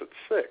starts at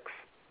 6.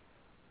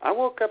 I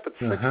woke up at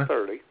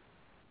 6:30,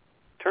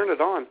 turned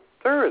it on.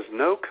 There is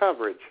no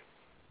coverage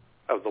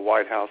of the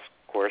White House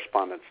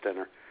Correspondents'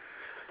 Dinner.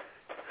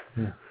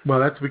 Yeah. Well,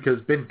 that's because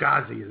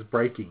Benghazi is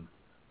breaking.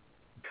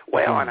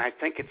 Well, and I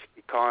think it's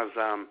because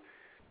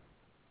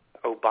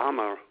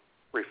Obama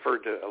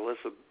referred to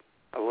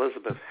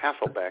Elizabeth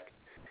Hasselbeck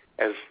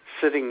as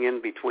sitting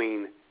in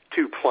between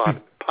two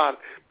potted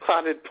plants.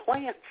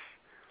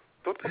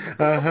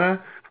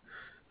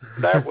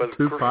 That was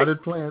two great.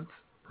 Potted plants.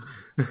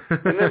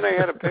 And then they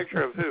had a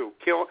picture of who?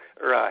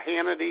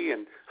 Hannity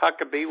and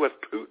Huckabee with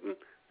Putin.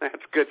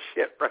 That's good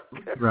shit right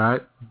there.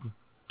 Right.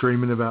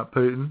 Dreaming about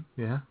Putin.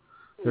 Yeah.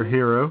 Their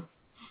hero.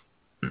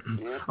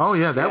 Yeah. Oh,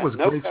 yeah, that was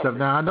great coverage. stuff.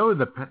 Now, I know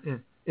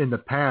in the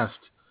past,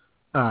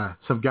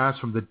 some guys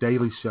from The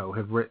Daily Show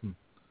have written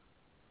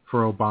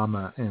for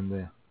Obama and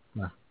the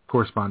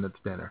Correspondents'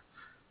 Dinner.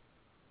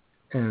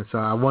 And so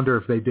I wonder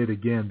if they did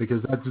again,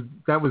 because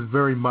that was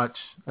very much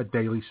a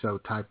Daily Show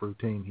type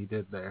routine he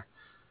did there.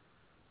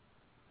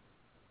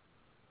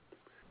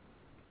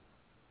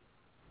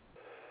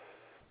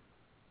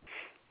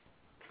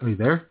 Are you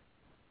there?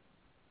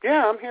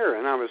 Yeah, I'm here,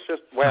 and I was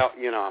just,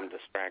 I'm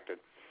distracted.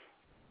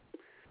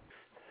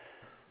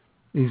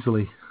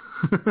 Easily.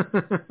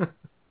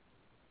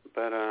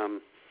 But,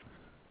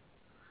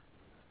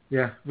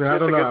 yeah, but I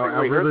don't know.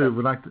 I really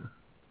would like to.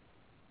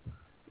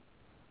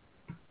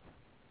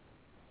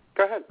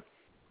 Go ahead.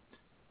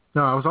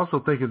 No, I was also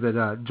thinking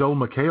that Joel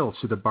McHale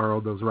should have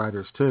borrowed those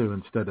writers too,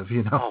 instead of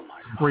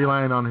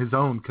relying on his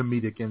own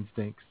comedic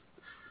instincts.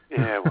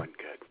 Yeah, it wasn't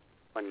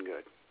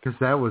good. Because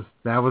that was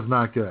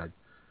not good.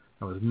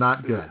 That was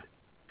not good.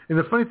 And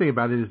the funny thing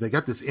about it is they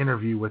got this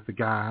interview with the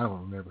guy, I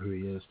don't remember who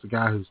he is, the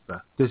guy who's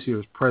this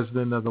year's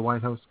president of the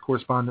White House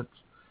Correspondents.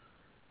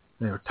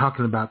 They were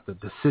talking about the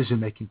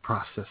decision-making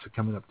process of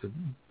coming up to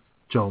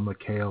Joel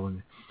McHale.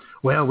 And,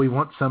 we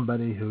want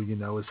somebody who,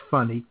 is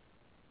funny.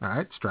 All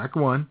right, strike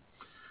one.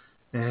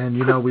 And,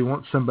 we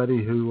want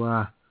somebody who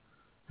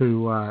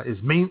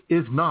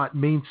is not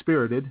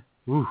mean-spirited.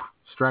 Ooh,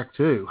 strike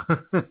two.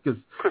 Because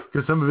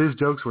some of his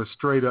jokes were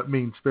straight up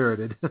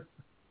mean-spirited.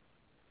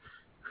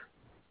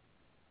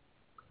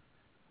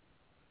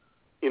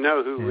 You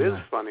know who is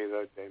funny,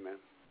 though, J-Man?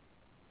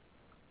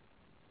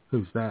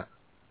 Who's that?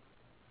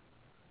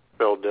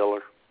 Phil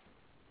Diller.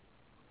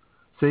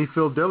 See,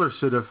 Phil Diller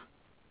should have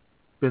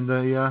been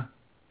the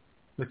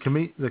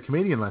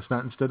comedian last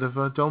night instead of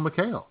Joel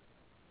McHale.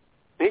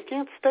 He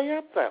can't stay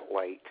up that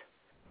late.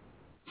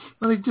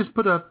 Well, he just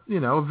put up,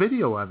 a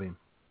video of him.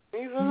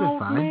 He's an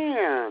old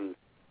man.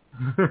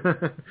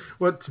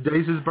 Well,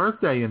 today's his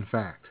birthday, in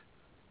fact.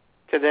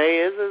 Today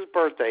is his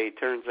birthday. He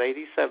turns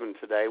 87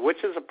 today,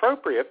 which is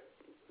appropriate,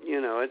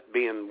 it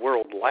being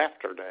World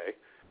Laughter Day.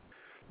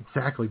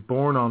 Exactly.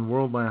 Born on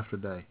World Laughter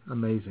Day.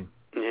 Amazing.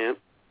 Yeah.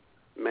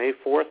 May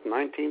 4th,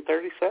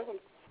 1937.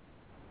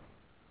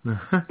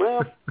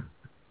 Well,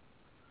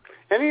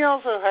 and he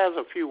also has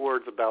a few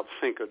words about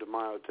Cinco de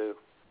Mayo, too.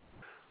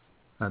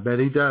 I bet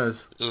he does.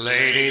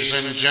 Ladies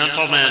and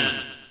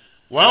gentlemen,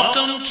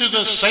 Welcome to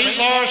the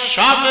Cesar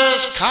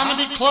Chavez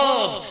Comedy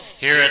Club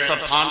here at the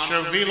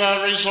Pancho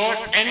Villa Resort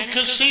and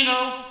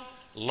Casino,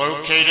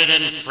 located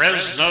in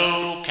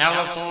Fresno,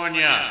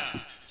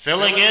 California.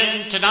 Filling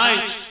in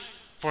tonight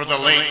for the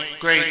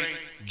late, great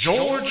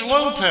George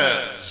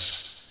Lopez,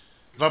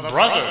 the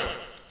brother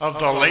of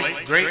the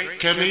late, great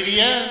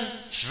comedian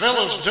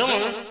Phyllis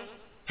Diller,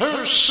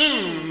 her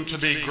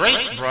soon-to-be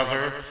great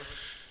brother,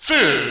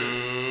 Phil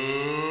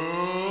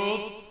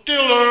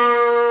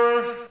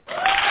Diller.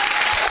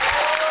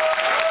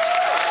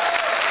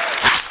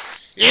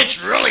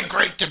 It's really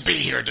great to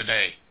be here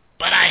today,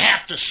 but I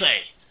have to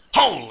say,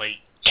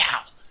 holy cow,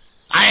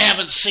 I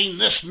haven't seen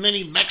this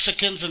many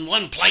Mexicans in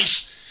one place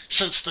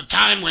since the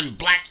time when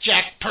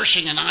Blackjack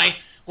Pershing and I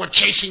were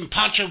chasing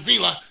Pancho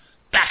Villa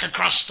back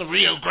across the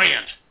Rio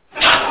Grande.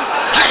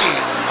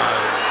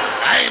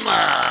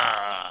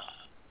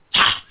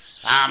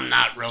 I'm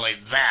not really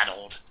that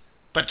old,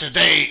 but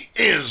today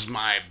is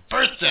my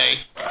birthday.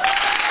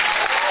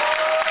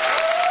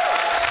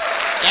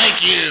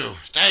 Thank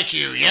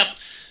you, yep.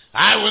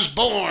 I was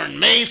born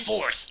May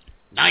 4th,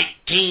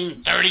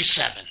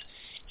 1937,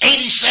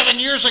 87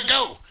 years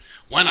ago,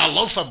 when a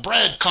loaf of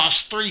bread cost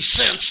 3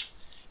 cents,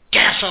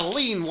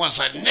 gasoline was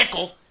a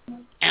nickel,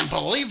 and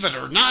believe it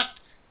or not,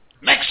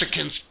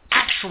 Mexicans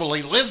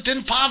actually lived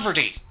in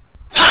poverty.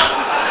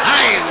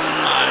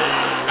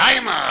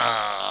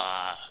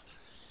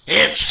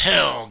 It's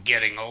hell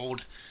getting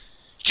old.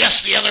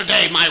 Just the other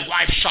day, my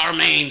wife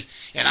Charmaine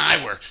and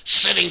I were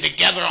sitting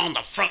together on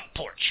the front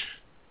porch.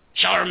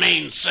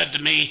 Charmaine said to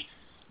me,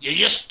 "You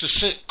used to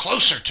sit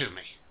closer to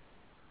me."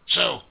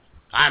 So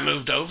I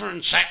moved over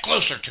and sat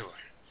closer to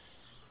her.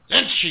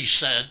 Then she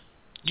said,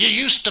 "You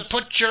used to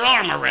put your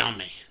arm around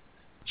me."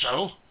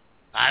 So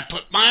I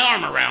put my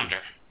arm around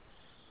her.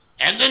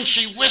 And then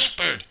she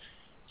whispered,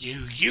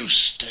 "You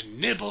used to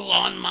nibble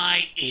on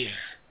my ear."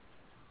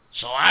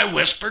 So I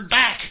whispered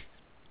back,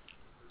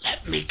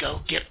 "Let me go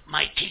get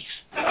my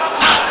teeth."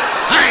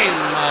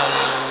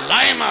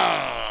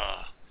 Lima.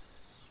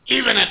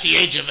 Even at the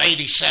age of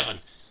 87,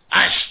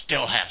 I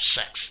still have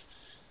sex.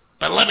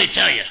 But let me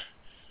tell you,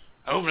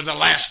 over the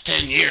last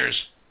 10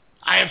 years,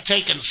 I have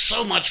taken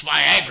so much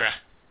Viagra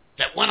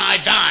that when I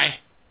die,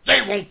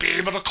 they won't be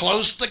able to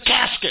close the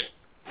casket.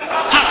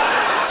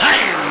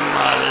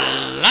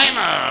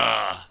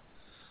 Lima.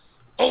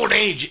 Old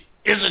age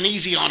isn't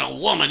easy on a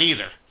woman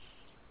either.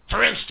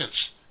 For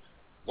instance,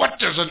 what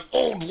does an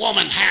old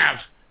woman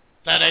have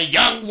that a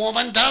young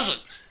woman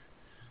doesn't?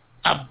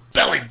 A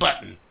belly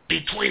button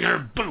between her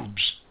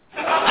boobs.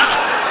 Lima.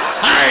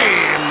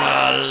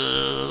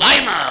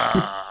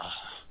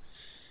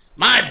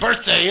 My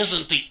birthday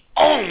isn't the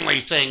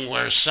only thing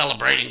we're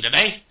celebrating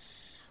today.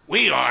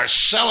 We are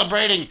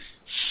celebrating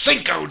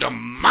Cinco de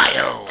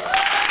Mayo.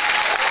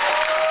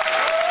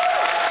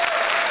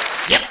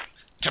 Yep,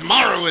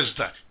 tomorrow is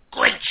the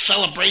great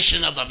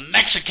celebration of the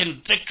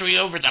Mexican victory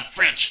over the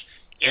French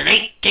in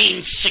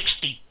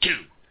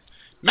 1862.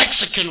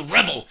 Mexican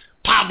rebel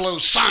Pablo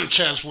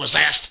Sanchez was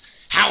asked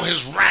how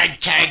his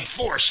ragtag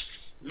force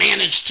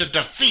managed to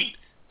defeat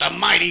the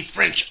mighty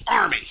French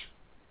army.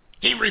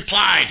 He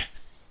replied,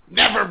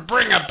 "Never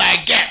bring a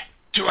baguette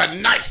to a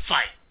knife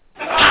fight."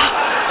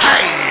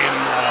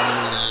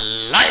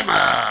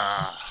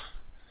 Lima.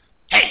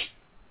 Hey,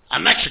 a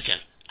Mexican,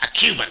 a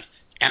Cuban,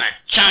 and a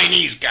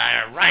Chinese guy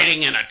are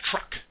riding in a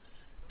truck.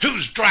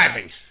 Who's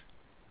driving?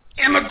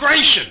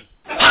 Immigration.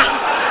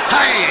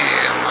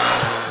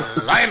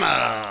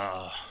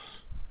 Lima.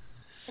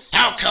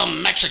 How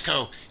come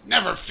Mexico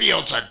never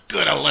fields a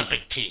good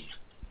Olympic team?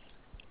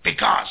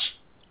 Because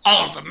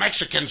all of the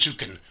Mexicans who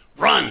can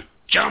run,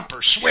 jump,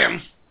 or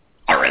swim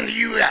are in the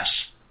U.S.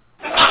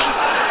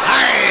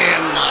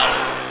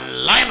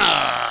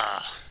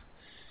 Lima.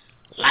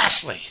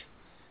 Lastly,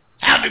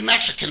 how do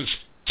Mexicans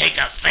take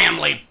a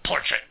family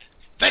portrait?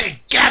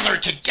 They gather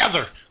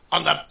together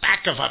on the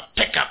back of a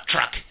pickup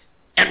truck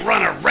and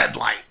run a red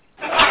light.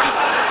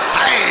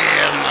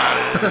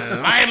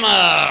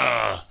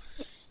 Lima.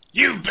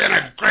 You've been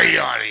a great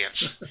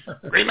audience.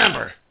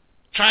 Remember,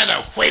 try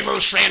the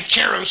huevos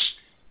rancheros,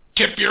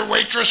 tip your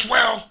waitress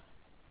well,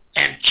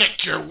 and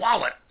check your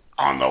wallet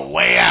on the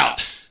way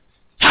out.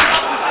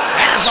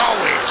 As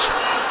always,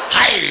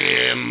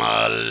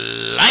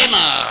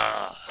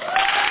 Lima.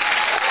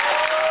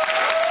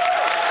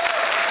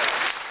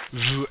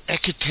 Vous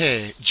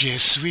écoutez Je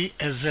suis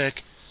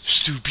avec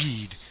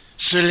Stupide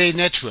sur les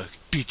networks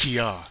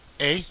PTR,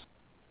 eh?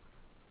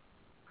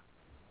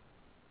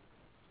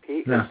 He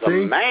is Now,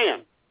 the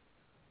man.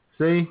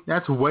 See,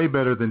 that's way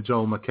better than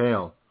Joel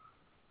McHale.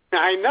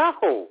 I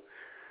know.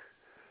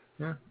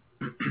 Yeah.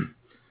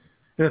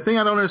 The thing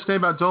I don't understand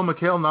about Joel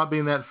McHale not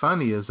being that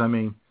funny is, I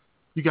mean,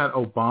 you got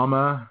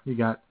Obama, you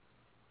got,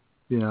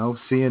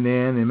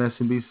 CNN,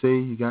 MSNBC,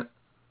 you got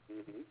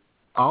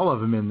all of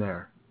them in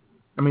there.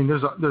 I mean,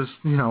 there's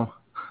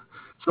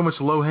so much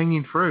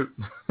low-hanging fruit.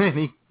 And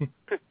he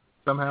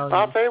somehow...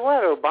 I'll tell you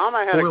what,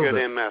 Obama had a good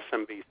it.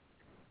 MSNBC.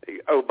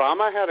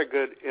 Obama had a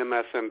good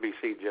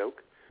MSNBC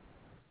joke.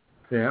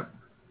 Yeah.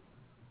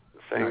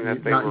 saying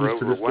that they not were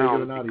used to this big of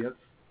overwhelmed. an audience.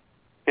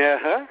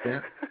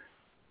 Yeah.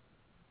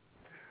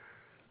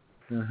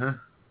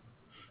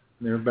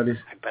 And everybody's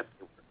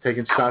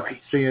taking shots at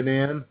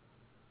CNN,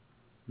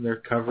 their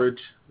coverage,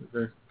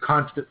 their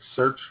constant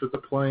search for the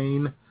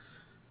plane.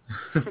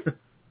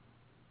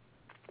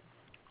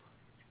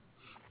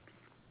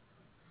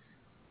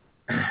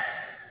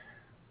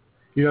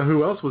 You know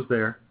who else was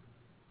there?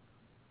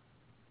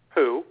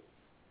 Who?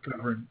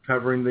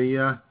 Covering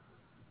the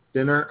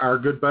dinner. Our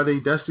good buddy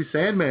Dusty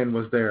Sandman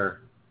was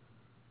there.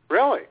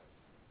 Really?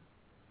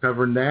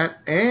 Covering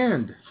that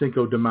and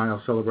Cinco de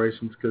Mayo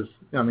celebrations because,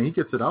 I mean, he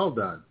gets it all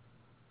done.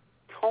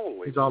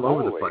 He's all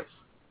over the place.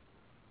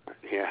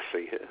 Yes,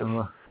 he is.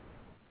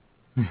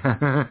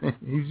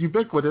 He's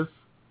ubiquitous.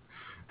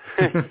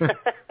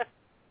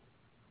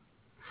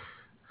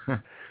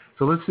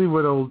 So let's see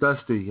what old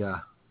Dusty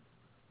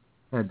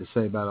had to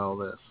say about all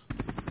this.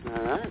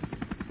 All right.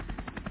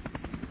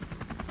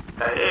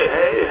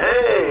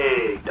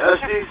 Hey,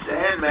 Dusty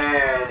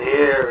Sandman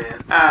here in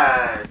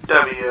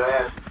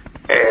IWS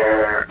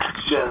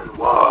Action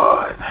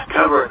 1,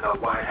 covering the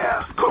White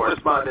House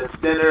Correspondents'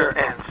 Dinner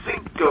and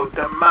Cinco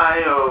de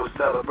Mayo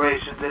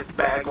celebrations in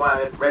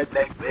Bagwine and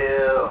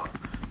Redneckville.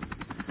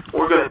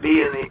 We're going to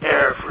be in the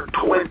air for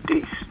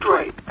 20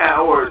 straight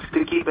hours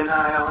to keep an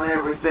eye on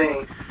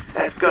everything.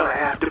 That's going to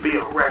have to be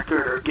a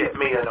record or get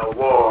me an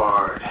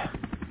award.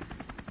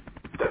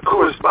 The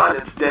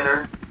Correspondents'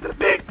 Dinner, the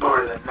big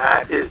part of the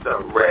night, is the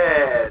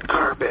red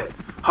carpet.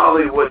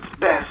 Hollywood's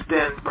best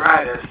and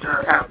brightest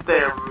are out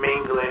there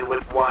mingling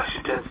with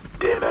Washington's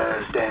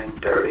dimmest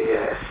and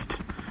dirtiest.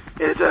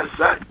 It's a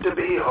sight to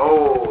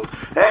behold.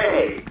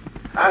 Hey,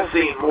 I've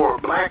seen more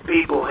black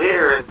people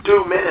here in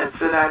 2 minutes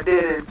than I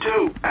did in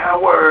 2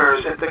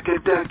 hours at the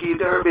Kentucky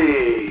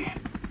Derby.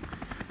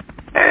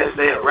 As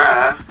they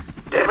arrive,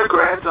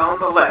 Democrats on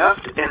the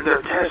left in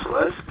their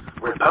Teslas,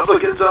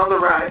 Republicans on the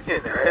right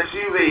in their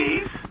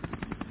SUVs,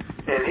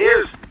 and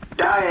here's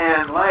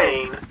Diane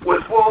Lane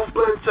with Wolf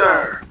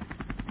Blitzer.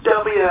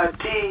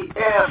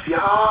 WTF,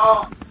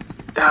 y'all?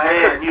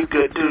 Diane, you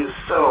could do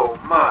so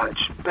much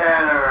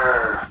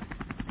better.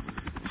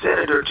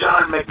 Senator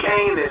John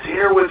McCain is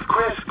here with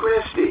Chris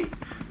Christie.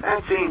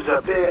 That seems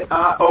a bit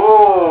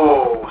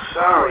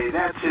sorry,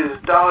 that's his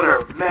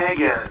daughter,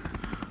 Megan.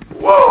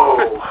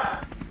 Whoa.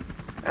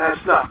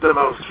 That's not the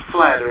most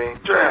flattering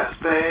dress,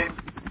 babe.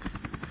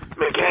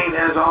 McCain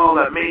has all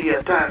the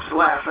media types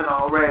laughing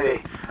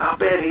already. I'll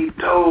bet he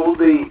told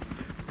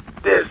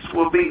this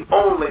will be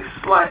only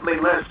slightly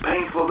less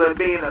painful than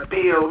being a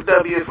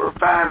POW for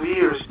 5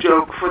 years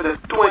joke for the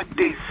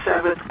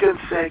 27th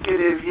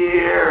consecutive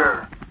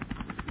year.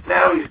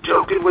 Now he's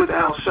joking with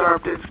Al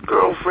Sharpton's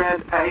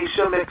girlfriend,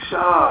 Aisha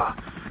McShaw,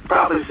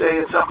 probably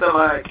saying something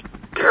like,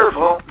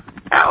 "Careful,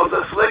 Al's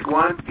a slick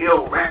one.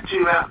 He'll rat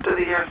you out to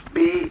the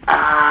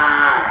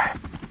FBI."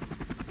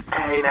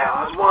 Hey, now,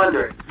 I was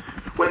wondering,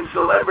 when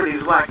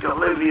celebrities like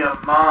Olivia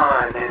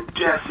Munn and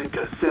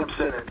Jessica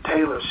Simpson and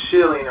Taylor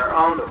Schilling are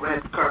on the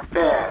red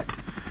carpet,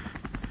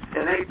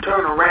 and they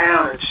turn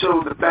around and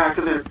show the back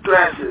of their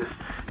dresses,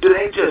 do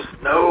they just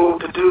know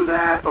to do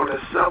that, or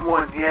does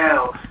someone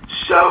yell,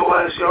 "Show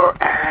us your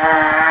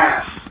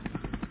ass"?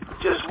 I'm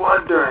just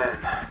wondering.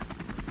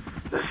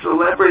 The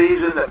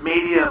celebrities and the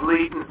media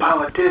leading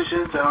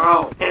politicians are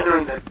all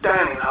entering the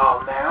dining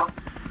hall now,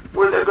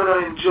 where they're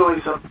going to enjoy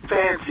some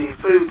fancy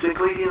foods,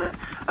 including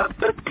a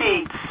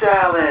petite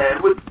salad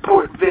with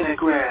port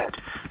vinaigrette,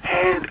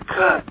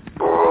 hand-cut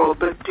broiled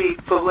petite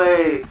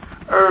filet,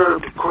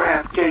 herbed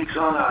crab cakes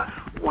on a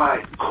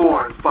white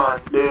corn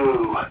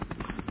fondue,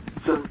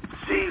 some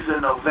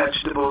seasonal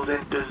vegetables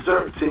and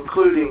desserts,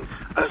 including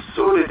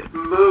assorted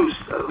mousse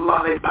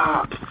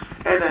lollipops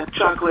and a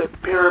chocolate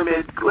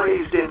pyramid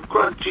glazed in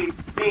crunchy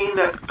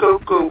peanut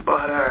cocoa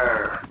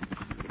butter.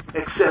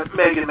 Except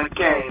Meghan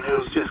McCain,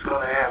 who's just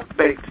going to have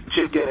baked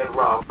chicken and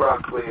raw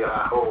broccoli,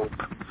 I hope.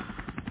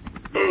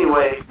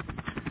 Anyway,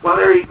 while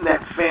they're eating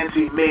that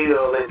fancy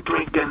meal and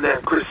drinking their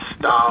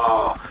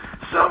Cristal,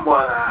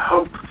 someone, I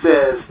hope,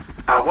 says,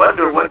 "I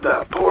wonder what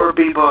the poor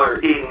people are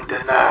eating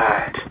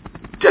tonight."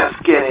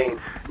 Just kidding.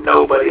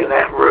 Nobody in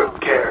that room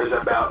cares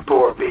about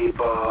poor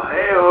people.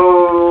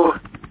 Hey-oh.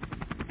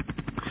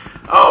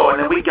 Oh, and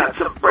then we got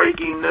some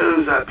breaking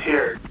news up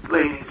here,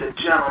 ladies and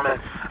gentlemen.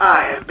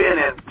 I have been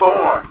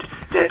informed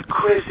that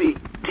Chrissy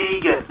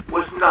Teigen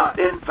was not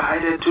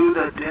invited to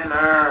the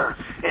dinner,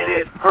 and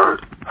it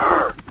hurt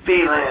her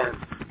feelings.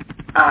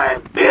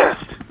 I'm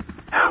pissed.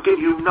 How can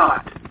you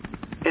not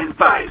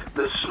invite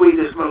the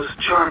sweetest, most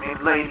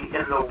charming lady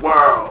in the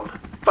world?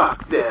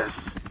 Fuck this.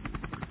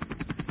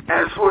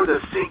 As for the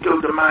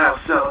Cinco de Mayo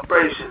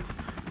celebrations,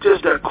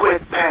 just a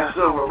quick pass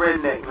over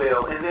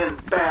Redneckville and then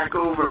back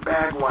over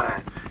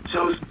Bagwine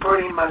shows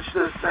pretty much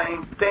the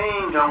same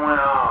thing going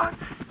on.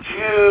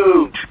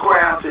 Huge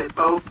crowds at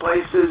both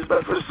places,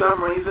 but for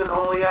some reason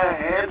only a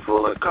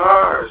handful of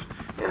cars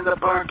in the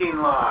parking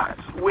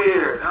lots.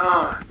 Weird,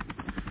 huh?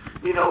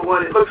 You know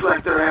what? It looks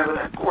like they're having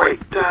a great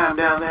time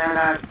down there, and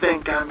I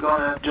think I'm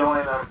going to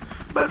join them.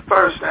 But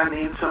first, I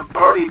need some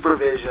party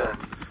provisions.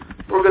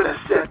 We're going to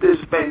set this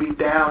baby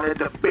down at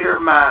the beer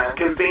mine,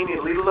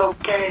 conveniently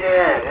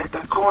located at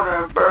the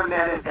corner of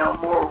Burnett and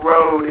Elmore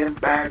Road in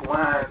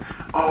Bagwine,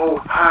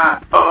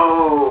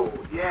 Ohio.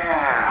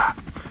 Yeah.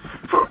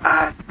 For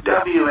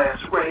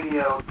IWS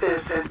Radio,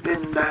 this has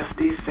been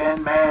Dusty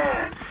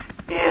Sandman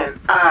in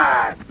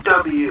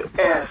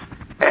IWS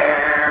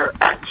Air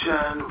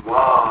Action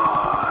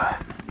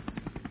 1.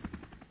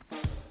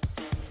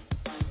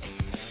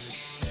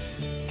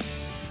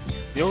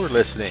 You're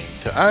listening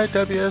to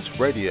IWS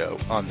Radio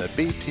on the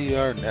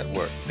BTR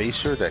Network. Be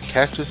sure to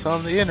catch us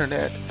on the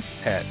internet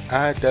at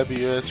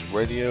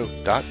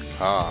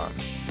IWSradio.com.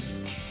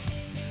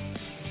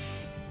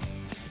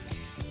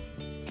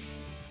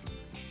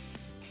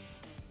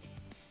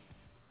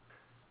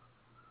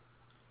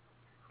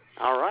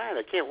 All right,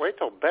 I can't wait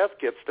till Beth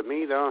gets to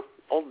meet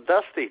old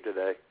Dusty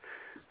today.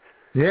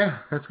 Yeah,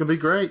 that's going to be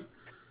great.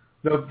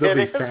 They'll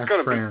be fast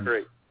gonna friends. Be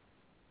great.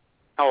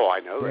 Oh,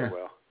 I know Yeah. they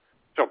will.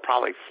 She'll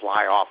probably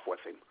fly off with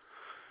him.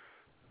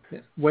 Yeah.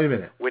 Wait a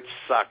minute. Which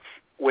sucks.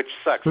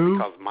 Who?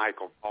 Because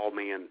Michael called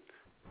me and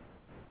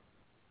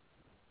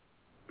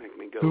make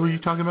me go. Who are you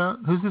talking about?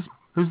 Who's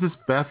this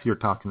Beth you're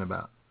talking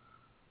about?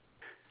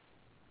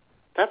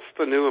 That's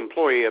the new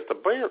employee at the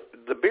beer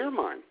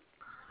mine.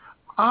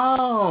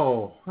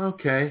 Oh,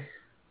 okay.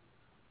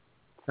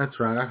 That's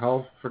right. I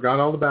forgot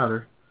all about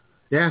her.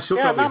 Yeah, she'll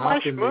probably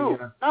hop in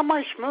the... Not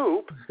my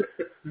schmoop.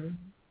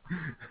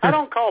 I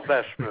don't call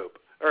Beth schmoop.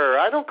 Or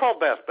I don't call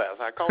Beth Beth.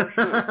 I call her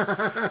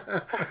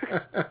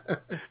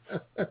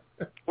schmoop.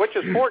 Which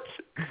is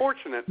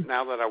fortunate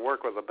now that I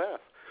work with a Beth.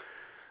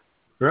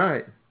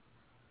 Right.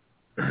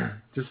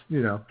 Just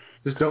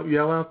don't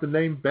yell out the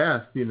name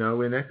Beth,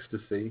 in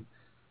ecstasy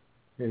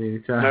at any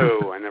time.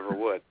 No, I never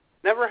would.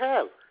 Never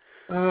have.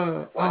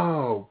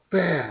 Oh,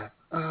 Beth.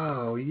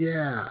 Oh,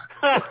 yeah.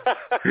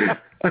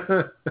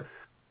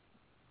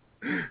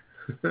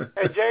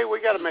 Hey, Jay,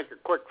 we got to make a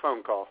quick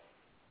phone call.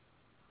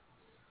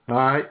 All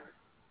right.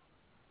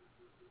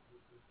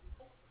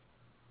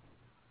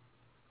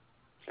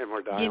 And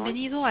we're dialing.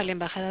 Bienvenido a la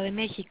Embajada de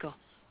México.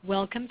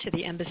 Welcome to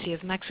the Embassy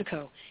of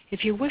Mexico.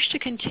 If you wish to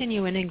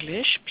continue in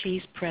English,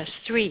 please press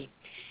 3.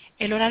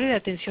 El horario de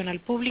atención al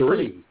público de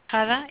la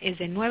embajada es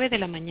de 9 de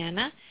la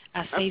mañana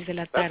a 6 de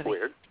la tarde.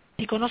 Weird.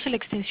 Si conoce la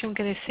extensión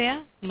que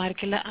desea,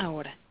 márquela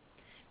ahora.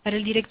 Para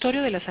el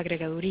directorio de las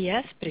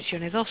agregadurías,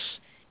 presione 2.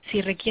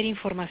 Si requiere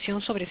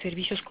información sobre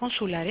servicios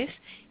consulares,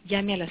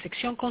 llame a la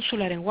sección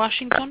consular en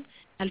Washington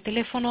al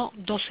teléfono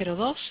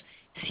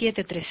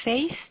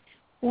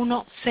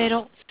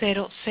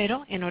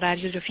 202-736-1000 en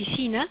horario de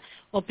oficina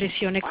o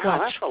presione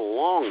 4.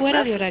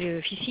 Fuera de horario de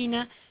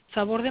oficina,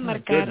 favor de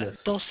marcar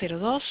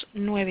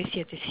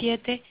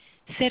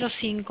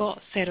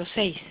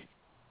 202-977-0506.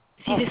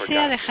 Si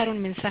desea dejar un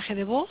mensaje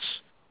de voz,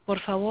 por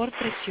favor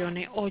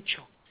presione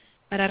 8.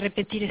 Para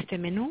repetir este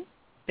menú,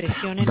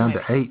 presione 9. Down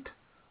to 8.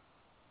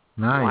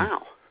 Nice.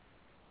 Wow.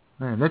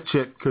 Man, that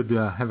chick could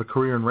have a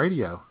career in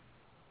radio.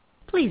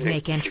 Please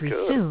make entry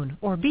soon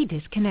or be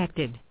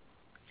disconnected.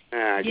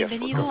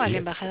 Bienvenido a la we're...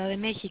 Embajada de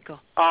México.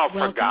 Oh, for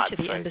Welcome God's to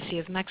the sake. Embassy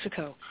of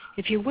Mexico.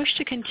 If you wish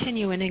to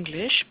continue in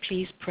English,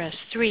 please press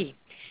 3.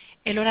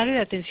 El horario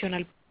de atención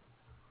al...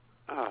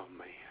 Oh,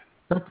 man.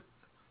 That's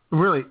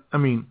really,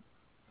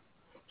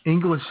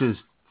 English is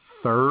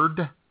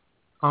third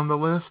on the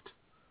list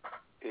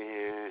Yeah,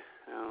 I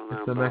don't know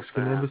at the about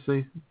Mexican that.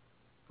 embassy.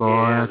 Boy,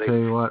 Yeah, I tell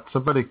you what,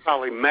 somebody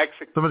call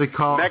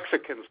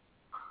Mexicans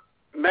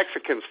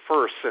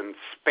first and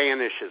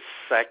Spanish is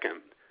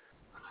second.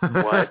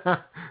 What?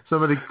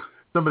 somebody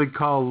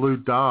call Lou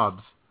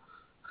Dobbs.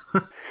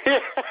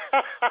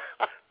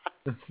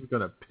 This is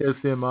gonna piss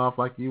him off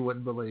like you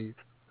wouldn't believe.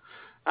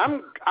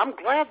 I'm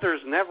glad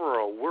there's never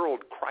a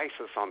world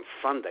crisis on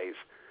Sundays,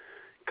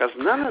 because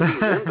none of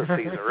these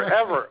embassies are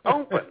ever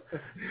open.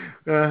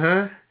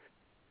 Uh-huh.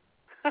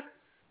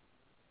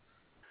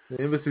 The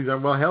embassies are,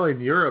 well, hell,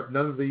 in Europe,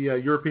 none of the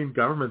European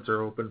governments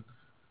are open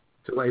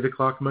till 8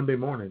 o'clock Monday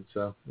morning,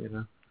 so,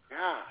 God.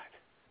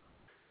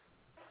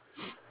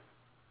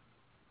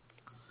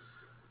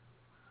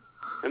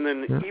 And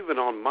then even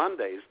on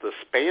Mondays, the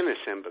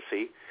Spanish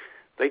embassy,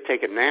 they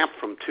take a nap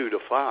from 2 to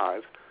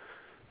 5.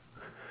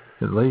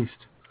 At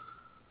least.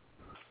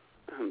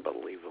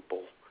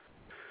 Unbelievable.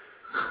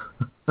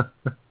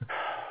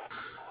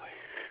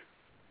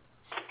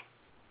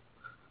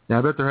 Yeah,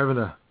 I bet they're having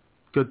a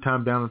good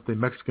time down at the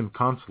Mexican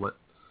consulate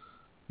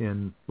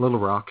in Little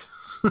Rock.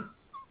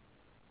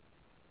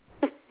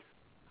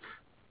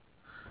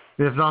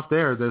 If not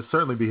there, they'll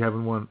certainly be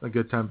having a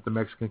good time at the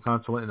Mexican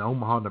consulate in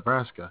Omaha,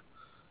 Nebraska.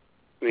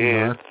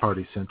 Yeah. That's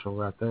party central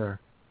right there.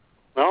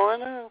 Oh, I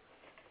know.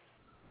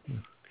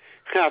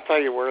 I'll tell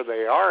you where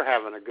they are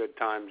having a good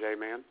time,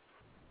 J-Man.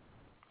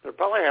 They're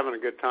probably having a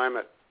good time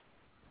at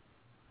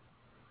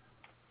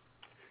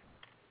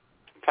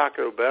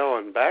Taco Bell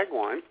and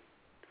Bagwine.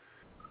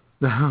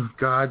 Oh,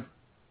 God.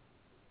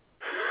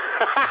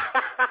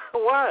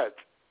 What?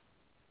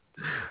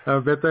 I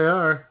bet they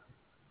are.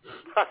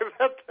 I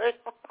bet they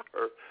are.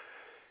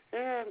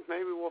 Yeah,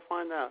 maybe we'll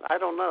find out. I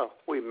don't know.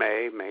 We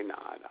may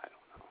not. I don't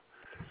know.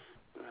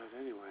 But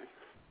anyway.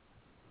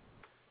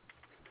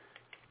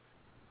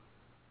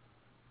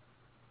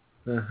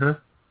 Uh-huh.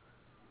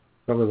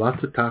 Probably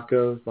lots of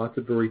tacos, lots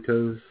of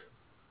burritos.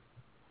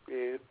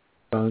 Yeah.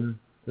 Fun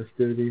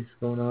festivities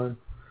going on.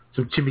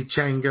 Some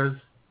chimichangas,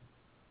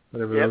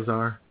 whatever those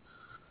are.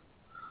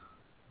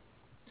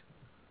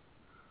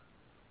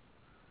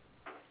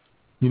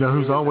 You know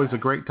who's always a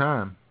great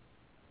time?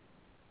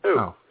 Who?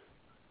 Oh.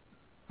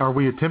 Are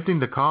we attempting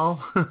to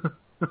call?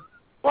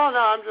 Well, no,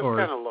 I'm just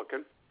kind of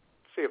looking.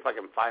 See if I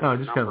can find the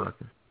just number. kind of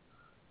looking.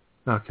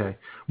 Okay.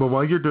 Well,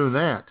 while you're doing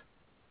that,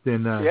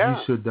 then you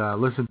should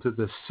listen to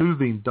the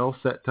soothing,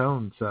 dulcet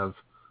tones of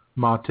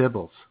Ma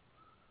Tibbles,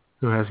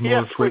 who has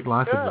more sweet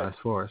life advice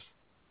for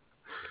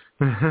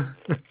us.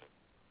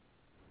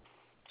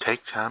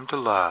 Take Time to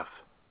Love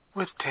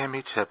with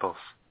Tammy Tibbles.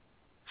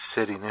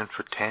 Sitting in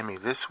for Tammy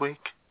this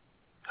week,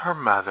 her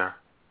mother,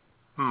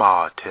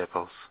 Ma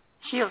Tibbles.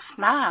 She'll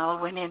smile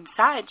when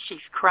inside she's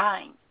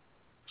crying.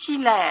 She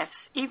laughs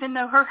even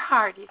though her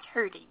heart is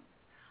hurting.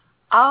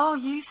 All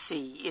you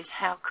see is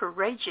how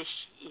courageous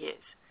she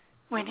is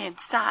when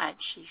inside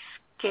she's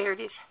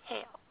scared as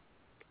hell.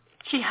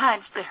 She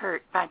hides the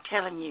hurt by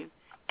telling you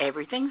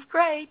everything's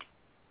great.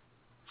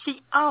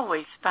 She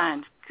always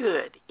finds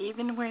good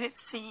even when it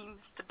seems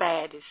the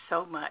bad is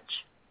so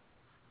much.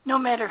 No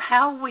matter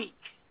how weak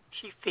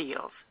she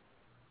feels,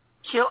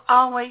 she'll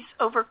always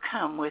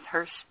overcome with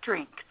her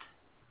strength.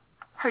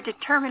 Her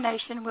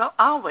determination will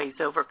always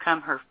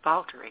overcome her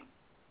faltering.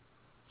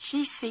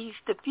 She sees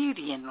the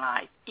beauty in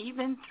life,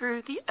 even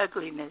through the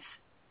ugliness.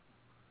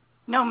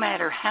 No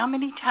matter how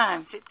many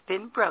times it's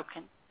been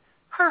broken,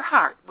 her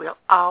heart will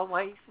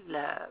always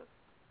love.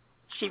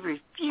 She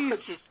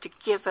refuses to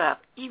give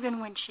up, even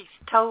when she's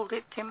told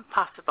it's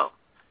impossible.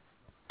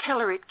 Tell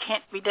her it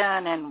can't be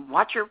done and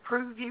watch her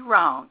prove you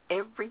wrong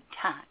every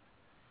time.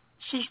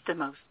 She's the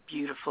most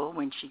beautiful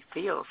when she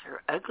feels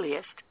her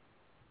ugliest.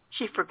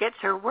 She forgets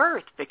her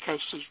worth because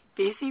she's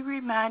busy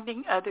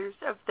reminding others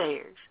of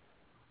theirs.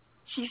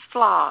 She's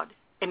flawed,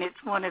 and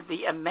it's one of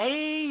the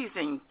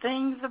amazing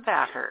things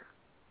about her.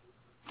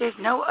 There's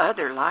no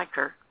other like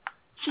her.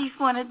 She's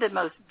one of the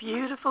most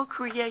beautiful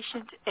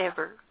creations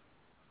ever.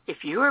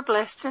 If you are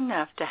blessed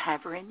enough to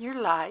have her in your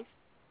life,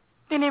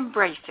 then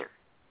embrace her,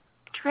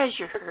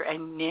 treasure her,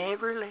 and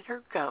never let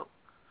her go.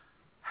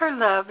 Her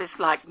love is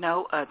like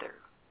no other.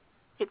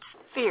 It's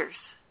fierce,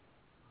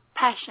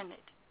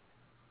 passionate,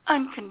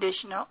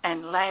 unconditional,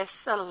 and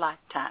lasts a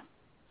lifetime.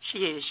 She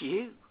is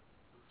you.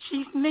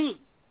 She's me.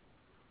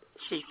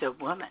 She's a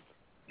woman.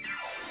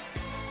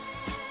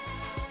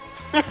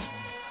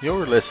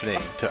 You're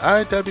listening to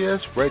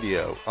IWS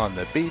Radio on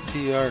the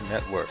BTR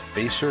Network.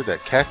 Be sure to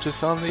catch us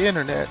on the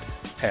internet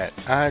at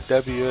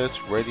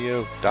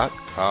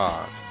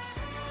IWSradio.com.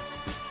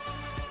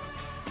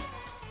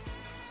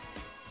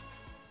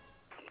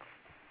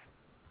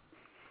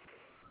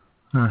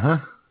 Uh-huh.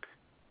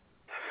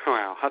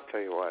 Well, I'll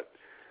tell you what.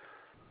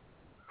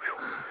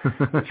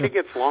 When she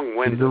gets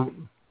long-winded,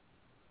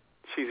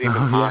 she's even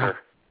hotter.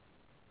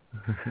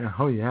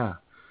 Oh, yeah.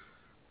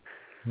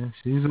 Yeah,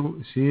 she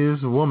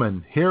is a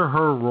woman. Hear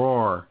her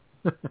roar.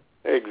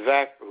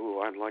 Exactly.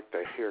 Ooh, I'd like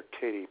to hear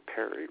Katy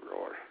Perry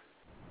roar.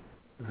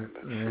 I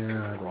don't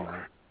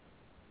know.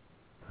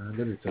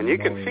 And you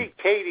can see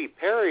Katy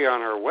Perry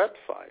on her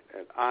website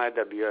at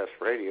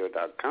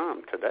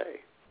IWSradio.com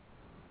today.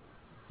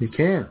 You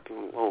can.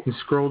 You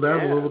scroll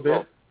down a little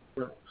bit.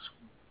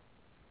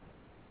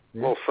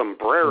 Little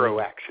sombrero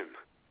action.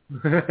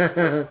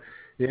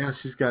 Yeah,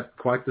 she's got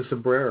quite the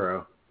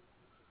sombrero.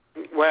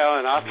 Well,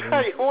 and I'll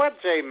tell you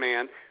what,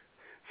 J-Man,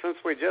 since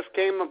we just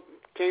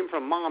came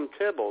from Mom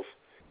Tibbles,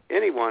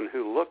 anyone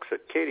who looks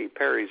at Katy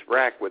Perry's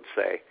rack would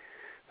say,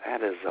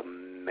 that is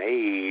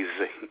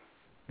amazing.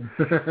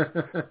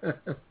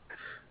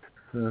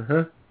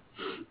 Uh-huh.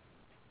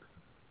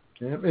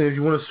 Yeah, and if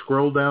you want to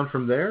scroll down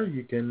from there,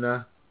 you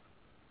can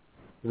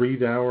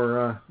read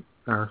our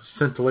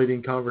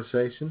scintillating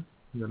conversation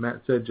that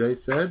Matt said, Jay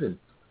said, and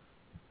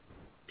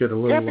get a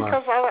little... Yeah,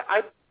 because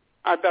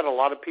I bet a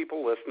lot of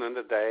people listening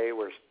today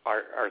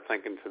are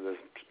thinking to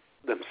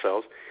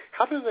themselves,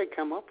 how did they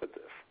come up with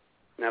this?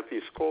 Now, if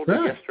you scroll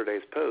to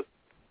yesterday's post,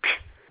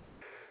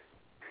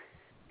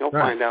 you'll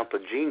find out the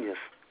genius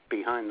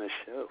behind this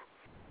show.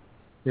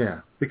 Yeah,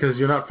 because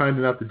you're not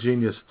finding out the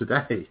genius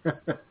today.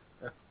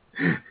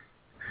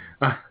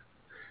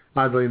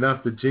 Oddly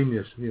enough, the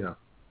genius,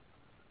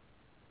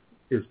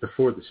 is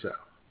before the show.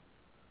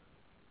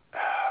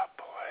 Oh,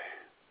 boy.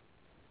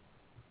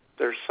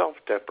 They're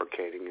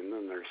self-deprecating, and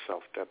then they're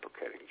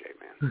self-deprecating,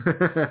 J-Man.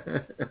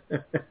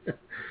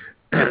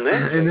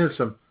 and there's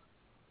some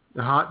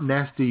hot,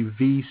 nasty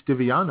V.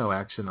 Stiviano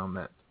action on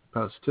that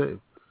post,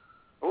 too.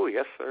 Oh,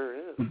 yes, there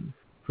is.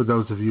 For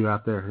those of you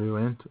out there who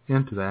are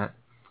into that.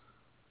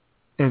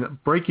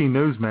 And breaking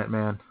news, Matt,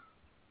 man.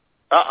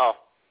 Uh-oh.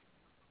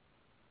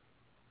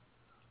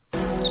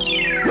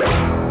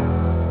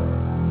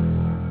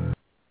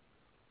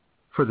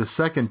 For the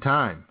second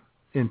time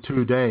in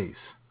 2 days,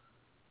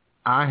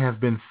 I have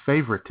been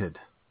favorited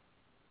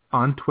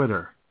on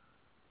Twitter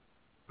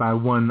by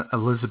one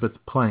Elizabeth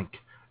Plank,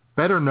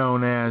 better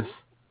known as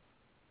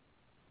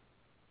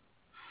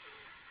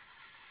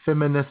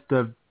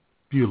Feminista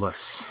Bulis.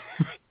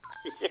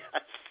 Yes.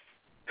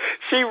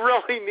 She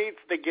really needs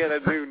to get a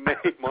new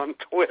name on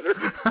Twitter.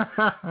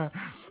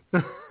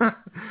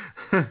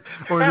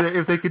 Or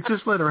if they could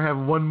just let her have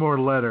one more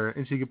letter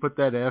and she could put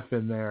that F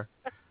in there.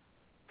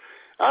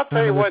 I'll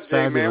tell you what,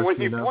 J-Man,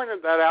 when you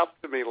pointed that out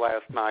to me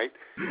last night,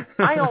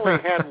 I only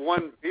had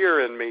one beer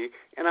in me,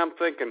 and I'm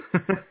thinking,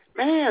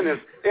 man,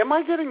 am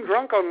I getting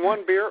drunk on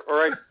one beer,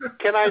 or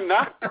can I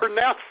not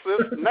pronounce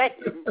this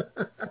name?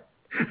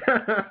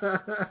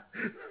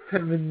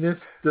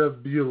 Feminista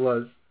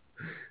Bulis.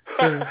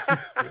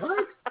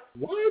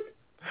 What?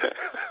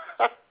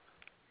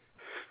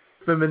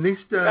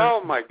 Feminista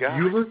oh my God.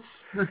 Bulis?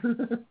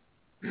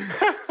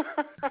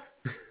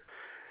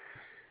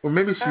 Or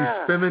maybe she's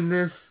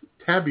feminist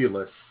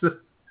tabulous.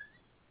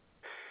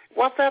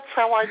 Well, that's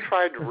how I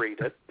tried to read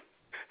it.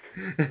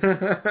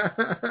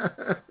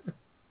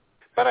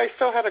 But I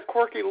still had a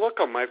quirky look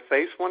on my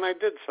face when I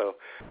did so.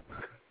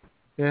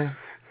 Yeah.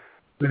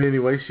 But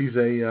anyway, she's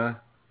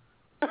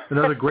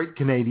another great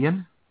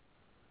Canadian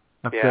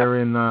up there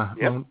in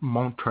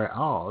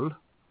Montreal.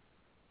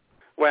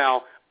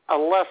 Well, a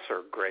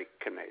lesser great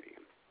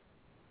Canadian.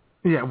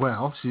 Yeah,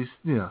 well, she's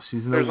no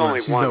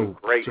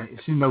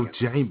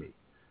Jamie.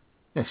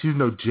 Yeah, she's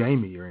no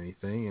Jamie or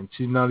anything, and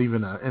she's not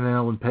even an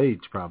Ellen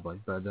Page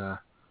probably, but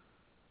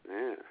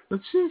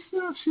but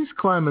she's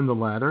climbing the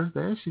ladder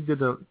there. She's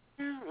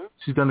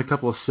done a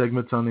couple of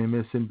segments on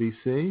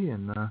MSNBC,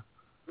 and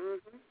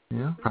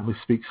probably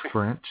speaks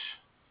French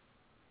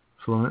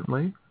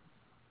fluently.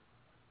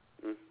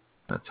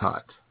 That's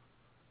hot.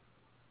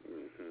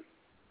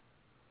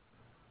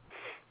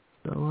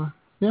 So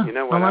you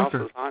know what else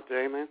her. is hot,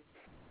 J-Man?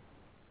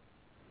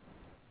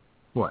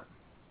 What?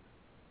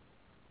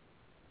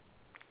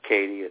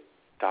 Katie at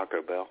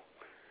Taco Bell.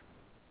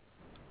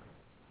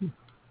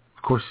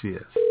 Of course she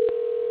is.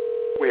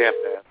 We have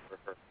to ask for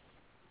her.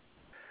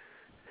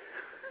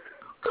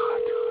 Oh,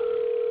 God.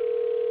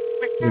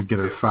 We're going to get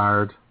her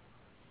fired.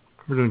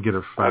 We're going to get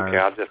her fired.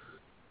 Okay,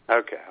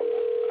 I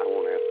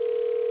won't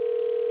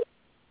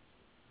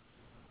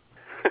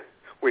ask.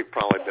 We've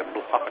probably been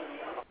blocked.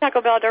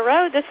 Taco Bell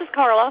Road, this is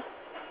Carla.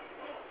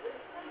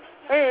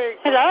 Hey.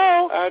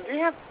 Hello. Do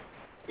you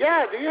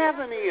have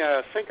any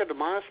Cinco de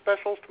Mayo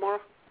specials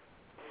tomorrow?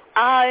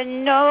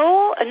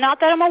 No, not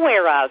that I'm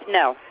aware of,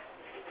 no.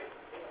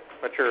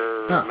 But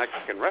you're a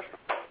Mexican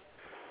restaurant.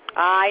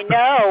 I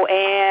know,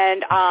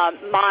 and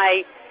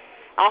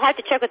I'll have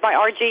to check with my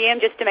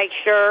RGM just to make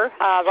sure.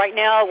 Right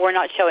now, we're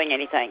not showing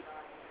anything.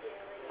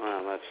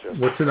 Well, that's just...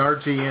 What's an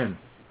RGM?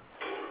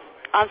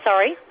 I'm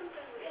sorry?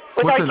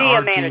 With What's our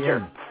GM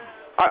manager.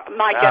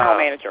 My general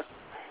manager.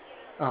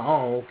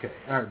 Oh, okay.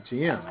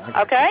 RGM.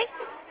 Okay.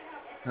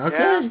 Okay.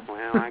 Yeah,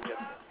 well, I guess.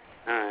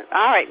 All right.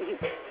 All right.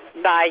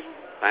 Bye.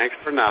 Thanks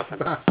for nothing.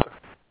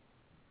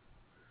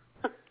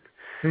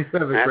 You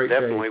have a great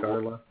day,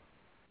 Carla.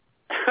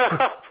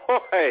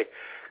 Boy.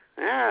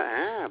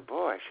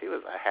 Boy, she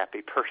was a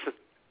happy person.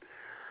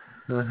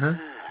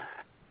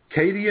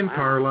 Katie and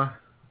Carla.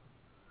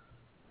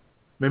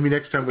 Maybe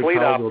next time we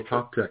call, we'll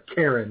talk to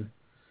Karen.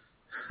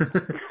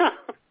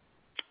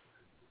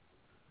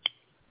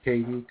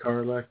 Katie,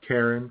 Carla,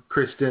 Karen,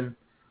 Kristen.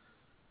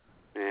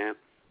 Yeah.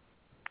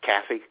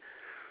 Kathy.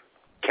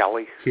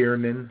 Kelly.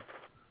 Kiernan.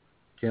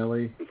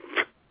 Kelly.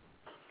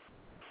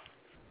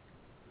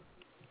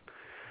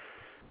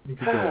 You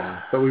could go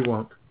on, but we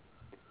won't.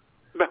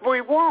 But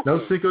we won't.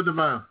 No Cinco de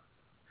Mayo.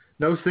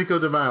 No Cinco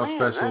de Mayo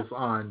specials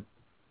on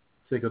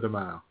Cinco de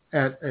Mayo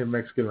at a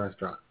Mexican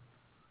restaurant.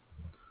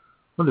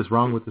 What is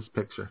wrong with this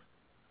picture?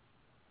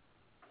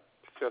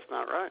 It's just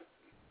not right.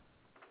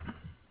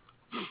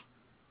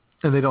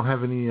 And they don't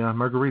have any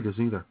margaritas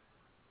either.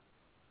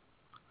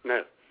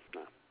 No.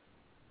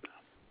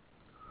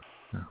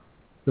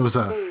 There was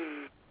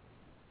a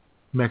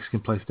Mexican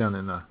place down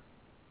in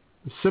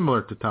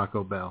similar to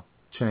Taco Bell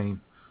chain,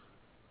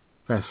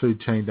 fast food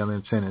chain down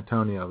in San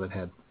Antonio that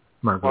had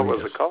margaritas. What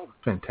was it called?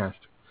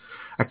 Fantastic.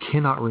 I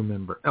cannot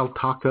remember. El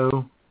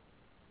Taco,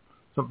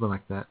 something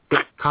like that.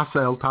 Casa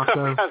El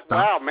Taco.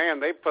 Wow, man,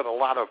 they put a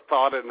lot of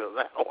thought into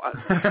that one.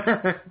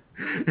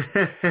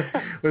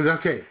 It was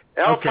okay.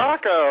 El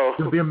Taco.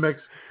 It'll be a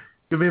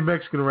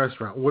Mexican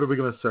restaurant. What are we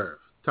going to serve?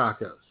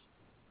 Tacos.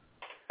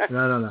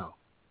 No.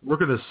 We're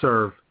going to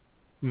serve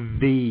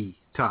the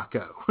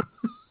taco.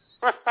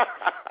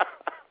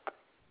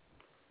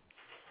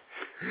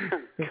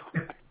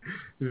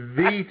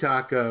 The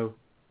taco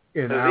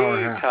in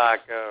our house.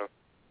 Taco.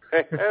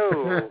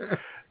 Oh.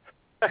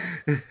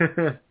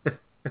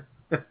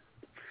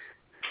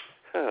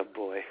 Oh,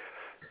 boy.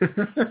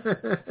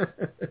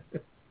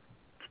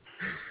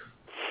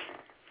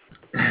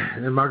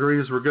 And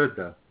margaritas were good,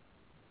 though.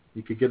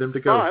 You could get them to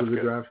go through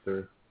the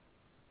drive-thru.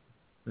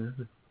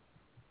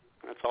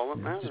 That's all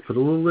that matters. Just put a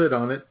little lid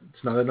on it.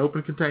 It's not an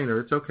open container.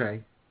 It's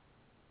okay.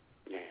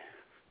 Yeah.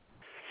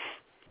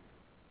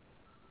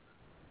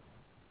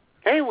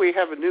 Hey, we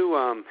have a new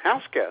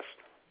house guest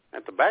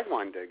at the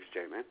Bagwine Digs,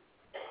 J-Man.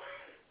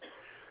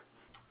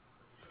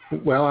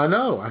 Well, I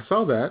know. I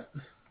saw that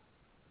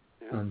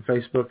on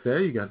Facebook there.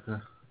 You got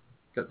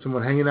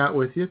someone hanging out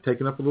with you,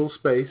 taking up a little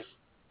space.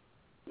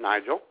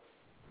 Nigel.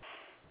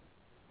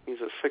 He's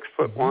a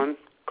 6'1"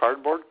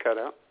 cardboard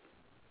cutout.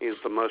 He's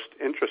the most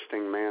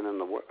interesting man in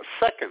the world.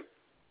 Second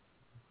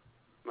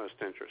most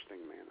interesting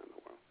man in the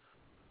world.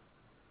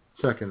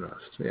 Second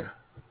most, yeah.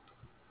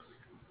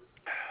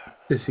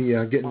 Is he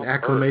getting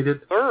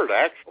acclimated? Third,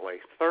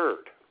 actually.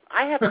 Third.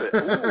 I have to.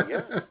 Ooh,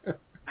 yeah.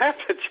 I have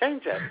to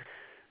change that.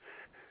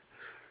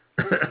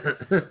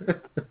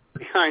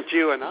 Behind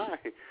you and I.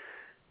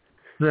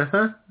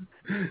 Uh-huh.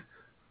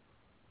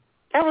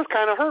 That was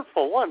kind of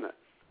hurtful, wasn't it?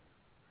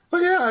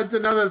 Well, yeah.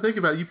 Now that I think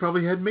about it, you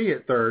probably had me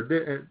at third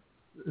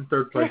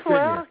place,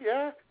 well, didn't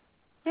you?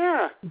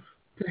 Yeah.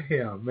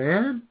 Damn,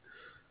 man.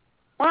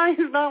 Why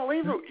he's not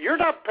leaving? You're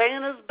not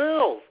paying his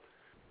bills.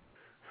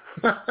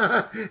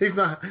 He's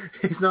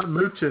not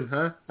mooching,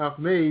 huh? Off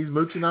me, he's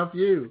mooching off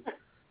you.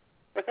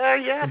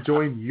 Yeah.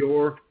 Enjoying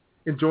your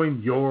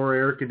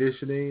air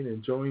conditioning,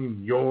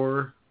 enjoying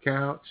your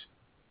couch.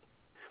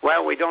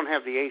 Well, we don't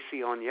have the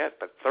AC on yet,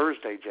 but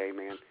Thursday,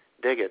 J-Man,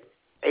 dig it,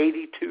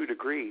 82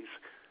 degrees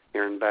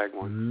here in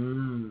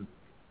Bagwan.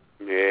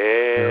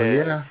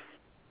 Yeah.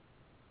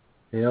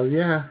 Hell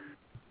yeah.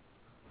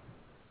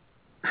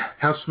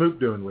 How's Smoop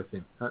doing with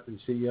him? Is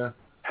he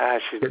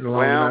getting along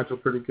with Nigel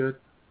pretty good?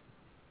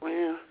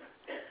 Well,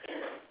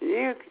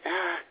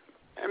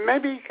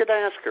 maybe you could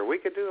ask her. We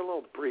could do a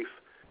little brief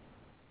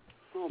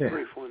one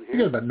here. We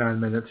got about 9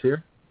 minutes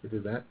here to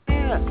do that.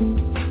 Yeah.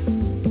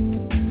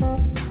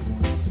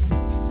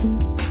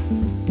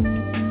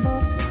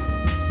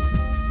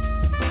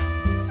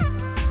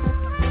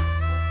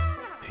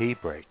 Tea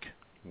break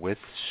with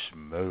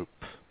Smoop.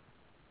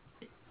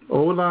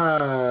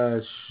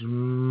 Hola,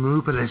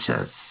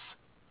 Smoopalicious.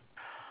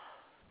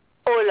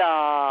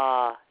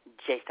 Hola,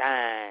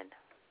 Jason.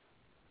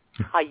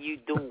 How you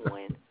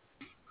doing?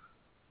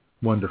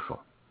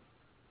 Wonderful.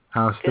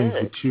 How's things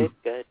with you?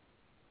 Good.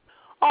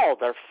 Oh,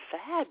 they're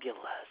fabulous.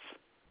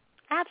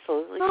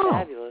 Absolutely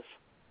fabulous.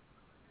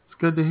 It's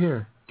good to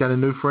hear. Got a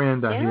new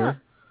friend out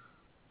here.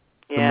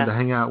 Yeah. Someone to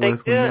hang out with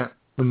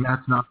when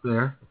Matt's not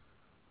there.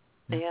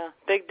 Yeah.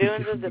 Big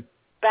doings at the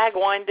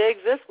Bagwine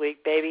Digs this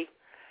week, baby.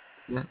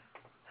 Yeah.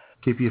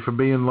 Keep you from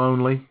being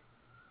lonely.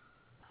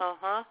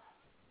 Uh-huh.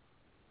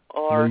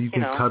 Or, you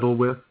can cuddle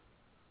with.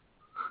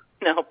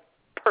 No,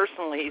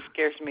 personally, he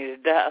scares me to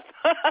death.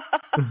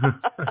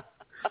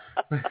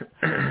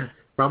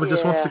 Probably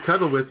just wants to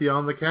cuddle with you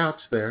on the couch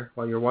there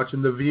while you're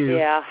watching The View.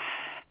 Yeah.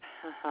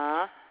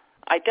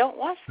 I don't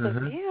watch The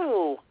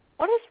View.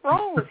 What is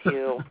wrong with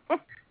you?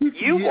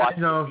 You watch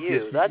The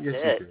View. That's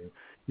it.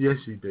 Yes,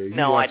 you do. You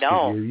no, watch I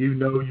don't. The View. You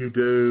know you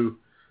do.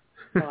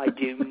 No, I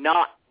do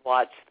not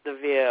watch The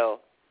View.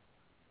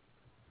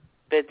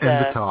 But,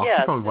 and The Talk. Yeah.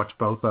 You probably watch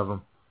both of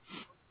them.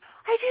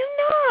 I do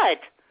not.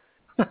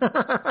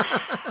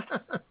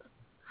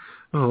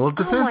 A little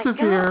defensive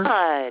here. Oh,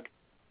 my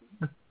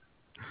God.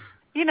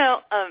 You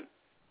know,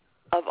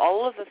 of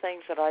all of the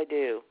things that I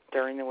do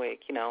during the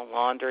week,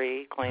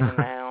 laundry, cleaning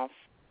the house,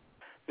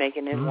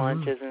 making his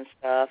lunches and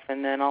stuff,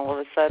 and then all of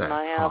a sudden That's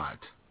I have... hot.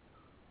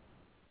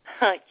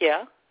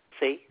 Yeah,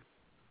 see?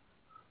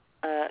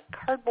 A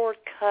cardboard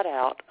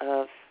cutout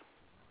of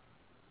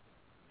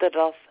the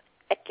Dos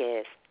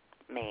Equis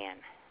man.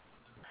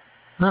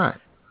 Right.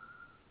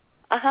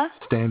 Uh-huh.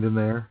 Standing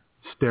there,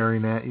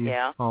 staring at you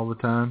all the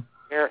time,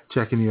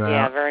 checking you out.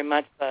 Yeah, very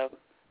much so.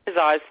 His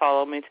eyes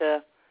follow me, too.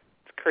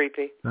 It's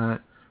creepy. Right.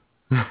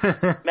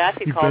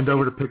 Matthew you calls bend him,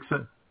 over to pick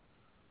some.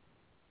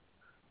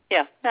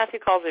 Yeah, Matthew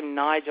calls him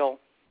Nigel.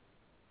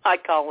 I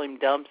call him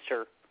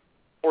Dumpster,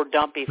 or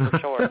Dumpy for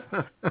short.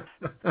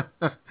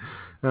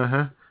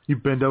 You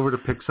bend over to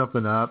pick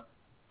something up,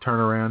 turn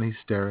around, he's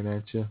staring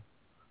at you.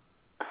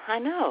 I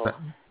know. That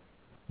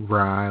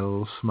wry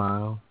little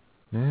smile.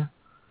 Yeah.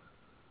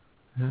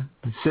 You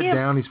sit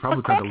down, he's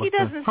probably trying to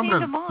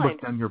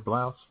look down your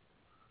blouse.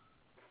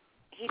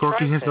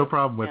 Corky has no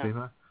problem with him,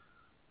 huh?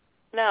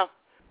 No.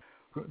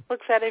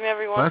 Looks at him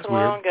every once in a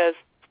while and goes,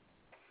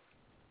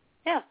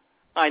 yeah,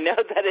 I know,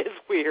 that is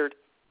weird.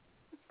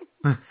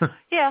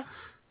 Yeah.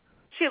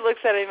 She looks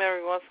at him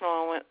every once in a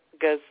while and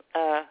goes,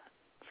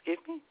 excuse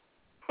me?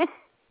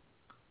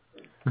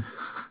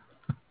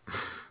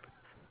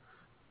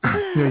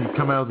 You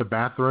come out of the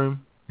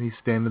bathroom, and he's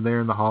standing there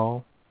in the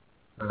hall,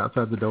 right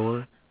outside the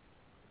door.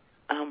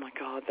 Oh, my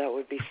God, that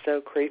would be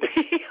so creepy.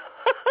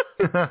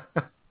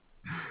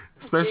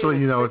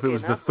 Especially, if it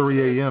was the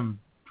 3 a.m.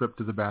 trip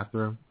to the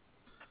bathroom.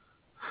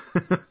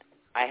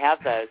 I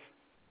have those.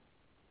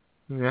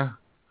 Yeah.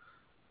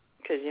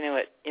 Because,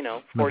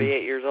 at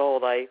 48 years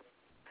old, I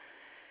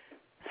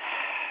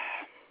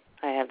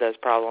have those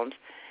problems.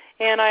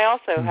 And I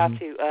also have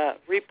to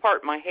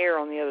repart my hair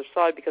on the other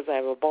side because I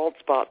have a bald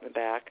spot in the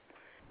back.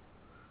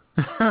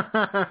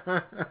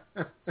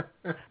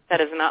 That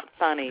is not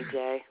funny,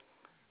 Jay.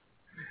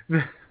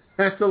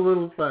 That's a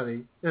little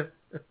funny.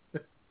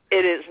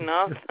 It is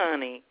not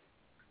funny.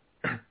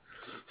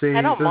 See,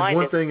 I don't there's mind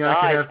one if thing I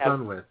can have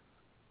fun with.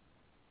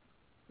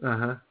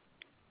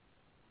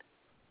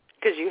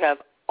 Because you have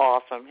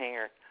awesome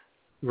hair.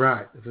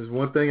 Right. If there's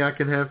one thing I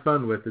can have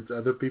fun with, it's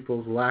other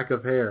people's lack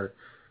of hair,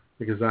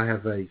 because I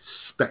have a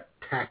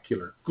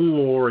spectacular,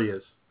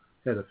 glorious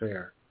head of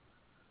hair.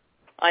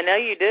 I know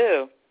you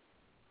do.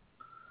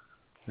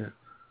 Yeah.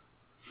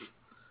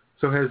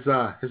 So has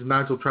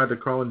Nigel tried to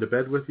crawl into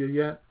bed with you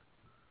yet?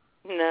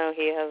 No,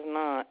 he has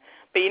not.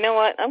 But you know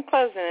what? I'm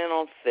closing in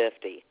on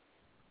 50.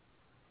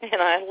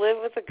 And I live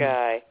with a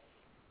guy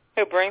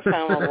who brings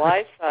home a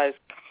life-size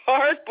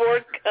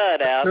cardboard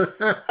cutout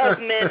of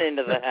men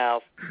into the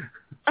house.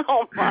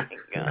 Oh, my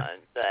God.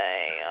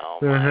 Oh,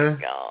 my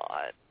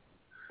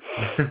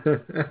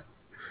God.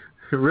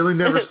 Really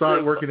never saw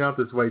it working out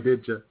this way,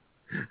 did you?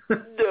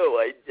 No,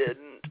 I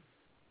didn't.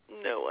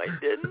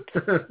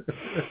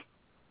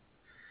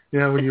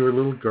 Yeah, when you were a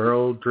little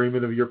girl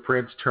dreaming of your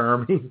Prince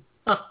Charming.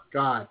 Oh,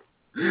 God.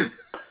 Look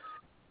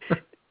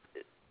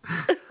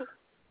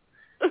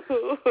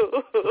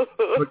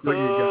what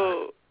you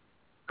got.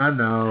 I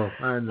know.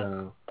 I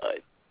know.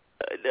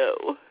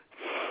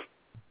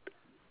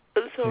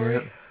 I'm sorry.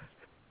 Yeah.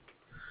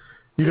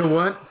 You know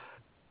what?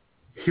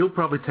 He'll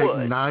probably take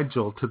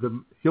Nigel to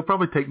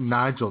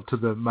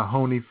the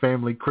Mahoney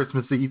family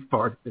Christmas Eve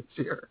party this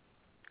year.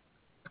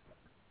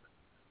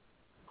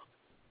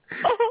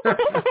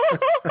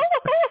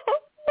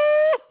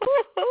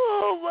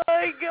 Oh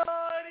my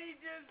God, he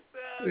just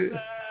said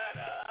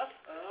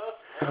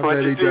that.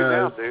 What'd you do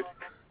now, dude?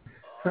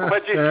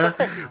 What'd you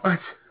say?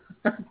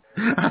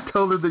 I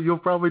told her that you'll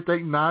probably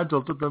take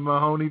Nigel to the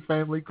Mahoney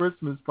family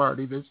Christmas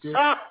party this year.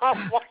 Oh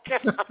my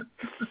God.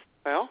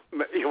 Well,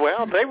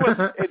 they would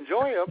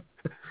enjoy him.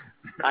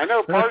 I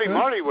know Party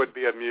Marty would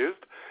be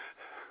amused.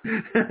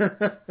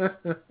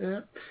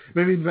 Yeah.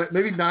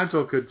 Maybe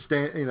Nigel could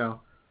stand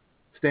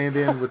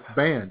in with the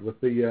band with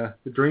the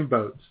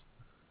Dreamboats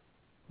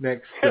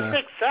next.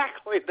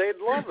 Exactly, they'd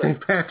love it.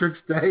 St.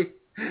 Patrick's Day.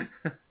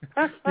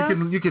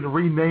 You can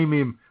rename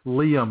him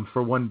Liam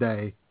for one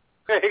day.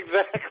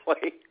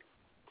 Exactly.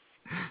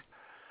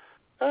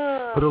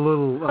 Put a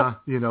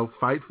little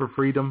Fight for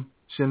Freedom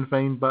Sinn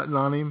Féin button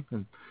on him.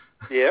 And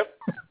yep.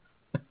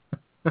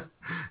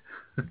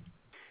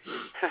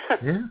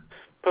 Yeah.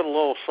 Put a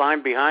little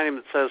sign behind him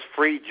that says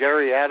 "Free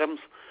Jerry Adams."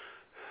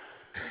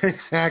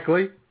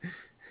 Exactly.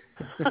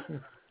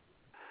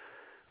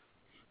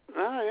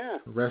 Oh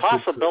yeah.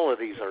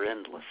 Possibilities are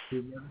endless.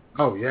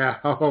 Oh yeah.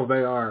 Oh,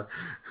 they are.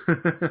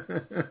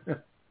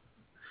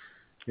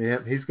 Yeah,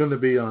 he's going to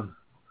be on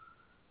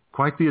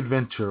quite the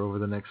adventure over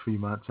the next few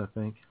months, I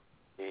think.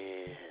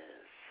 Yes.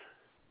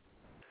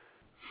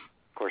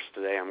 Of course,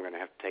 today I'm going to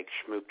have to take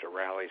Schmoop to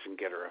Rally's and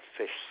get her a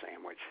fish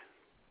sandwich.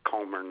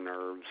 Calm her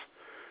nerves.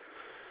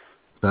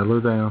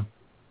 Settle her down.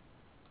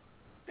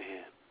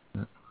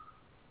 Yeah.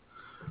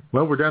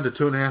 Well, we're down to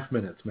 2.5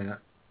 minutes, Matt.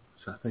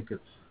 So I think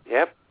it's...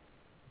 Yep.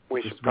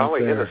 We should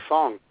probably hit a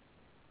song.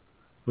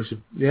 We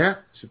should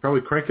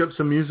probably crank up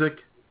some music,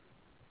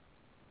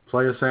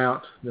 play us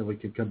out, then we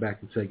can come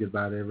back and say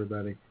goodbye to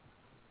everybody.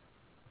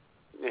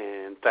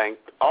 And thank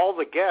all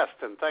the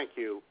guests, and thank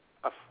you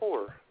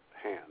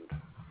beforehand.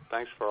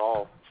 Thanks for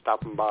all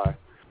stopping by.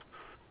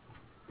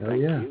 Oh,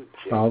 yeah.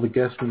 All the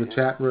guests in the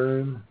chat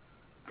room.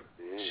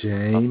 Yeah.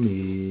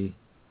 Jamie.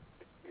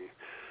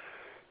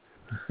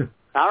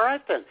 All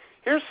right, then.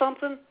 Here's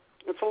something.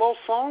 It's a little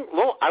song.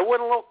 I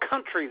went a little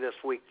country this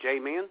week,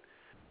 J-Man.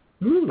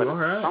 Ooh, but all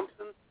right.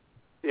 Something.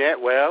 Yeah,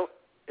 well,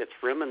 it's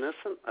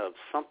reminiscent of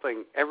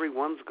something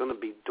everyone's going to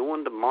be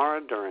doing tomorrow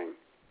during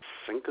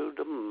Cinco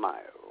de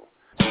Mayo.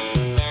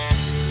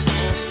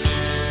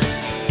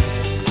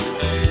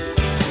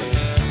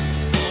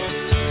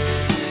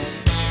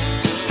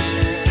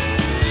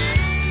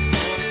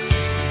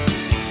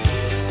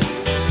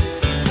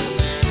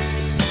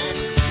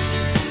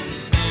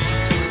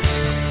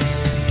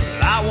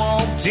 I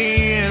walked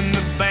in,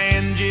 the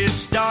band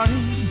just started.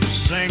 The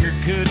singer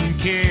couldn't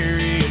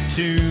carry a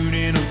tune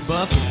in a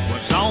bucket.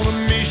 Was on a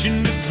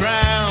mission to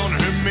drown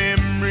her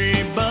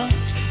memory, but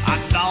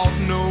I thought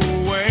no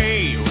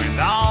way with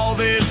all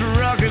this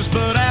ruckus.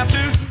 But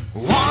after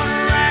one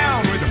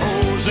round with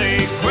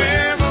Jose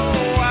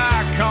Cuervo,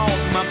 I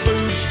caught my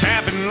boots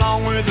tapping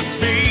along with the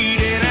beat.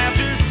 And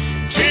after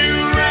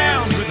 2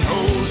 rounds with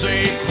Jose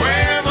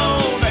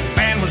Cuervo, that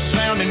band was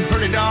sounding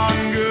pretty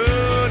darn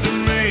good to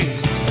me.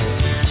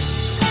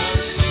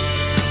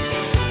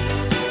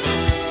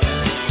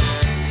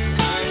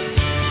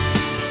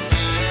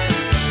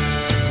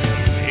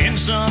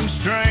 Some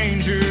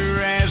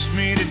stranger asked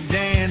me to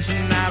dance,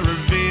 and I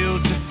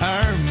revealed to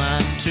her my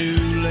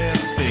 2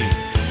 left feet.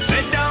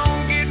 Said,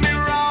 don't get me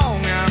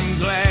wrong, I'm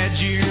glad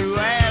you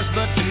asked,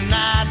 but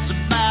tonight's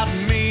about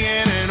me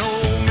and an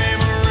old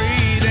memory.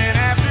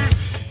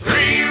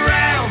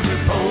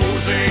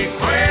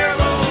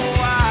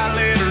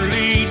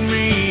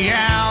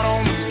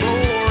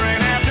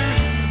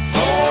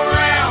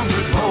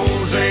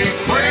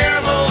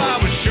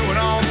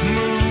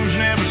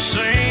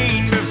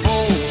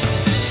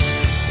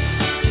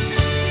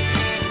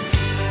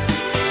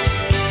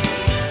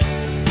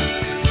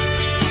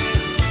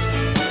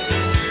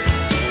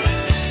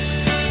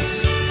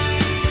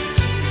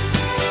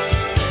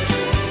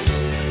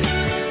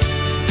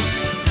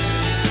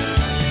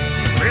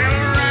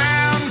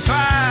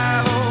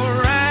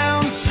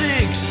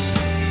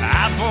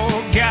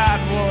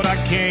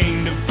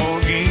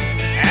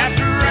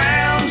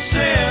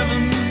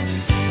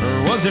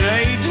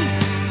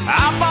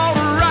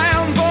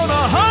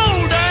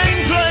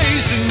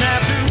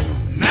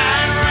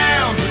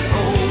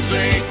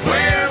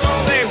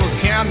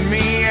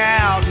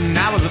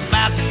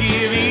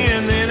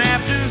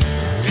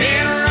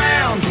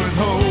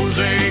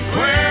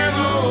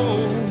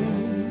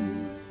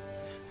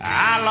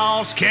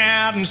 lost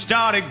count and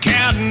started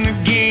counting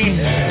again.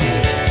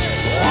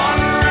 One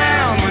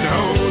round with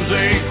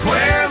Jose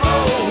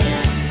Cuervo.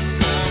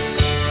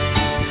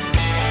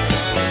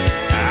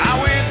 I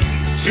went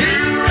 2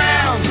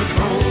 rounds with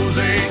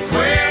Jose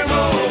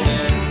Cuervo.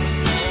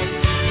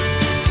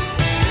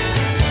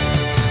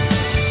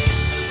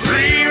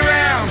 3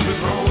 rounds with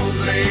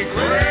Jose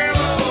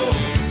Cuervo.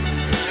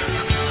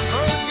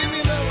 Oh, give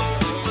me those.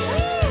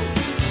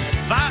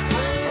 5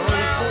 rounds.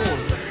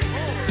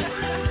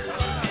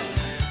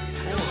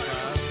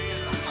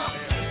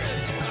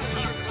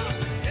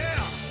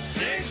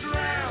 6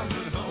 rounds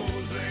with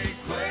Jose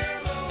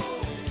Cuervo.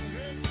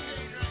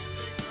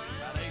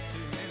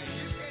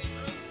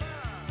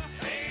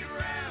 8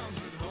 rounds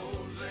with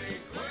Jose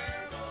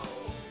Cuervo.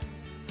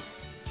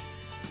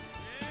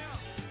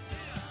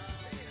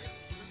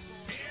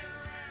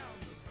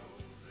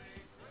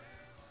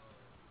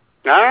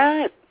 All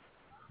right.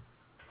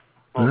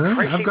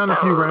 I've done a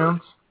few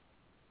rounds.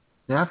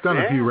 Yeah, I've done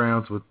a few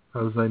rounds with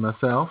Jose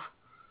myself.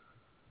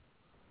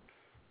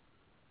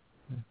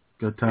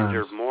 Good times. And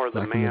you're more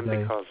the man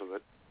because of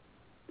it.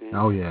 Yeah.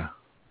 Oh, yeah.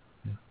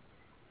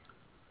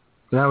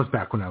 That was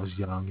back when I was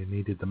young and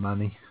needed the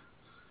money.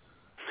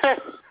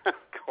 Of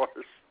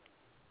course.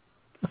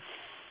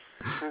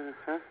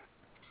 Uh-huh.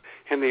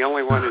 And the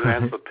only one who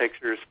has the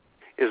pictures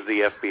is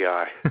the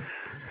FBI.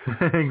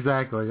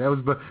 Exactly. That was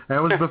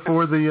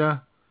before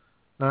the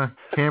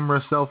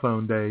camera cell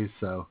phone days.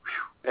 So.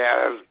 Yeah,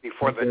 that was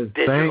before the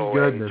digital Thank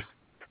goodness. age.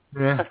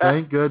 Yeah,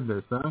 thank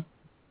goodness, huh?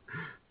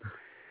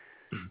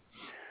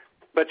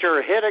 But you're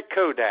a hit at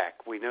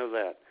Kodak. We know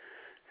that.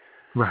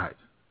 Right.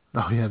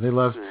 Oh, yeah, they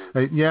love...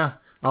 Yeah,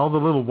 all the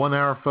little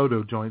 1-hour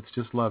photo joints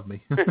just love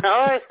me.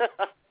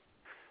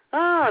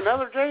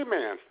 Another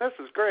J-Man. This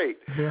is great.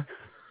 Yeah.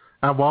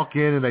 I walk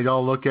in and they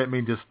all look at me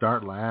and just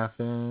start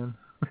laughing.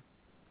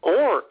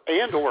 Or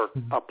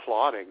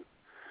applauding.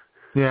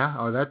 Yeah,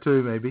 or that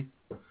too, maybe.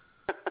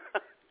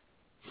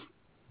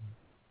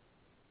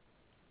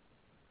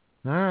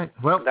 All right.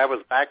 Well, that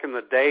was back in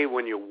the day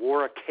when you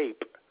wore a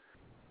cape.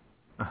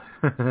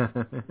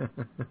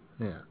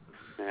 Yeah.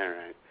 All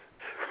right.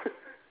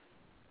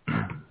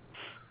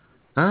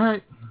 All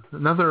right.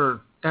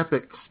 Another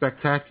epic,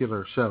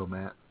 spectacular show,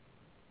 Matt.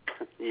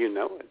 You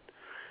know it.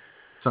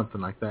 Something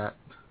like that.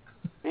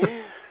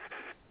 Yeah.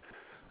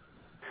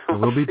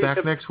 We'll be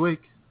back next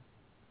week.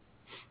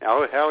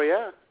 Oh, hell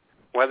yeah.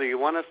 Whether you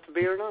want us to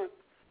be or not.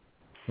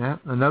 Yeah,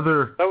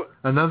 another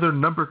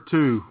number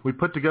 2. We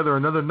put together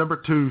another number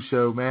 2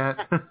 show,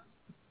 Matt.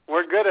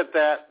 We're good at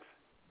that.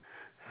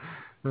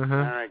 Uh-huh.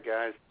 All right,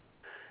 guys.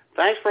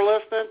 Thanks for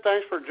listening.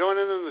 Thanks for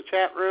joining in the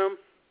chat room.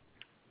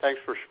 Thanks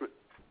to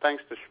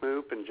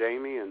Schmoop and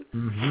Jamie and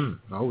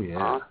Oh, yeah.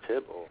 Ma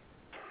Tibble.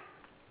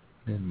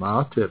 And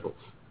Ma Tibbles.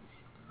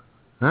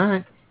 All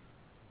right.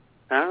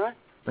 All right.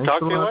 Thanks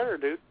Talk a to you lot. later,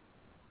 dude.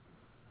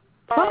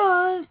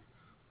 Bye.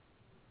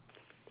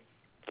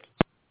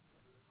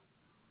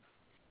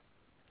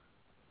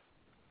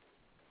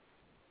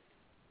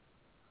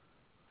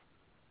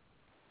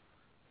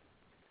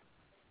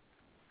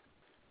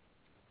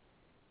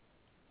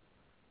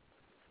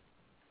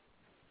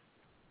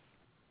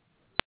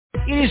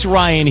 It is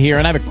Ryan here,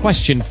 and I have a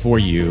question for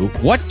you.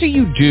 What do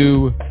you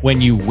do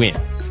when you win?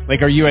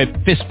 Like, are you a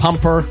fist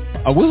pumper,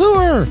 a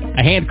woohooer,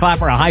 a hand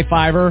clapper, a high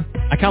fiver?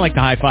 I kind of like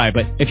the high five,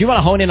 but if you want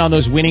to hone in on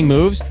those winning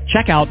moves,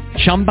 check out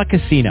Chumba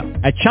Casino.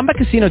 At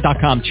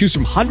ChumbaCasino.com, choose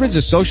from hundreds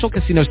of social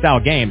casino-style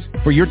games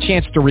for your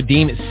chance to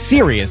redeem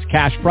serious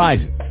cash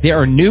prizes. There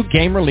are new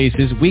game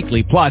releases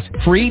weekly, plus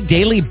free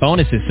daily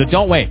bonuses, so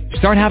don't wait.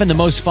 Start having the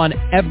most fun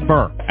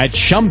ever at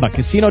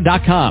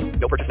ChumbaCasino.com.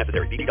 No purchase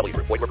necessary. VGW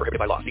Group. Void where prohibited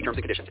by law. See terms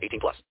and conditions. 18+.